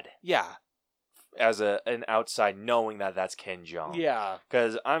odd. Yeah. As an outside, knowing that that's Ken Jeong. Yeah.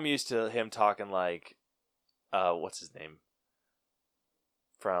 Because I'm used to him talking like, what's his name?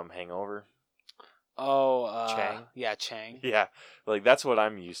 From Hangover? Oh, Chang? Yeah, Chang. Yeah. Like, that's what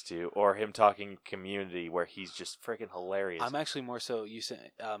I'm used to. Or him talking Community, where he's just freaking hilarious. I'm actually more so, you've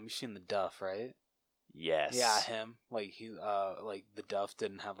seen the Duff, right? Yes. Yeah, him. Like, like, the Duff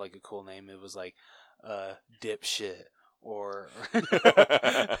didn't have, like, a cool name. It was, like, Dipshit. Or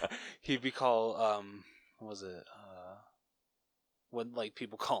he'd be called, what was it? When, like,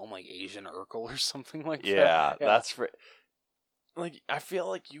 people call him, like, Asian Urkel or something like that. Yeah, that's like, I feel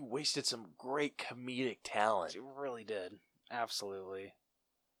like you wasted some great comedic talent. You really did. Absolutely.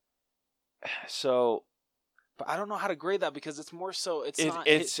 So, but I don't know how to grade that because it's more so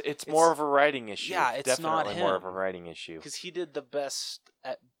it's more of a writing issue. Yeah, it's definitely not him. More of a writing issue because he did the best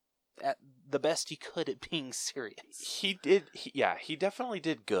at the best he could at being serious. He did. He definitely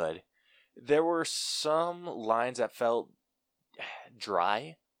did good. There were some lines that felt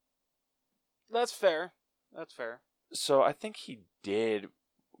dry. That's fair. So I think he did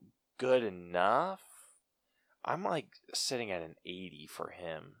good enough. I'm like sitting at an 80 for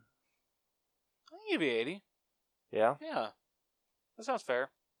him. I can give you 80. Yeah? Yeah. That sounds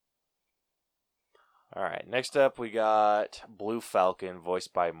fair. All right. Next up, we got Blue Falcon,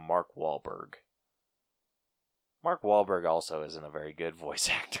 voiced by Mark Wahlberg. Mark Wahlberg also isn't a very good voice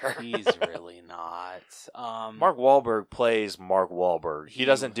actor. He's really not. Mark Wahlberg plays Mark Wahlberg. He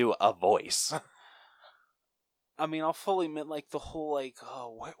doesn't do a voice. I mean, I'll fully admit, like, the whole, like,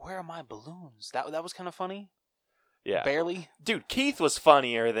 oh, where are my balloons? That was kind of funny. Yeah. Barely. Dude, Keith was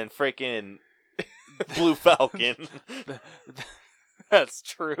funnier than freaking Blue Falcon. That's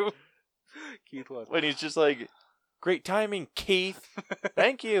true. Keith was. When he's just like, great timing, Keith.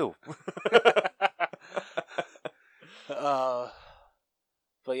 Thank you. But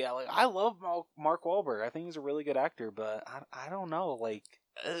yeah, like, I love Mark Wahlberg. I think he's a really good actor, but I don't know, like...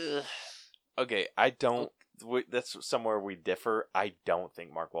 Okay, I don't... That's somewhere we differ. I don't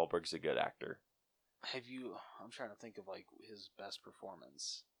think Mark Wahlberg's a good actor. I'm trying to think of, like, his best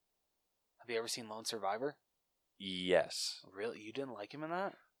performance. Have you ever seen Lone Survivor? Yes. Really? You didn't like him in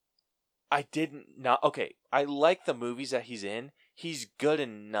that? I didn't not. Okay, I like the movies that he's in. He's good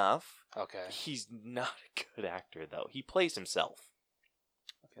enough. Okay. He's not a good actor, though. He plays himself.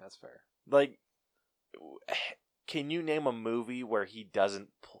 Okay, that's fair. Like, can you name a movie where he doesn't...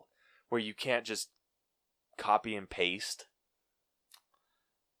 where you can't just copy and paste?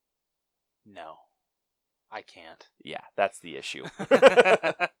 No. I can't. Yeah, that's the issue.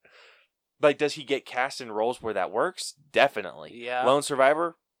 Like, does he get cast in roles where that works? Definitely. Yeah. Lone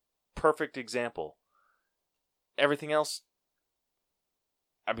Survivor, perfect example. Everything else,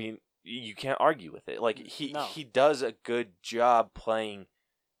 I mean, you can't argue with it. Like, he does a good job playing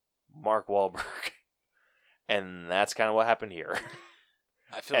Mark Wahlberg. And that's kind of what happened here.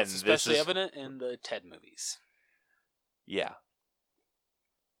 I feel it's especially evident in the Ted movies. Yeah.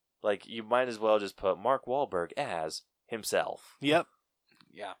 Like, you might as well just put Mark Wahlberg as himself. Yep.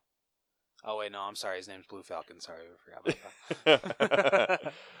 Yeah. Oh, wait, no, I'm sorry. His name's Blue Falcon. Sorry, I forgot about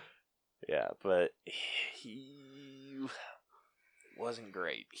that. Yeah, but he wasn't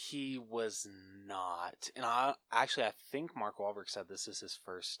great. He was not. And I think Mark Wahlberg said this is his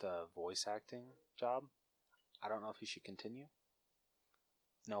first voice acting job. I don't know if he should continue.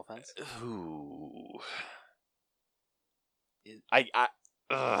 No offense. Ooh.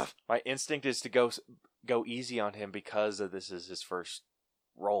 My instinct is to go easy on him because this is his first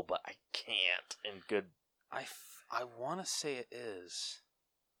role, but I can't. And good. I want to say it is.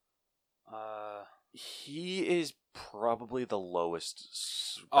 He is probably the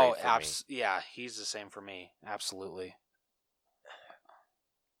lowest. Oh, yeah, he's the same for me. Absolutely.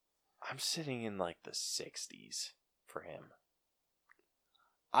 I'm sitting in like the 60s for him.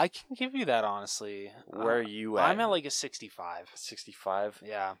 I can give you that, honestly. Where are you at? I'm at like a 65. 65?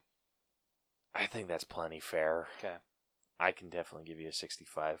 Yeah. I think that's plenty fair. Okay. I can definitely give you a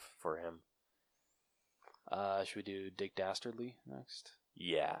 65 for him. Should we do Dick Dastardly next?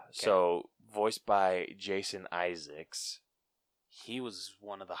 Yeah. Okay. So, voiced by Jason Isaacs. he was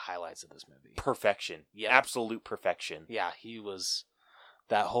one of the highlights of this movie. Perfection. Yep. Absolute perfection. Yeah, he was.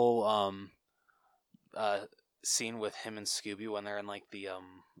 That whole scene with him and Scooby when they're in like the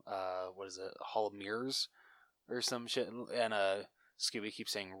what is it, Hall of Mirrors or some shit, and Scooby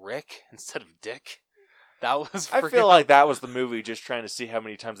keeps saying Rick instead of Dick. That was. I feel like that was the movie just trying to see how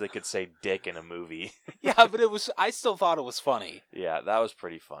many times they could say dick in a movie. Yeah, but it was. I still thought it was funny. Yeah, that was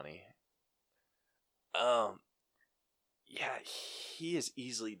pretty funny. Yeah, he is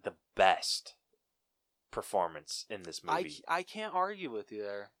easily the best performance in this movie. I can't argue with you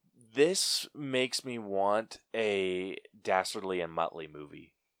there. This makes me want a Dastardly and Muttley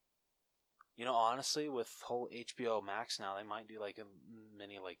movie. You know, honestly, with whole HBO Max now, they might do like a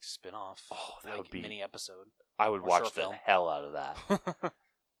mini like spin-off. Oh, that like, would be mini episode. I would Or watch short the film. hell out of that.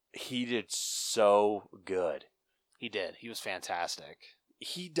 He did so good. He did. He was fantastic.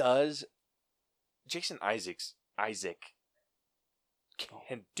 He does. Jason Isaac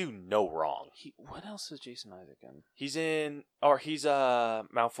can do no wrong. What else is Jason Isaac in? He's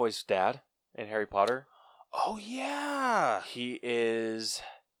Malfoy's dad in Harry Potter. Oh yeah. He is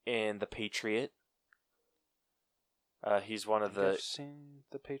in The Patriot. He's one of Have you the. ever seen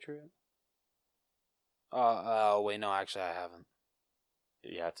The Patriot? Wait, no, actually, I haven't.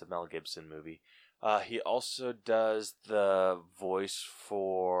 Yeah, it's a Mel Gibson movie. He also does the voice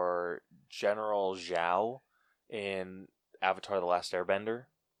for General Zhao in Avatar: The Last Airbender.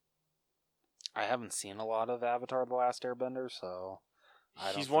 I haven't seen a lot of Avatar: The Last Airbender, so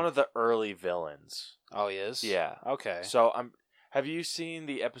He's one of the early villains. Oh, he is? Yeah. Okay. So have you seen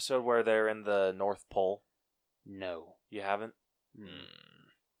the episode where they're in the North Pole? No. You haven't?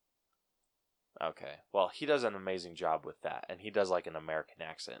 Okay. Well, he does an amazing job with that, and he does like an American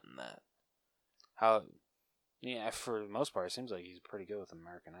accent in that. How? Yeah, for the most part, it seems like he's pretty good with an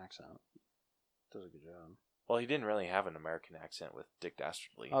American accent. Does a good job. Well, he didn't really have an American accent with Dick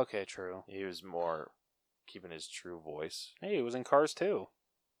Dastardly. Okay, true. He was more keeping his true voice. Hey, he was in Cars too.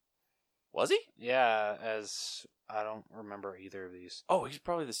 Was he? Yeah, as I don't remember either of these. Oh, he's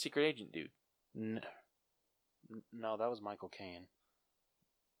probably the secret agent dude. No, that was Michael Caine.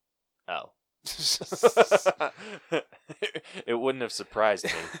 Oh. It wouldn't have surprised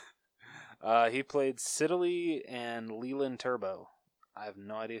me. He played Siddeley and Leland Turbo. I have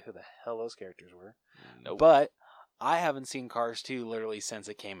no idea who the hell those characters were. Nope. But I haven't seen Cars 2 literally since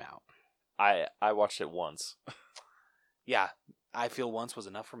it came out. I watched it once. Yeah, I feel once was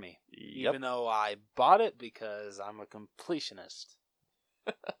enough for me. Yep. Even though I bought it because I'm a completionist.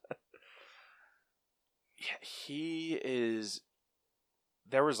 Yeah, he is.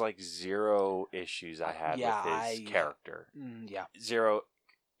 There was like zero issues I had with his character. Yeah. Zero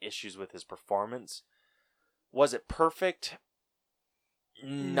issues with his performance. Was it perfect?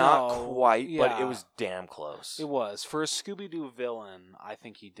 Not quite, but it was damn close. It was. For a Scooby-Doo villain, I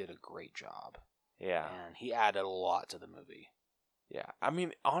think he did a great job. Yeah. And he added a lot to the movie. Yeah. I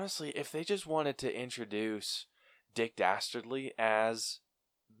mean, honestly, if they just wanted to introduce Dick Dastardly as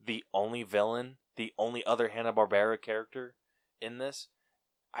the only villain, the only other Hanna-Barbera character in this,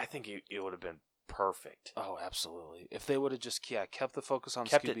 I think it would have been perfect. Oh, absolutely. If they would have just kept the focus on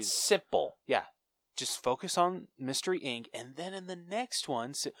Kept Scooby. it simple. Yeah. Just focus on Mystery Inc. And then in the next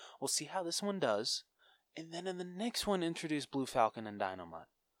one, we'll see how this one does. And then in the next one, introduce Blue Falcon and Dynamite.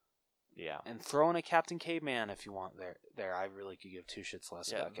 Yeah. And throw in a Captain Caveman if you want there. I really could give two shits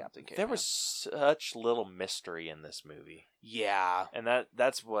less about Captain Caveman. There was such little mystery in this movie. Yeah. And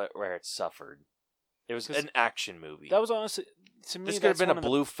that's where it suffered. It was an action movie. That was honestly, to me, this could have been a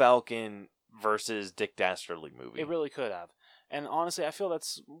Blue Falcon versus Dick Dastardly movie. It really could have. And honestly, I feel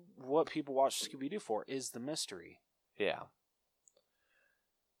that's what people watch Scooby-Doo for, is the mystery. Yeah.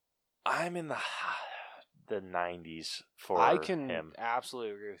 I'm in the 90s for him. I can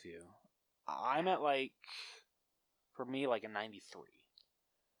absolutely agree with you. I'm at for me, a 93.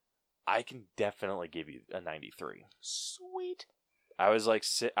 I can definitely give you a 93. Sweet. I was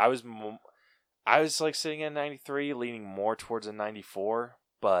sitting at 93, leaning more towards a 94,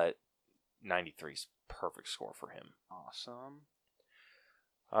 but 93 is perfect score for him. Awesome.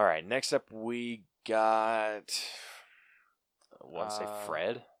 All right, next up we got. I want to say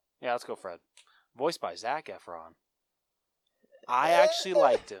Fred. Yeah, let's go Fred. Voiced by Zac Efron. I actually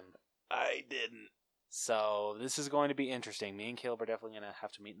liked him. I didn't. So this is going to be interesting. Me and Caleb are definitely going to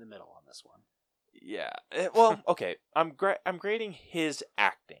have to meet in the middle on this one. Yeah. Well, okay. I'm grading his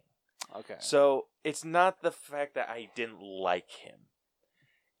acting. Okay. So it's not the fact that I didn't like him.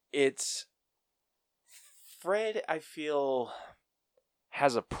 It's Fred, I feel,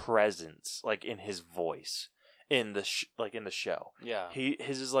 has a presence in his voice in the in the show. Yeah.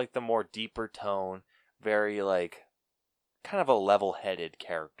 His is the more deeper tone, very kind of a level-headed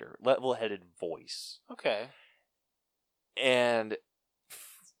character, level-headed voice. Okay. And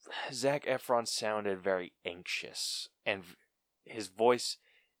Zac Efron sounded very anxious, and his voice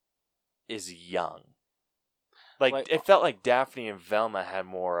is young. Like, it felt like Daphne and Velma had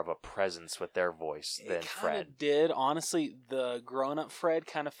more of a presence with their voice than Fred. It did. Honestly, the grown-up Fred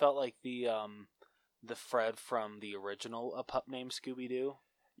kind of felt like the Fred from the original A Pup Named Scooby-Doo.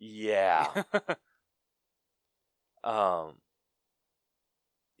 Yeah. Yeah,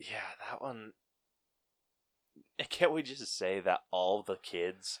 that one. Can't we just say that all the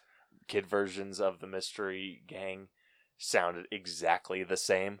kid versions of the Mystery Gang sounded exactly the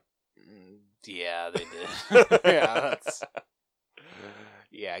same? Yeah, they did.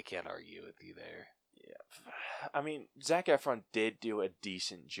 Yeah, I can't argue with you there. Yeah. I mean, Zac Efron did do a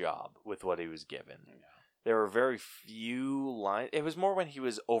decent job with what he was given. Yeah. There were very few lines. It was more when he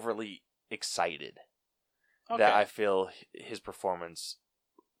was overly excited that I feel his performance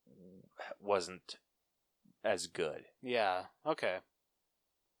wasn't as good. Yeah, okay.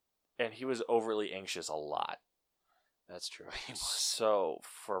 And he was overly anxious a lot. That's true. So,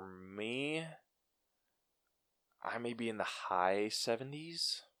 for me, I may be in the high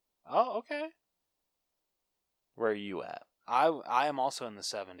 70s. Oh, okay. Where are you at? I am also in the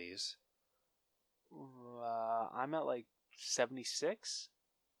 70s. I'm at like 76.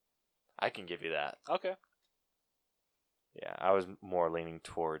 I can give you that. Okay. Yeah, I was more leaning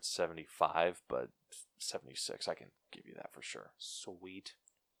towards 75, but 76, I can give you that for sure. Sweet.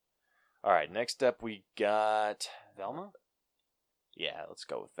 All right, next up we got... Velma? Yeah, let's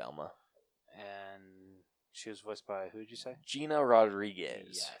go with Velma. And she was voiced by, who did you say? Gina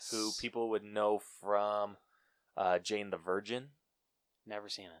Rodriguez, Yes. who people would know from Jane the Virgin. Never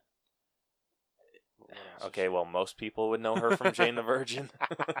seen it. Okay, well, most people would know her from Jane the Virgin.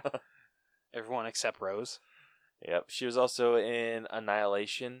 Everyone except Rose. Yep, she was also in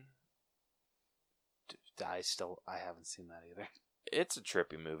Annihilation. I haven't seen that either. It's a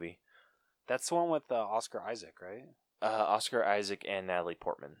trippy movie. That's the one with Oscar Isaac, right? Oscar Isaac and Natalie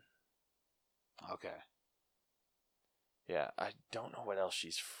Portman. Okay. Yeah, I don't know what else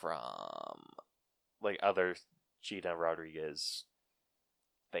she's from. Like other Gina Rodriguez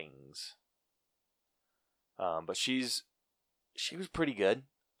things. But she was pretty good.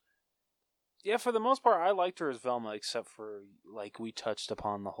 Yeah, for the most part, I liked her as Velma, except for, like, we touched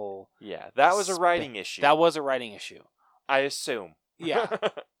upon the whole... Yeah, that was a writing issue. That was a writing issue. I assume. Yeah.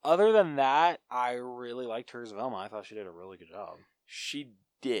 Other than that, I really liked her as Velma. I thought she did a really good job. She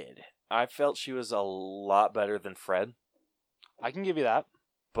did. I felt she was a lot better than Fred. I can give you that.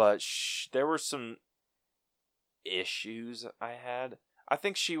 But there were some issues I had. I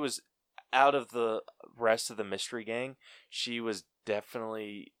think she was, out of the rest of the Mystery Gang, she was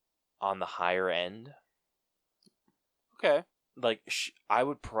definitely on the higher end. Okay. Like, I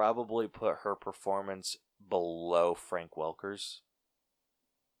would probably put her performance below Frank Welker's.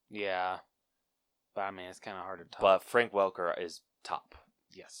 Yeah. But, I mean, it's kind of hard to top. But Frank Welker is top.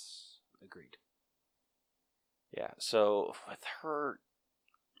 Yes. Agreed. Yeah, so with her...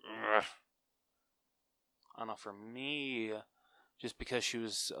 I don't know, for me, just because she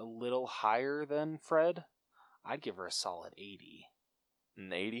was a little higher than Fred, I'd give her a solid 80.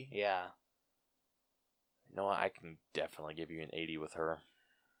 An 80? Yeah. You know what? I can definitely give you an 80 with her.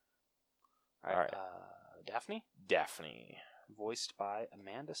 All right. Daphne? Daphne. Voiced by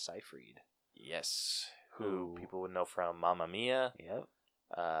Amanda Seyfried. Yes. Who people would know from Mamma Mia. Yep.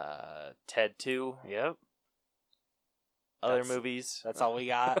 Ted 2. Yep. Other movies. That's all we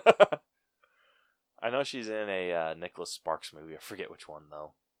got. I know she's in a Nicholas Sparks movie. I forget which one,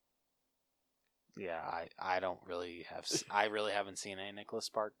 though. Yeah, I don't really have... I really haven't seen any Nicholas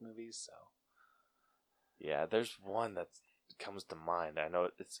Sparks movies, so... Yeah, there's one that comes to mind. I know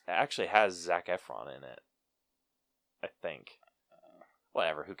it actually has Zac Efron in it. I think.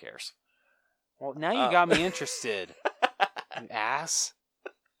 Whatever, who cares? Well, now you got me interested. You ass.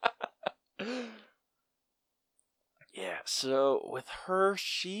 Yeah, so with her,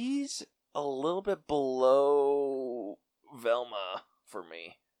 she's a little bit below Velma for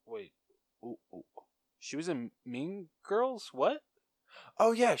me. Wait. Ooh. She was in Mean Girls? What?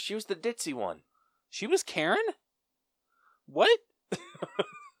 Oh, yeah, she was the ditzy one. She was Karen? What?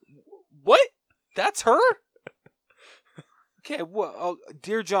 What? That's her? Okay, well,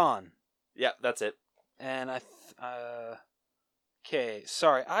 Dear John. Yeah, that's it. And okay,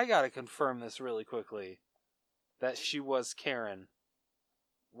 sorry, I gotta confirm this really quickly. That she was Karen.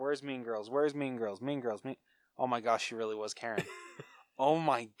 Where's Mean Girls? Mean Girls? Oh my gosh, she really was Karen. Oh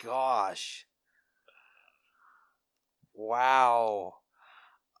my gosh. Wow.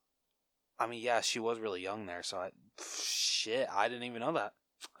 I mean, yeah, she was really young there, so I didn't even know that.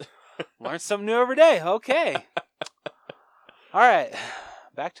 Learn something new every day. Okay. All right,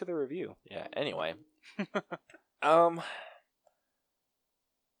 back to the review. Yeah. Anyway,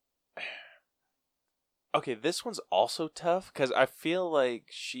 okay, this one's also tough because I feel like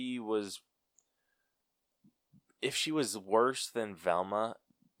if she was worse than Velma,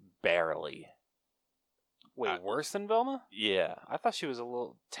 barely. Wait, worse than Velma? Yeah. I thought she was a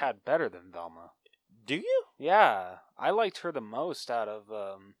little tad better than Velma. Do you? Yeah, I liked her the most out of,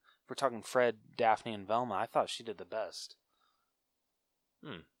 if we're talking Fred, Daphne, and Velma, I thought she did the best.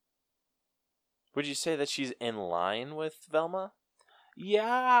 Would you say that she's in line with Velma?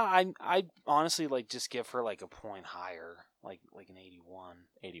 Yeah, I honestly just give her a point higher, like an 81.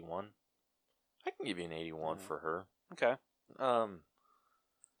 81? I can give you an 81 for her. Okay.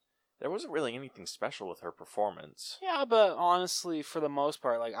 There wasn't really anything special with her performance. Yeah, but honestly, for the most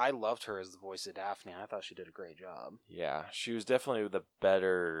part, I loved her as the voice of Daphne. I thought she did a great job. Yeah, she was definitely the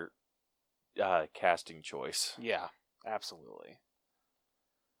better casting choice. Yeah, absolutely.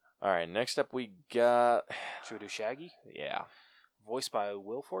 All right, next up we got... Should we do Shaggy? Yeah. Voiced by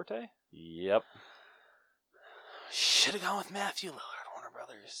Will Forte? Yep. Should have gone with Matthew Lillard, Warner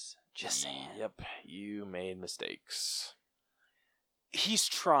Brothers. Just saying. Yep, you made mistakes. He's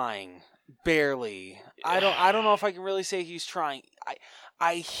trying, barely. I don't know if I can really say he's trying.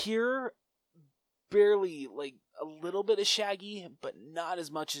 I hear barely a little bit of Shaggy, but not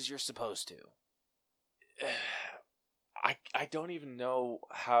as much as you're supposed to. I don't even know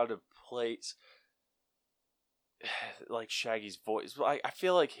how to place Shaggy's voice. I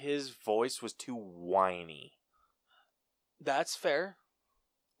feel like his voice was too whiny. That's fair.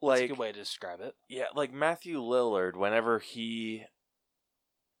 That's a good way to describe it. Yeah, Matthew Lillard, whenever his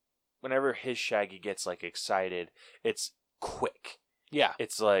Shaggy gets excited, it's quick. Yeah.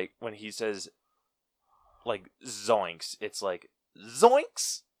 It's when he says zoinks, it's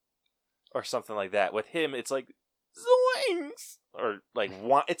zoinks or something like that. With him, it's zoinks or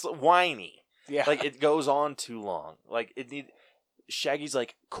it's whiny. Yeah. It goes on too long. Shaggy's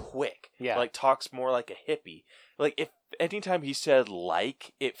quick. Yeah. Talks more like a hippie. If anytime he said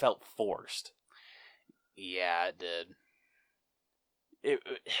it felt forced. Yeah, it did.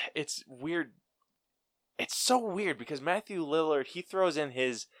 It's weird. It's so weird because Matthew Lillard, he throws in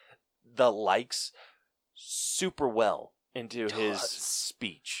the likes super well into his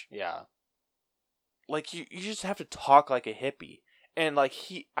speech. Yeah. You just have to talk like a hippie. And I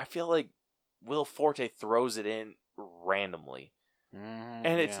feel like Will Forte throws it in randomly.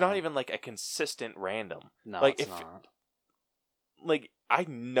 And it's not even a consistent random. No, it's not. I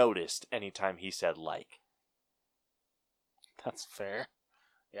noticed anytime he said That's fair.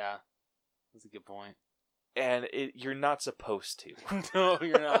 Yeah. That's a good point. And you're not supposed to. No,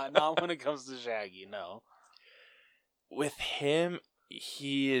 you're not. Not when it comes to Shaggy, no. With him,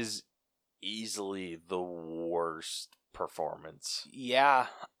 he is easily the worst performance. Yeah,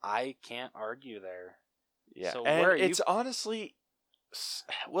 I can't argue there. Yeah, so and where are it's honestly,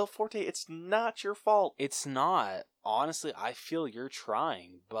 Will Forte, it's not your fault. It's not. Honestly, I feel you're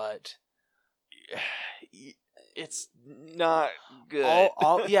trying, but it's not good.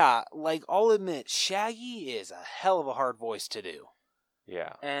 I'll admit, Shaggy is a hell of a hard voice to do.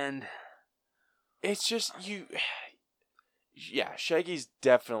 Yeah. And it's just, yeah, Shaggy's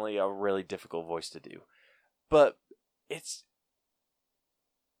definitely a really difficult voice to do. But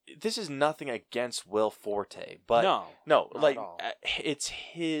this is nothing against Will Forte, but no, it's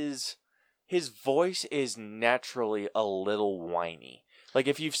his voice is naturally a little whiny.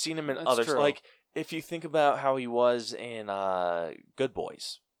 If you've seen him in others, true. If you think about how he was in Good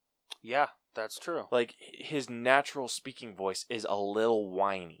Boys. Yeah, that's true. His natural speaking voice is a little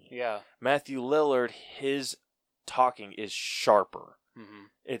whiny. Yeah. Matthew Lillard, his talking is sharper. Mm-hmm.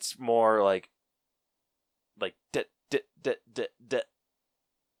 It's more like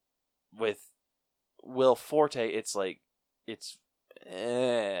with Will Forte, it's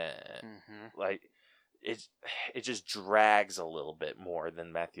it just drags a little bit more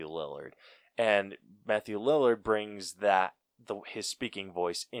than Matthew Lillard, and Matthew Lillard brings his speaking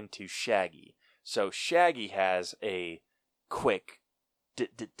voice into Shaggy. So Shaggy has a quick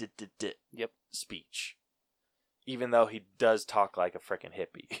speech, even though he does talk like a frickin'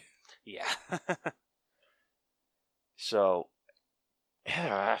 hippie. Yeah. So,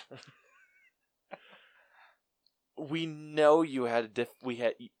 we know you had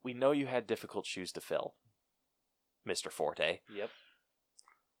we know you had difficult shoes to fill, Mr. Forte. Yep.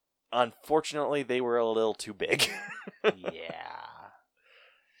 Unfortunately, they were a little too big. Yeah.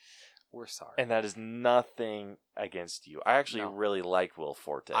 We're sorry. And that is nothing against you. I actually really like Will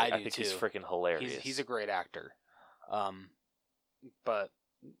Forte. I think do he's too. freaking hilarious. He's a great actor. But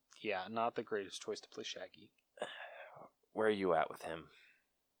yeah, not the greatest choice to play Shaggy. Where are you at with him?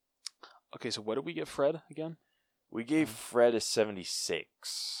 Okay, so what did we give Fred again? We gave Fred a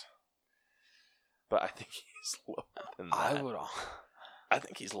 76. But I think he's lower than that. I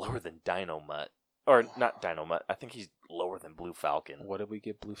think he's lower than Dino Mutt. Or not Dino Mutt. I think he's lower than Blue Falcon. What did we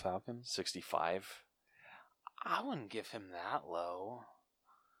give Blue Falcon? 65. I wouldn't give him that low.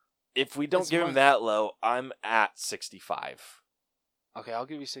 If we don't give him that low, I'm at 65. Okay, I'll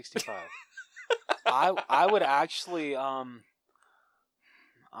give you 65. I would actually I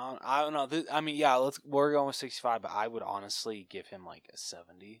don't know. We're going with 65, but I would honestly give him like a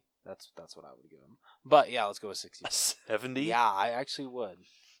 70. That's what I would give him. But yeah, let's go with 60. 70? Yeah, I actually would.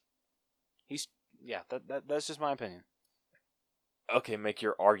 That's just my opinion. Okay, make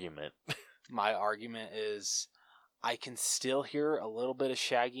your argument. My argument is I can still hear a little bit of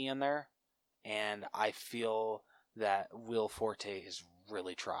Shaggy in there, and I feel that Will Forte is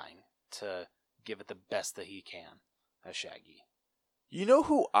really trying to give it the best that he can as Shaggy. You know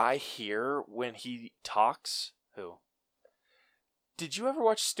who I hear when he talks? Who? Did you ever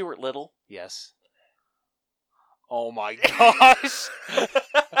watch Stuart Little? Yes. Oh my gosh!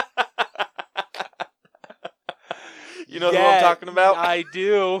 You know who I'm talking about? I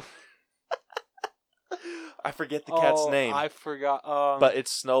do. I forget the cat's name. I forgot. But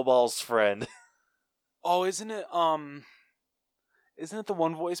it's Snowball's friend. Oh, isn't it the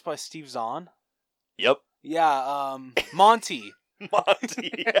one voiced by Steve Zahn? Yep. Yeah, Monty.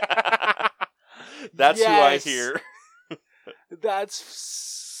 Monty. That's who I hear. That's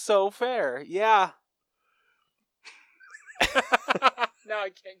so fair. Yeah. Now I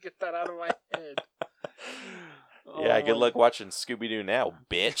can't get that out of my head. Yeah, good luck watching Scooby-Doo now,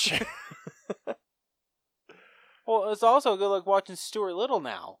 bitch. Well, it's also good luck watching Stuart Little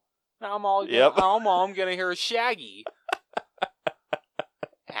now. Now I'm gonna hear Shaggy.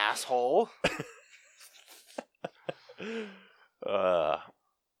 Asshole.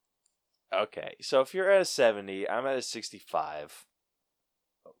 Okay, so if you're at a 70, I'm at a 65.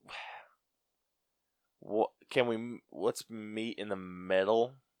 Let's meet in the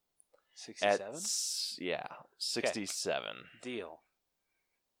middle? 67? Yeah, 67. Okay. Deal.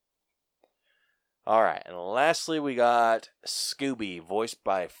 All right, and lastly, we got Scooby, voiced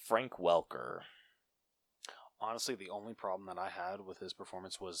by Frank Welker. Honestly, the only problem that I had with his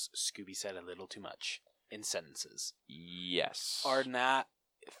performance was Scooby said a little too much in sentences. Yes. Other than that,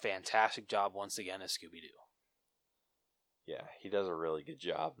 fantastic job once again as Scooby-Doo. Yeah, he does a really good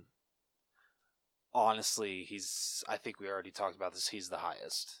job. Honestly, I think we already talked about this, he's the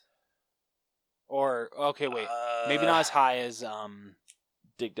highest. Or, okay, wait, maybe not as high as,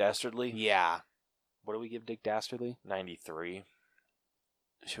 Dick Dastardly? Yeah. What do we give Dick Dastardly? 93.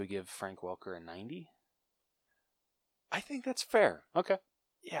 Should we give Frank Welker a 90? I think that's fair. Okay.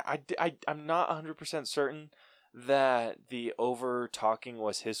 Yeah, I'm not 100% certain that the over-talking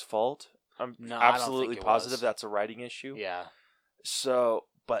was his fault. I'm absolutely positive that's a writing issue. Yeah. So,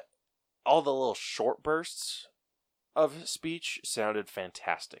 but all the little short bursts of speech sounded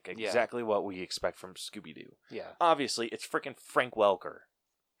fantastic. Exactly what we expect from Scooby-Doo. Yeah. Obviously, it's freaking Frank Welker.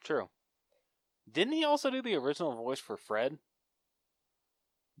 True. Didn't he also do the original voice for Fred?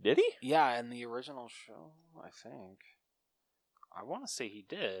 Did he? Yeah, in the original show, I think. I want to say he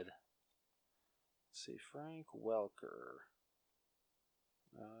did. Let's see, Frank Welker.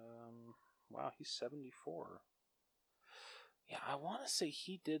 Wow, he's 74. Yeah, I want to say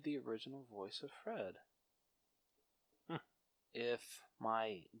he did the original voice of Fred. If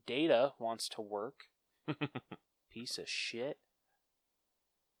my data wants to work, piece of shit.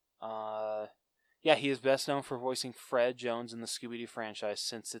 Yeah, he is best known for voicing Fred Jones in the Scooby-Doo franchise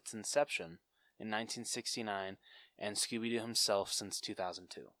since its inception in 1969, and Scooby-Doo himself since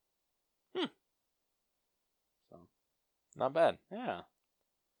 2002. So, not bad. Yeah.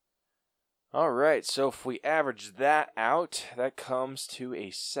 All right, so if we average that out, that comes to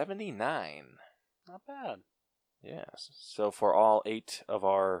a 79. Not bad. Yes. So for all 8 of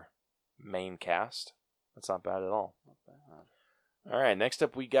our main cast, that's not bad at all. Not bad. All right, next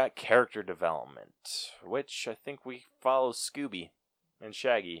up we got character development, which I think we follow Scooby and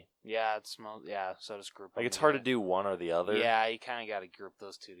Shaggy. Yeah, so does group. Like, it's hard to do one or the other. Yeah, you kind of got to group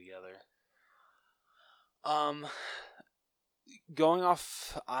those two together. Going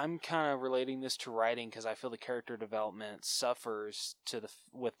off, I'm kind of relating this to writing because I feel the character development suffers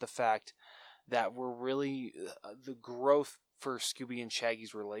with the fact that we're really the growth for Scooby and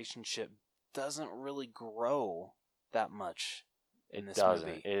Shaggy's relationship doesn't really grow that much in this doesn't.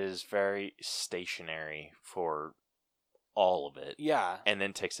 movie. It is very stationary for all of it. Yeah. And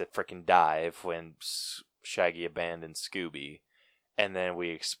then takes a freaking dive when Shaggy abandons Scooby. And then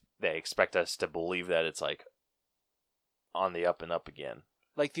they expect us to believe that it's like on the up and up again.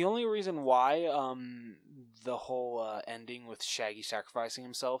 Like, the only reason why the whole ending with Shaggy sacrificing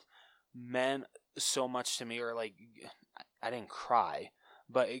himself meant so much to me, or like, I didn't cry,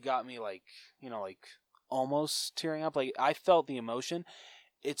 but it got me like, like almost tearing up. Like, I felt the emotion.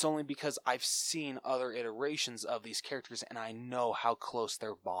 It's only because I've seen other iterations of these characters and I know how close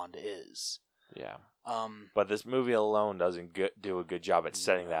their bond is. Yeah. But this movie alone doesn't do a good job at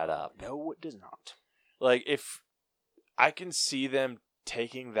setting that up. No, it does not. Like, if I can see them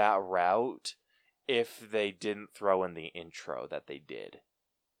taking that route if they didn't throw in the intro that they did.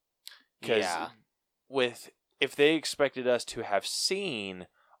 Because if they expected us to have seen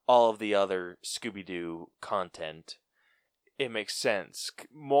all of the other Scooby-Doo content, it makes sense.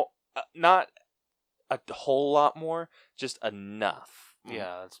 More, not a whole lot more, just enough.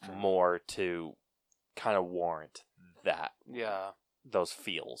 Yeah, that's true. More to kind of warrant that. Yeah. Those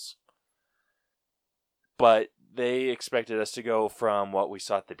feels. But they expected us to go from what we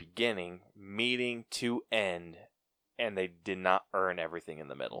saw at the beginning, meeting to end, and they did not earn everything in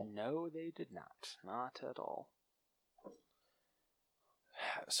the middle. No, they did not. Not at all.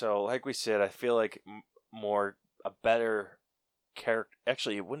 So, like we said, I feel like a better character.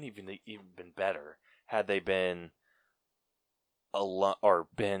 Actually, it wouldn't even been better had they been alone or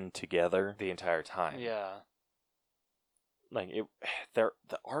been together the entire time. Yeah. Like the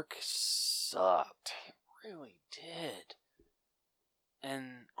arc sucked. It really did.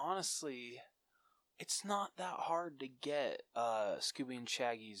 And honestly, it's not that hard to get Scooby and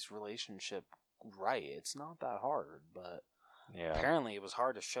Shaggy's relationship right. It's not that hard, but Yeah. apparently it was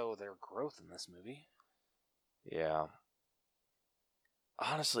hard to show their growth in this movie. Yeah.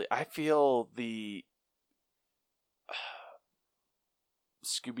 Honestly, I feel the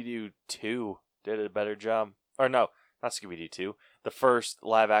Scooby-Doo 2 did a better job. Or no, not Scooby-Doo 2. The first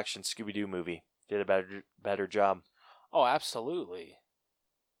live-action Scooby-Doo movie did a better job. Oh, absolutely.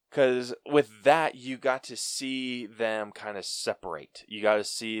 Because with that, you got to see them kind of separate. You got to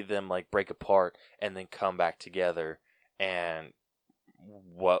see them like break apart and then come back together. And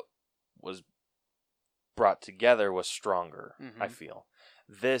what was brought together was stronger, I feel.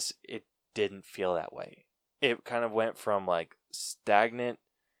 This, it didn't feel that way. It kind of went from like stagnant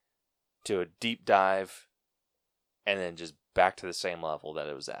to a deep dive and then just back to the same level that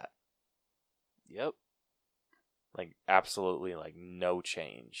it was at. Yep. Like, absolutely, like, no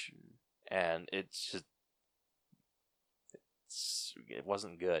change. And it's just... it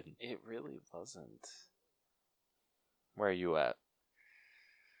wasn't good. It really wasn't. Where are you at?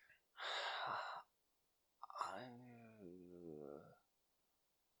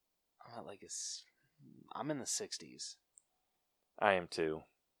 I'm at like I'm in the 60s. I am too.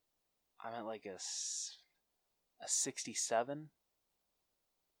 I'm at like a 67.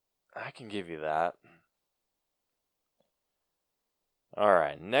 I can give you that.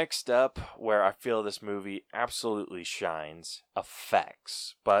 Alright, next up, where I feel this movie absolutely shines,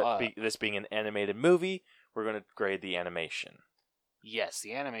 effects. But this being an animated movie, we're going to grade the animation. Yes,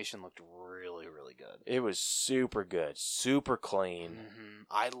 the animation looked really, really good. It was super good, super clean.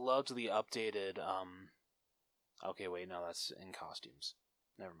 I loved the updated, okay, wait, no, that's in costumes.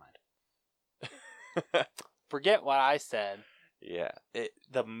 Never mind. Forget what I said. Yeah,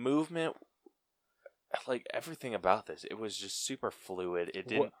 the movement, like everything about this, it was just super fluid. It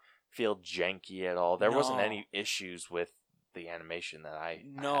didn't feel janky at all. There wasn't any issues with the animation that I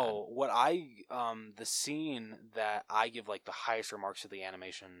No, what the scene that I give like the highest remarks to the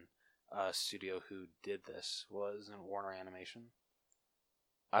animation studio who did this was in Warner Animation.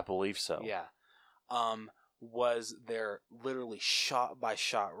 I believe so. Yeah. Was their literally shot by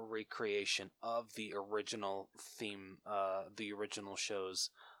shot recreation of the original theme, the original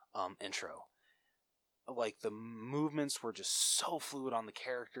show's intro. Like the movements were just so fluid on the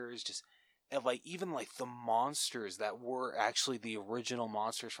characters, just and like even like the monsters that were actually the original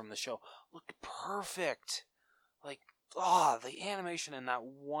monsters from the show looked perfect. Like the animation in that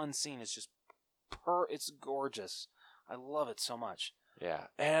one scene is just it's gorgeous. I love it so much. Yeah,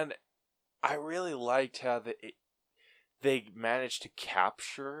 and I really liked how they managed to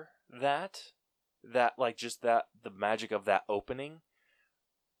capture that like just that the magic of that opening.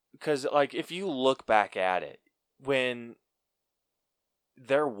 Because like if you look back at it, when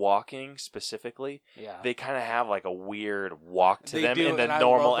they're walking specifically, they kind of have like a weird walk to them in the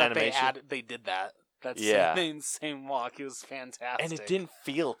normal animation. They did that. That's same walk. It was fantastic, and it didn't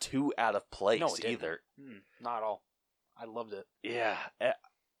feel too out of place either. Not at all. I loved it. Yeah,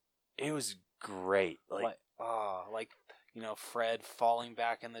 it was great. Like Fred falling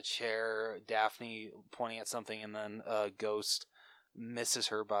back in the chair, Daphne pointing at something, and then Ghost misses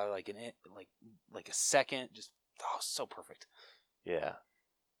her by like a second. Just so perfect. yeah.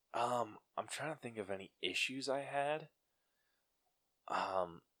 I'm trying to think of any issues I had.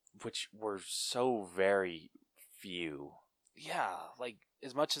 Which were so very few. Yeah, like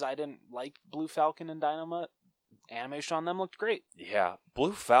as much as I didn't like Blue Falcon and Dynamite, animation on them looked great. Yeah,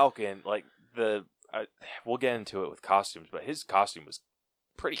 Blue Falcon, like we'll get into it with costumes, but his costume was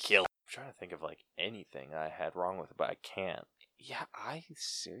pretty killer. I'm trying to think of like anything I had wrong with it, but I can't. Yeah, I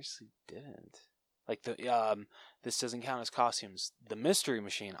seriously didn't. Like this doesn't count as costumes. The Mystery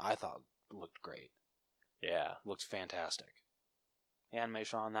Machine I thought looked great. Yeah, Looked fantastic.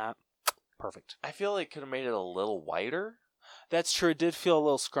 Animation on that, perfect. I feel like could have made it a little whiter. That's true. It did feel a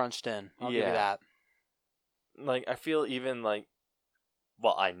little scrunched in. I'll give you that. Like I feel even like,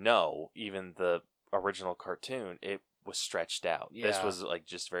 well, I know even the original cartoon, it was stretched out. Yeah. This was like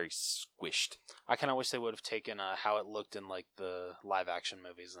just very squished. I kind of wish they would have taken how it looked in like the live action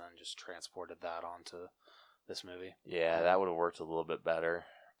movies and then just transported that onto this movie. Yeah, that would have worked a little bit better.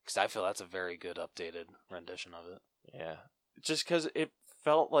 Because I feel that's a very good updated rendition of it. Yeah. Just because it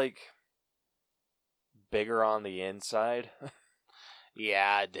felt like bigger on the inside.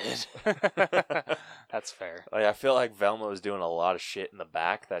 Yeah, it did. That's fair. Like I feel like Velma was doing a lot of shit in the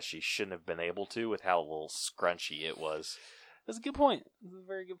back that she shouldn't have been able to with how little scrunchy it was. That's a good point. That's a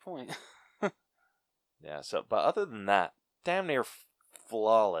very good point. Yeah, but other than that, damn near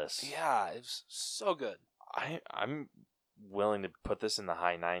flawless. Yeah, it was so good. I'm willing to put this in the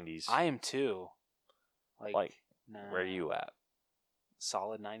high 90s. I am too. Like where are you at?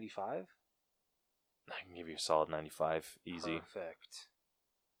 Solid 95? I can give you a solid 95. Easy. Perfect.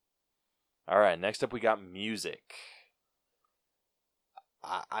 Alright, next up we got music.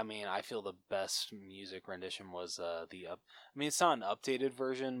 I mean, I feel the best music rendition was it's not an updated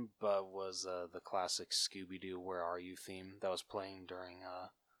version, but was the classic Scooby-Doo "Where Are You" theme that was playing during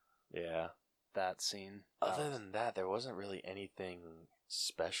that scene. Other than that, there wasn't really anything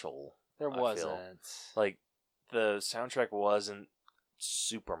special. There wasn't. Like the soundtrack wasn't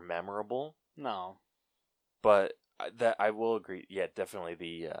super memorable. No. But that I will agree. Yeah, definitely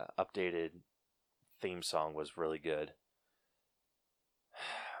the updated theme song was really good.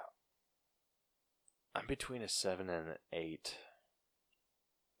 I'm between a 7 and an 8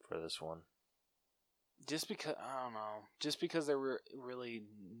 for this one. Just because, I don't know. Just because there were really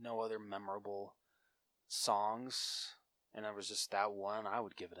no other memorable songs, and there was just that one, I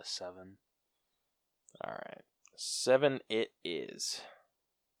would give it a 7. Alright. 7 it is.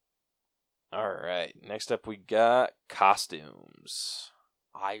 Alright. Next up we got costumes.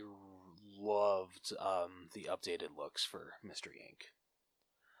 I loved the updated looks for Mystery Inc.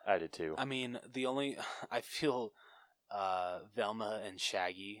 I did too. I mean, I feel Velma and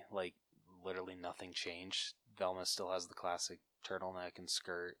Shaggy, like, literally nothing changed. Velma still has the classic turtleneck and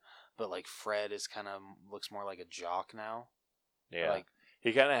skirt, but, like, Fred looks more like a jock now. Yeah. Like,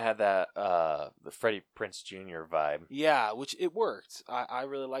 he kind of had that, the Freddie Prinze Jr. vibe. Yeah, which it worked. I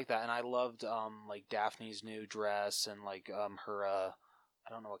really liked that, and I loved, like, Daphne's new dress and, like, her, I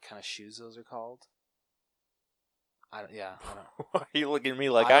don't know what kind of shoes those are called. I don't. Why are you looking at me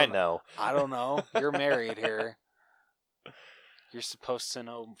like I know? I don't know. You're married here. You're supposed to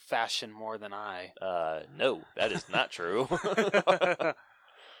know fashion more than I. No, that is not true. I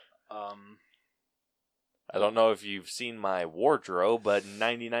don't know if you've seen my wardrobe, but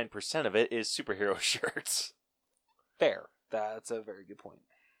 99% of it is superhero shirts. Fair. That's a very good point.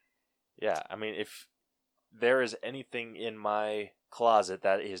 Yeah, I mean, if there is anything in my closet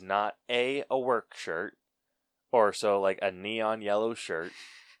that is not a work shirt, or so like a neon yellow shirt,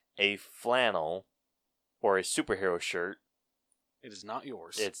 a flannel, or a superhero shirt, it is not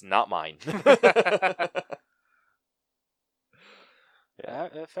yours. It's not mine. Yeah,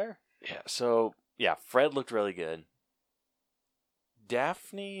 fair. Yeah, so, yeah, Fred looked really good.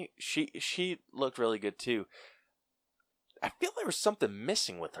 Daphne, she looked really good too. I feel there was something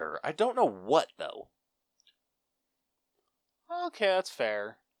missing with her. I don't know what, though. Okay, that's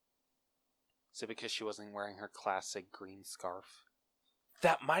fair. Is it because she wasn't wearing her classic green scarf?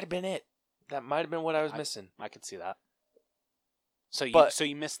 That might have been it. That might have been what I was missing. I could see that. So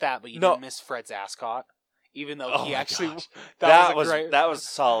you missed that, but you didn't miss Fred's ascot, even though he actually gosh. that was a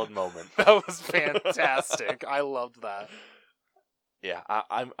solid moment. That was fantastic. I loved that. Yeah,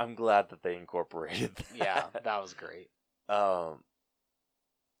 I'm glad that they incorporated that. Yeah, that was great. I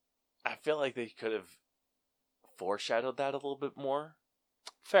feel like they could have foreshadowed that a little bit more.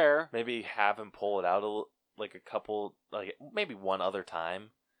 Fair. Maybe have him pull it out like a couple, like maybe one other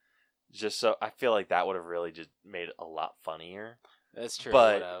time, just so I feel like that would have really just made it a lot funnier. That's true.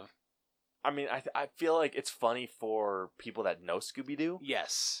 But- Would have. I mean, I feel like it's funny for people that know Scooby-Doo.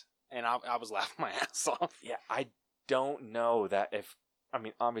 Yes, and I was laughing my ass off. Yeah, I don't know that if, I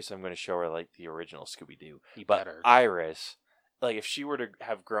mean, obviously I'm going to show her like the original Scooby-Doo, You but better. Iris, like if she were to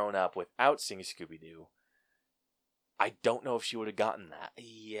have grown up without seeing Scooby-Doo, I don't know if she would have gotten that.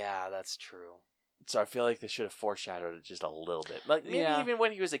 Yeah, that's true. So I feel like they should have foreshadowed it just a little bit, like maybe Yeah. even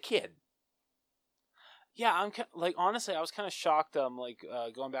when he was a kid. Yeah, I'm like honestly, I was kind of shocked.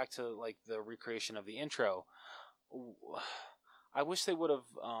 Going back to like the recreation of the intro. I wish they would have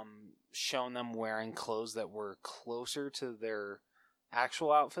shown them wearing clothes that were closer to their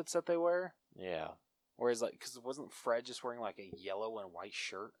actual outfits that they wear. Yeah, Whereas, like, because wasn't Fred just wearing like a yellow and white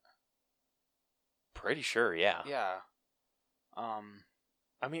shirt? pretty sure. Yeah. Yeah.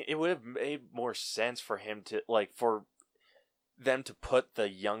 I mean, it would have made more sense for him to like for them to put the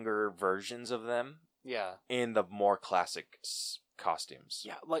younger versions of them Yeah. in the more classic costumes.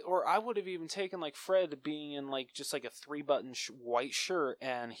 Yeah, like, or I would have even taken like Fred being in like just like a 3-button white shirt,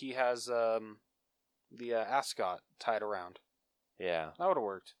 and he has the ascot tied around. Yeah, That would have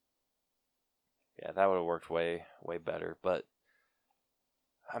worked. yeah, that would have worked way better. But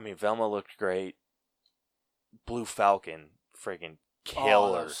I mean, Velma looked great. Blue Falcon, friggin' Oh,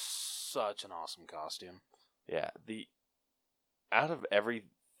 killer. that was such an awesome costume. Yeah, out of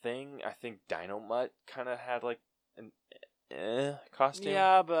everything, I think Dynamite kind of had like an costume.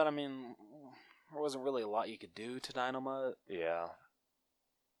 Yeah, but I mean, there wasn't really a lot you could do to Dynamite. Yeah.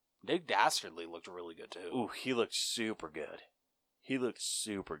 Dick Dastardly looked really good too. Ooh, he looked super good.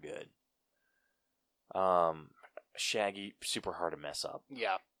 Shaggy, super hard to mess up.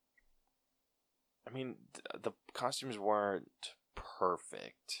 Yeah. I mean, the costumes weren't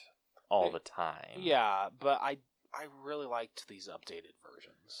perfect all the time. Yeah, but I really liked these updated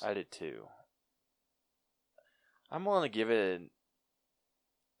versions. I did too. I'm willing to give it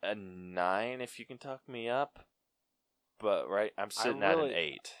a 9 if you can talk me up. But I'm sitting at an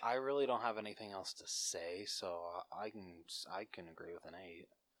 8. I really don't have anything else to say, so I can agree with an 8.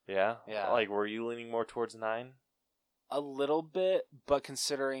 Yeah? Yeah. Like, were you leaning more towards 9? A little bit, but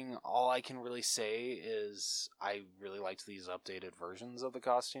considering all I can really say is I really liked these updated versions of the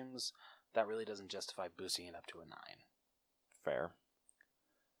costumes, that really doesn't justify boosting it up to a 9. Fair.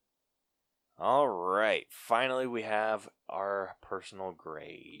 All right. Finally, we have our personal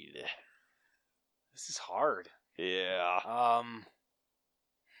grade. This is hard. Yeah.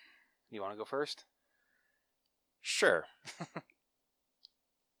 You want to go first? Sure.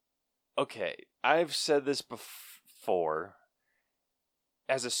 Okay. I've said this before.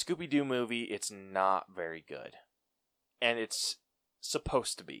 As a Scooby-Doo movie, it's not very good. And it's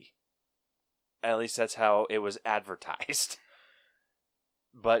supposed to be. At least that's how it was advertised.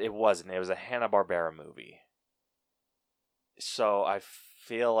 But it wasn't. It was a Hanna-Barbera movie. So I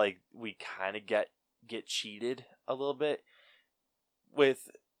feel like we kind of get cheated a little bit. With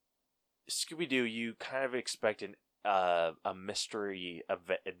Scooby-Doo, you kind of expect a mystery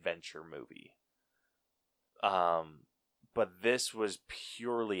adventure movie. But this was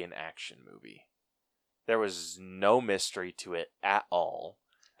purely an action movie. There was no mystery to it at all.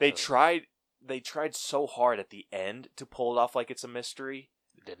 They tried so hard at the end to pull it off like it's a mystery.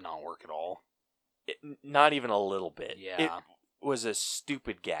 It did not work at all. Not even a little bit. Yeah. It was a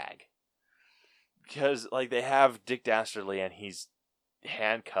stupid gag. Because, like, they have Dick Dastardly and he's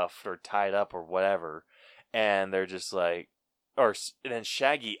handcuffed or tied up or whatever. And they're just like... and then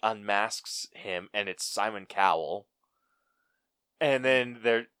Shaggy unmasks him and it's Simon Cowell. And then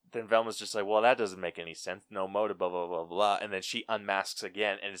Velma's just like, well, that doesn't make any sense. No motive, blah, blah, blah, blah. And then she unmasks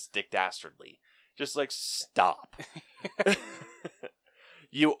again and it's Dick Dastardly. Just like, stop.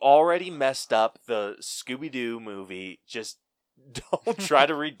 You already messed up the Scooby-Doo movie. Just don't try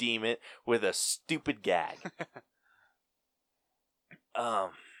to redeem it with a stupid gag.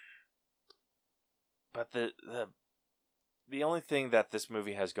 But the only thing that this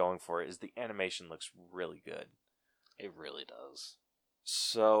movie has going for it is the animation looks really good. It really does.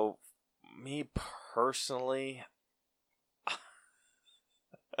 So, me personally,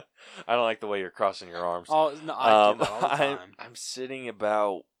 I don't like the way you're crossing your arms. Oh, no, I do that all the time. I'm sitting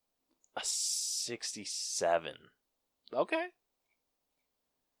about a 67. Okay.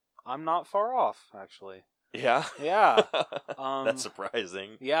 I'm not far off, actually. Yeah? Yeah. That's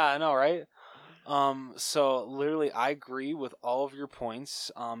surprising. Yeah, I know, right? So literally I agree with all of your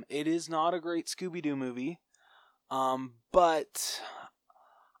points. It is not a great Scooby-Doo movie. But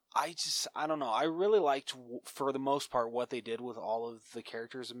I don't know. I really liked, for the most part, what they did with all of the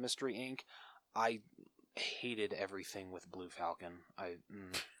characters of Mystery Inc. hated everything with Blue Falcon.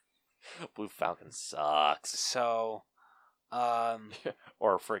 Blue Falcon sucks. So,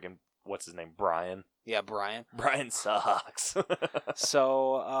 Or friggin' what's his name? Brian. yeah, Brian. Brian sucks.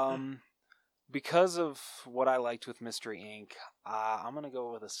 So, because of what I liked with Mystery Inc., I'm gonna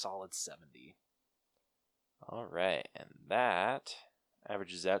go with a solid 70. All right, and that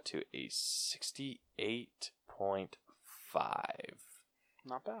averages out to a 68.5.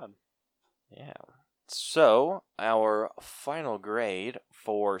 Not bad. Yeah. So, our final grade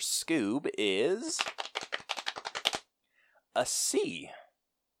for Scoob is a C.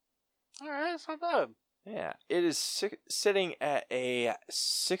 All right, it's not bad. Yeah, it is sitting at a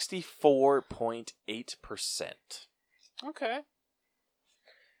 64.8%. Okay.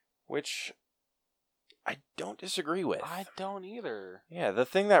 Which I don't disagree with. I don't either. Yeah, the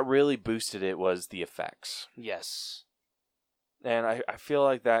thing that really boosted it was the effects. Yes. And I feel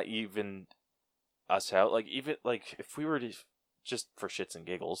like that evened us out. Like, even, like, if we were to, just for shits and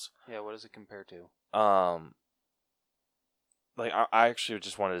giggles. Yeah, what does it compare to? Like, I actually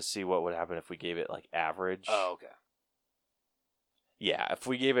just wanted to see what would happen if we gave it, like, average. Oh, okay. Yeah, if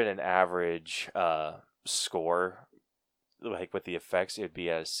we gave it an average score, like, with the effects, it would be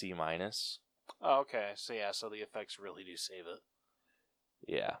at a C-. Oh, okay. So, yeah, so the effects really do save it.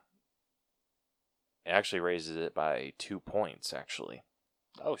 Yeah. It actually raises it by 2 points, actually.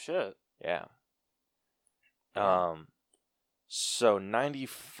 Oh, shit. Yeah. So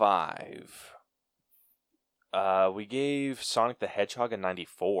 95. We gave Sonic the Hedgehog a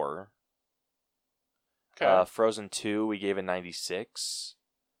 94. Okay. Frozen 2 we gave a 96.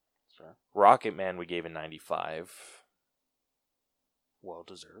 Sure. Rocket Man we gave a 95. Well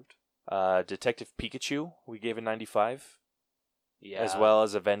deserved. Detective Pikachu we gave a 95. Yeah. As well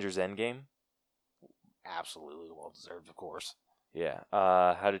as Avengers Endgame. Absolutely well deserved, of course. Yeah.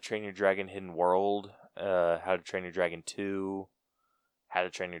 How to Train Your Dragon Hidden World. How to Train Your Dragon 2. How to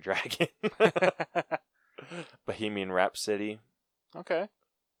Train Your Dragon. Bohemian Rhapsody. Okay.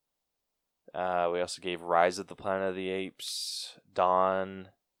 We also gave Rise of the Planet of the Apes,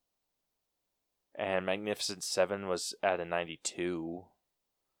 Dawn, and Magnificent Seven was at a 92.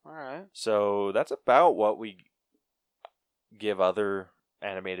 All right. So that's about what we give other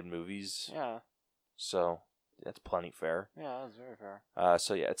animated movies. Yeah. So that's plenty fair. Yeah, that's very fair.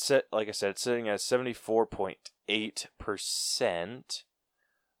 So yeah, it's like I said, it's sitting at 74.8%.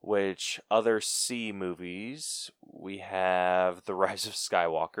 Which other C movies, we have The Rise of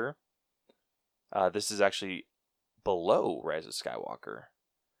Skywalker. This is actually below Rise of Skywalker.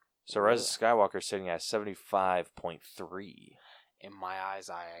 So Rise of Skywalker is sitting at 75.3. In my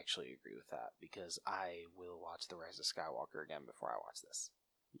eyes, I actually agree with that because I will watch The Rise of Skywalker again before I watch this.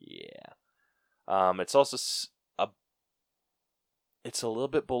 Yeah. It's also it's a little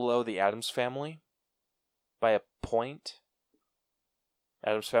bit below The Addams Family by a point.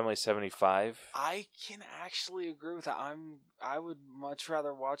 Addams Family 75. I can actually agree with that. I would much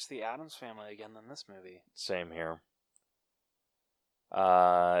rather watch The Addams Family again than this movie. Same here.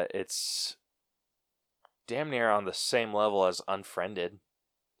 It's damn near on the same level as Unfriended.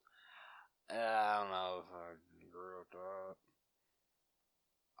 I don't know if I agree with that.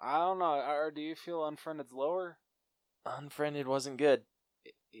 I don't know. Or do you feel Unfriended's lower? Unfriended wasn't good.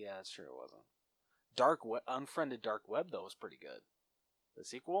 Yeah, that's true. It wasn't. Unfriended Dark Web though was pretty good. The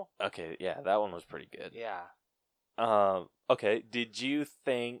sequel? Okay, yeah, that one was pretty good. Yeah. Okay, did you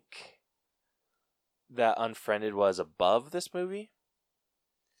think that Unfriended was above this movie?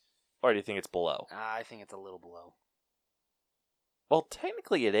 Or do you think it's below? I think it's a little below. Well,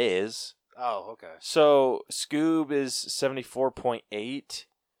 technically it is. Oh, okay. So, Scoob is 74.8.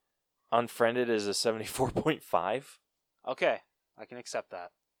 Unfriended is a 74.5. Okay, I can accept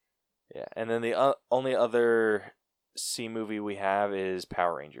that. Yeah, and then the only other C movie we have is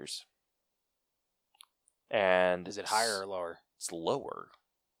Power Rangers. And is it higher or lower? It's lower.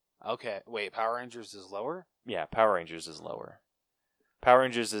 Okay, wait, Power Rangers is lower? Yeah, Power Rangers is lower. Power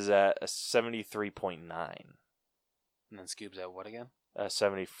Rangers is at a 73.9. And then Scoob's at what again? A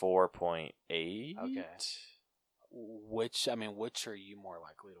 74.8. Okay. Which are you more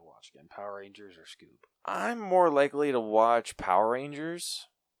likely to watch again, Power Rangers or Scoob? I'm more likely to watch Power Rangers.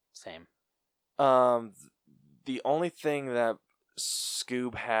 Same. The only thing that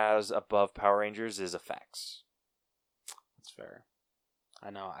Scoob has above Power Rangers is effects. That's fair. I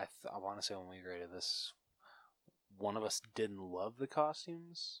know. I want to say when we graded this, one of us didn't love the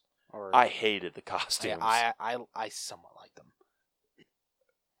costumes, or I hated the costumes. I somewhat liked them.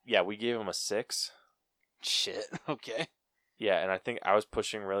 Yeah, we gave him a 6. Shit. Okay. Yeah, and I think I was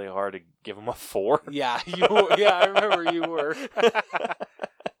pushing really hard to give him a 4. Yeah, you. Yeah, I remember you were.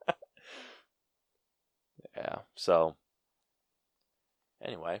 So,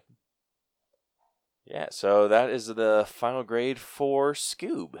 anyway. Yeah, so that is the final grade for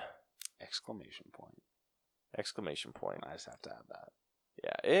Scoob. Exclamation point. Exclamation point. I just have to add that.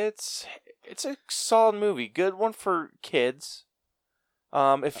 Yeah, it's a solid movie. Good one for kids.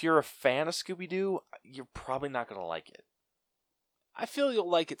 If you're a fan of Scooby-Doo, you're probably not going to like it. I feel you'll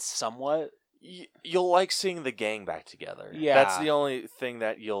like it somewhat. You'll like seeing the gang back together. Yeah. That's the only thing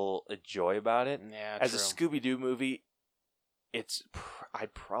that you'll enjoy about it. Yeah, As true. a Scooby-Doo movie,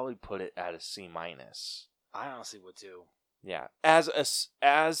 I'd probably put it at a C-. I honestly would too. Yeah, as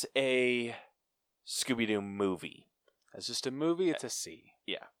a Scooby-Doo movie. As just a movie, it's a C.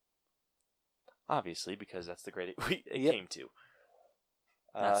 Yeah. Obviously, because that's the grade it Yep. came to.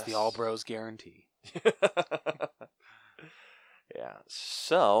 That's the All Bros guarantee. Yeah,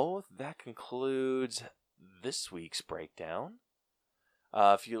 so that concludes this week's breakdown.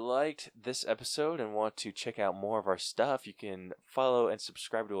 If you liked this episode and want to check out more of our stuff, you can follow and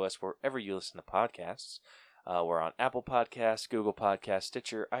subscribe to us wherever you listen to podcasts. We're on Apple Podcasts, Google Podcasts,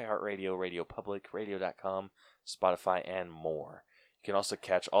 Stitcher, iHeartRadio, Radio Public, Radio.com, Spotify, and more. You can also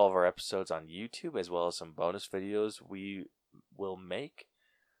catch all of our episodes on YouTube, as well as some bonus videos we will make.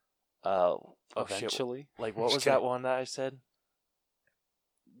 Eventually. Shit. Like, what was that one that I said?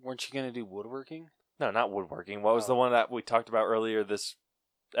 Weren't you going to do woodworking? No, not woodworking. What was the one that we talked about earlier this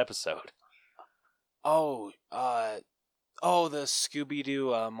episode? Oh, the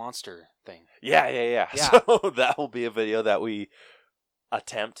Scooby-Doo monster thing. Yeah. Yeah. So that will be a video that we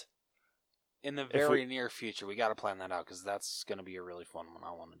attempt. In the very near future, we got to plan that out because that's going to be a really fun one. I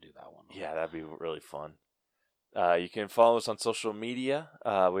want to do that one. Yeah, that'd be really fun. You can follow us on social media.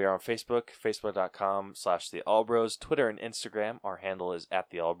 We are on Facebook, facebook.com/theallbros. Twitter and Instagram, our handle is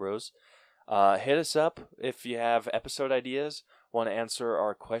 @theallbros. Hit us up if you have episode ideas, want to answer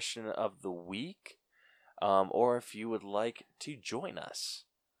our question of the week, or if you would like to join us.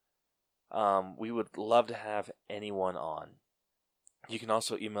 We would love to have anyone on. You can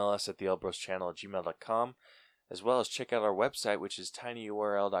also email us at theallbroschannel@gmail.com, as well as check out our website, which is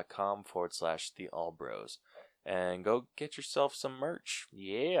tinyurl.com/theallbros. And go get yourself some merch.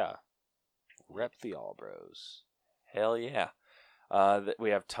 Yeah. Rep the All Bros. Hell yeah. We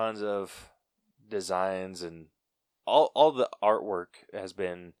have tons of designs, and all the artwork has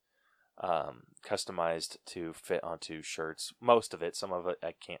been customized to fit onto shirts. Most of it. Some of it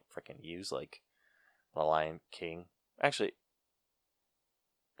I can't freaking use, like the Lion King. Actually,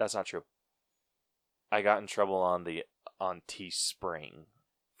 that's not true. I got in trouble on Teespring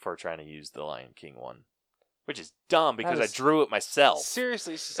for trying to use the Lion King one. Which is dumb because I drew it myself.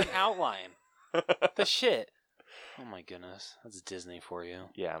 Seriously, it's just an outline. The shit. Oh my goodness. That's Disney for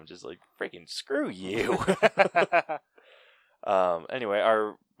you. Yeah, I'm just like, freaking screw you. Anyway,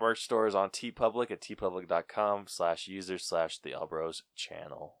 our merch store is on TeePublic at teepublic.com/users/theallbros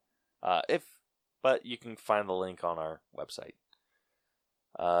channel. But you can find the link on our website.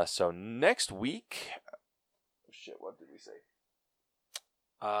 So next week... Shit, what did we say?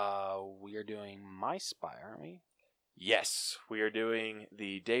 We are doing My Spy, aren't we? Yes, we are doing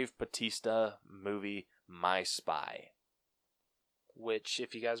the Dave Bautista movie My Spy. Which,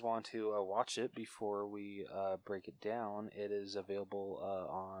 if you guys want to watch it before we break it down, it is available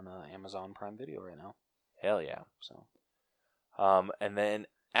on Amazon Prime Video right now. Hell yeah. So, and then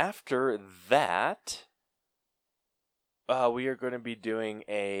after that, we are going to be doing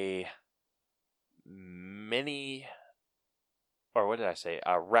a mini... Or what did I say?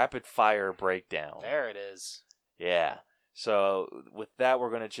 A rapid fire breakdown. there it is. Yeah. So with that, we're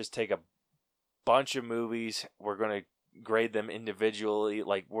going to just take a bunch of movies. We're going to grade them individually.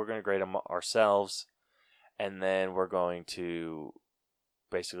 Like, we're going to grade them ourselves. And then we're going to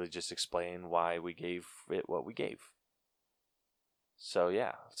basically just explain why we gave it what we gave. So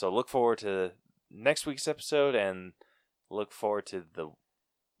yeah. So look forward to next week's episode and look forward to the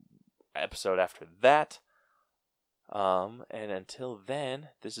episode after that. And until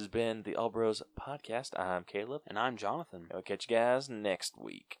then, this has been the All Bros Podcast. I'm Caleb. And I'm Jonathan. And we'll catch you guys next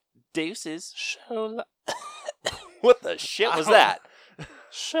week. Deuces. Show What the shit was that?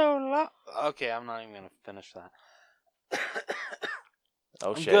 Okay, I'm not even going to finish that.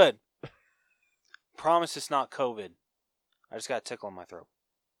 Oh, I'm shit. good. Promise it's not COVID. I just got a tickle in my throat.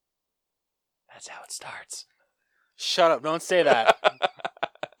 That's how it starts. Shut up. Don't say that.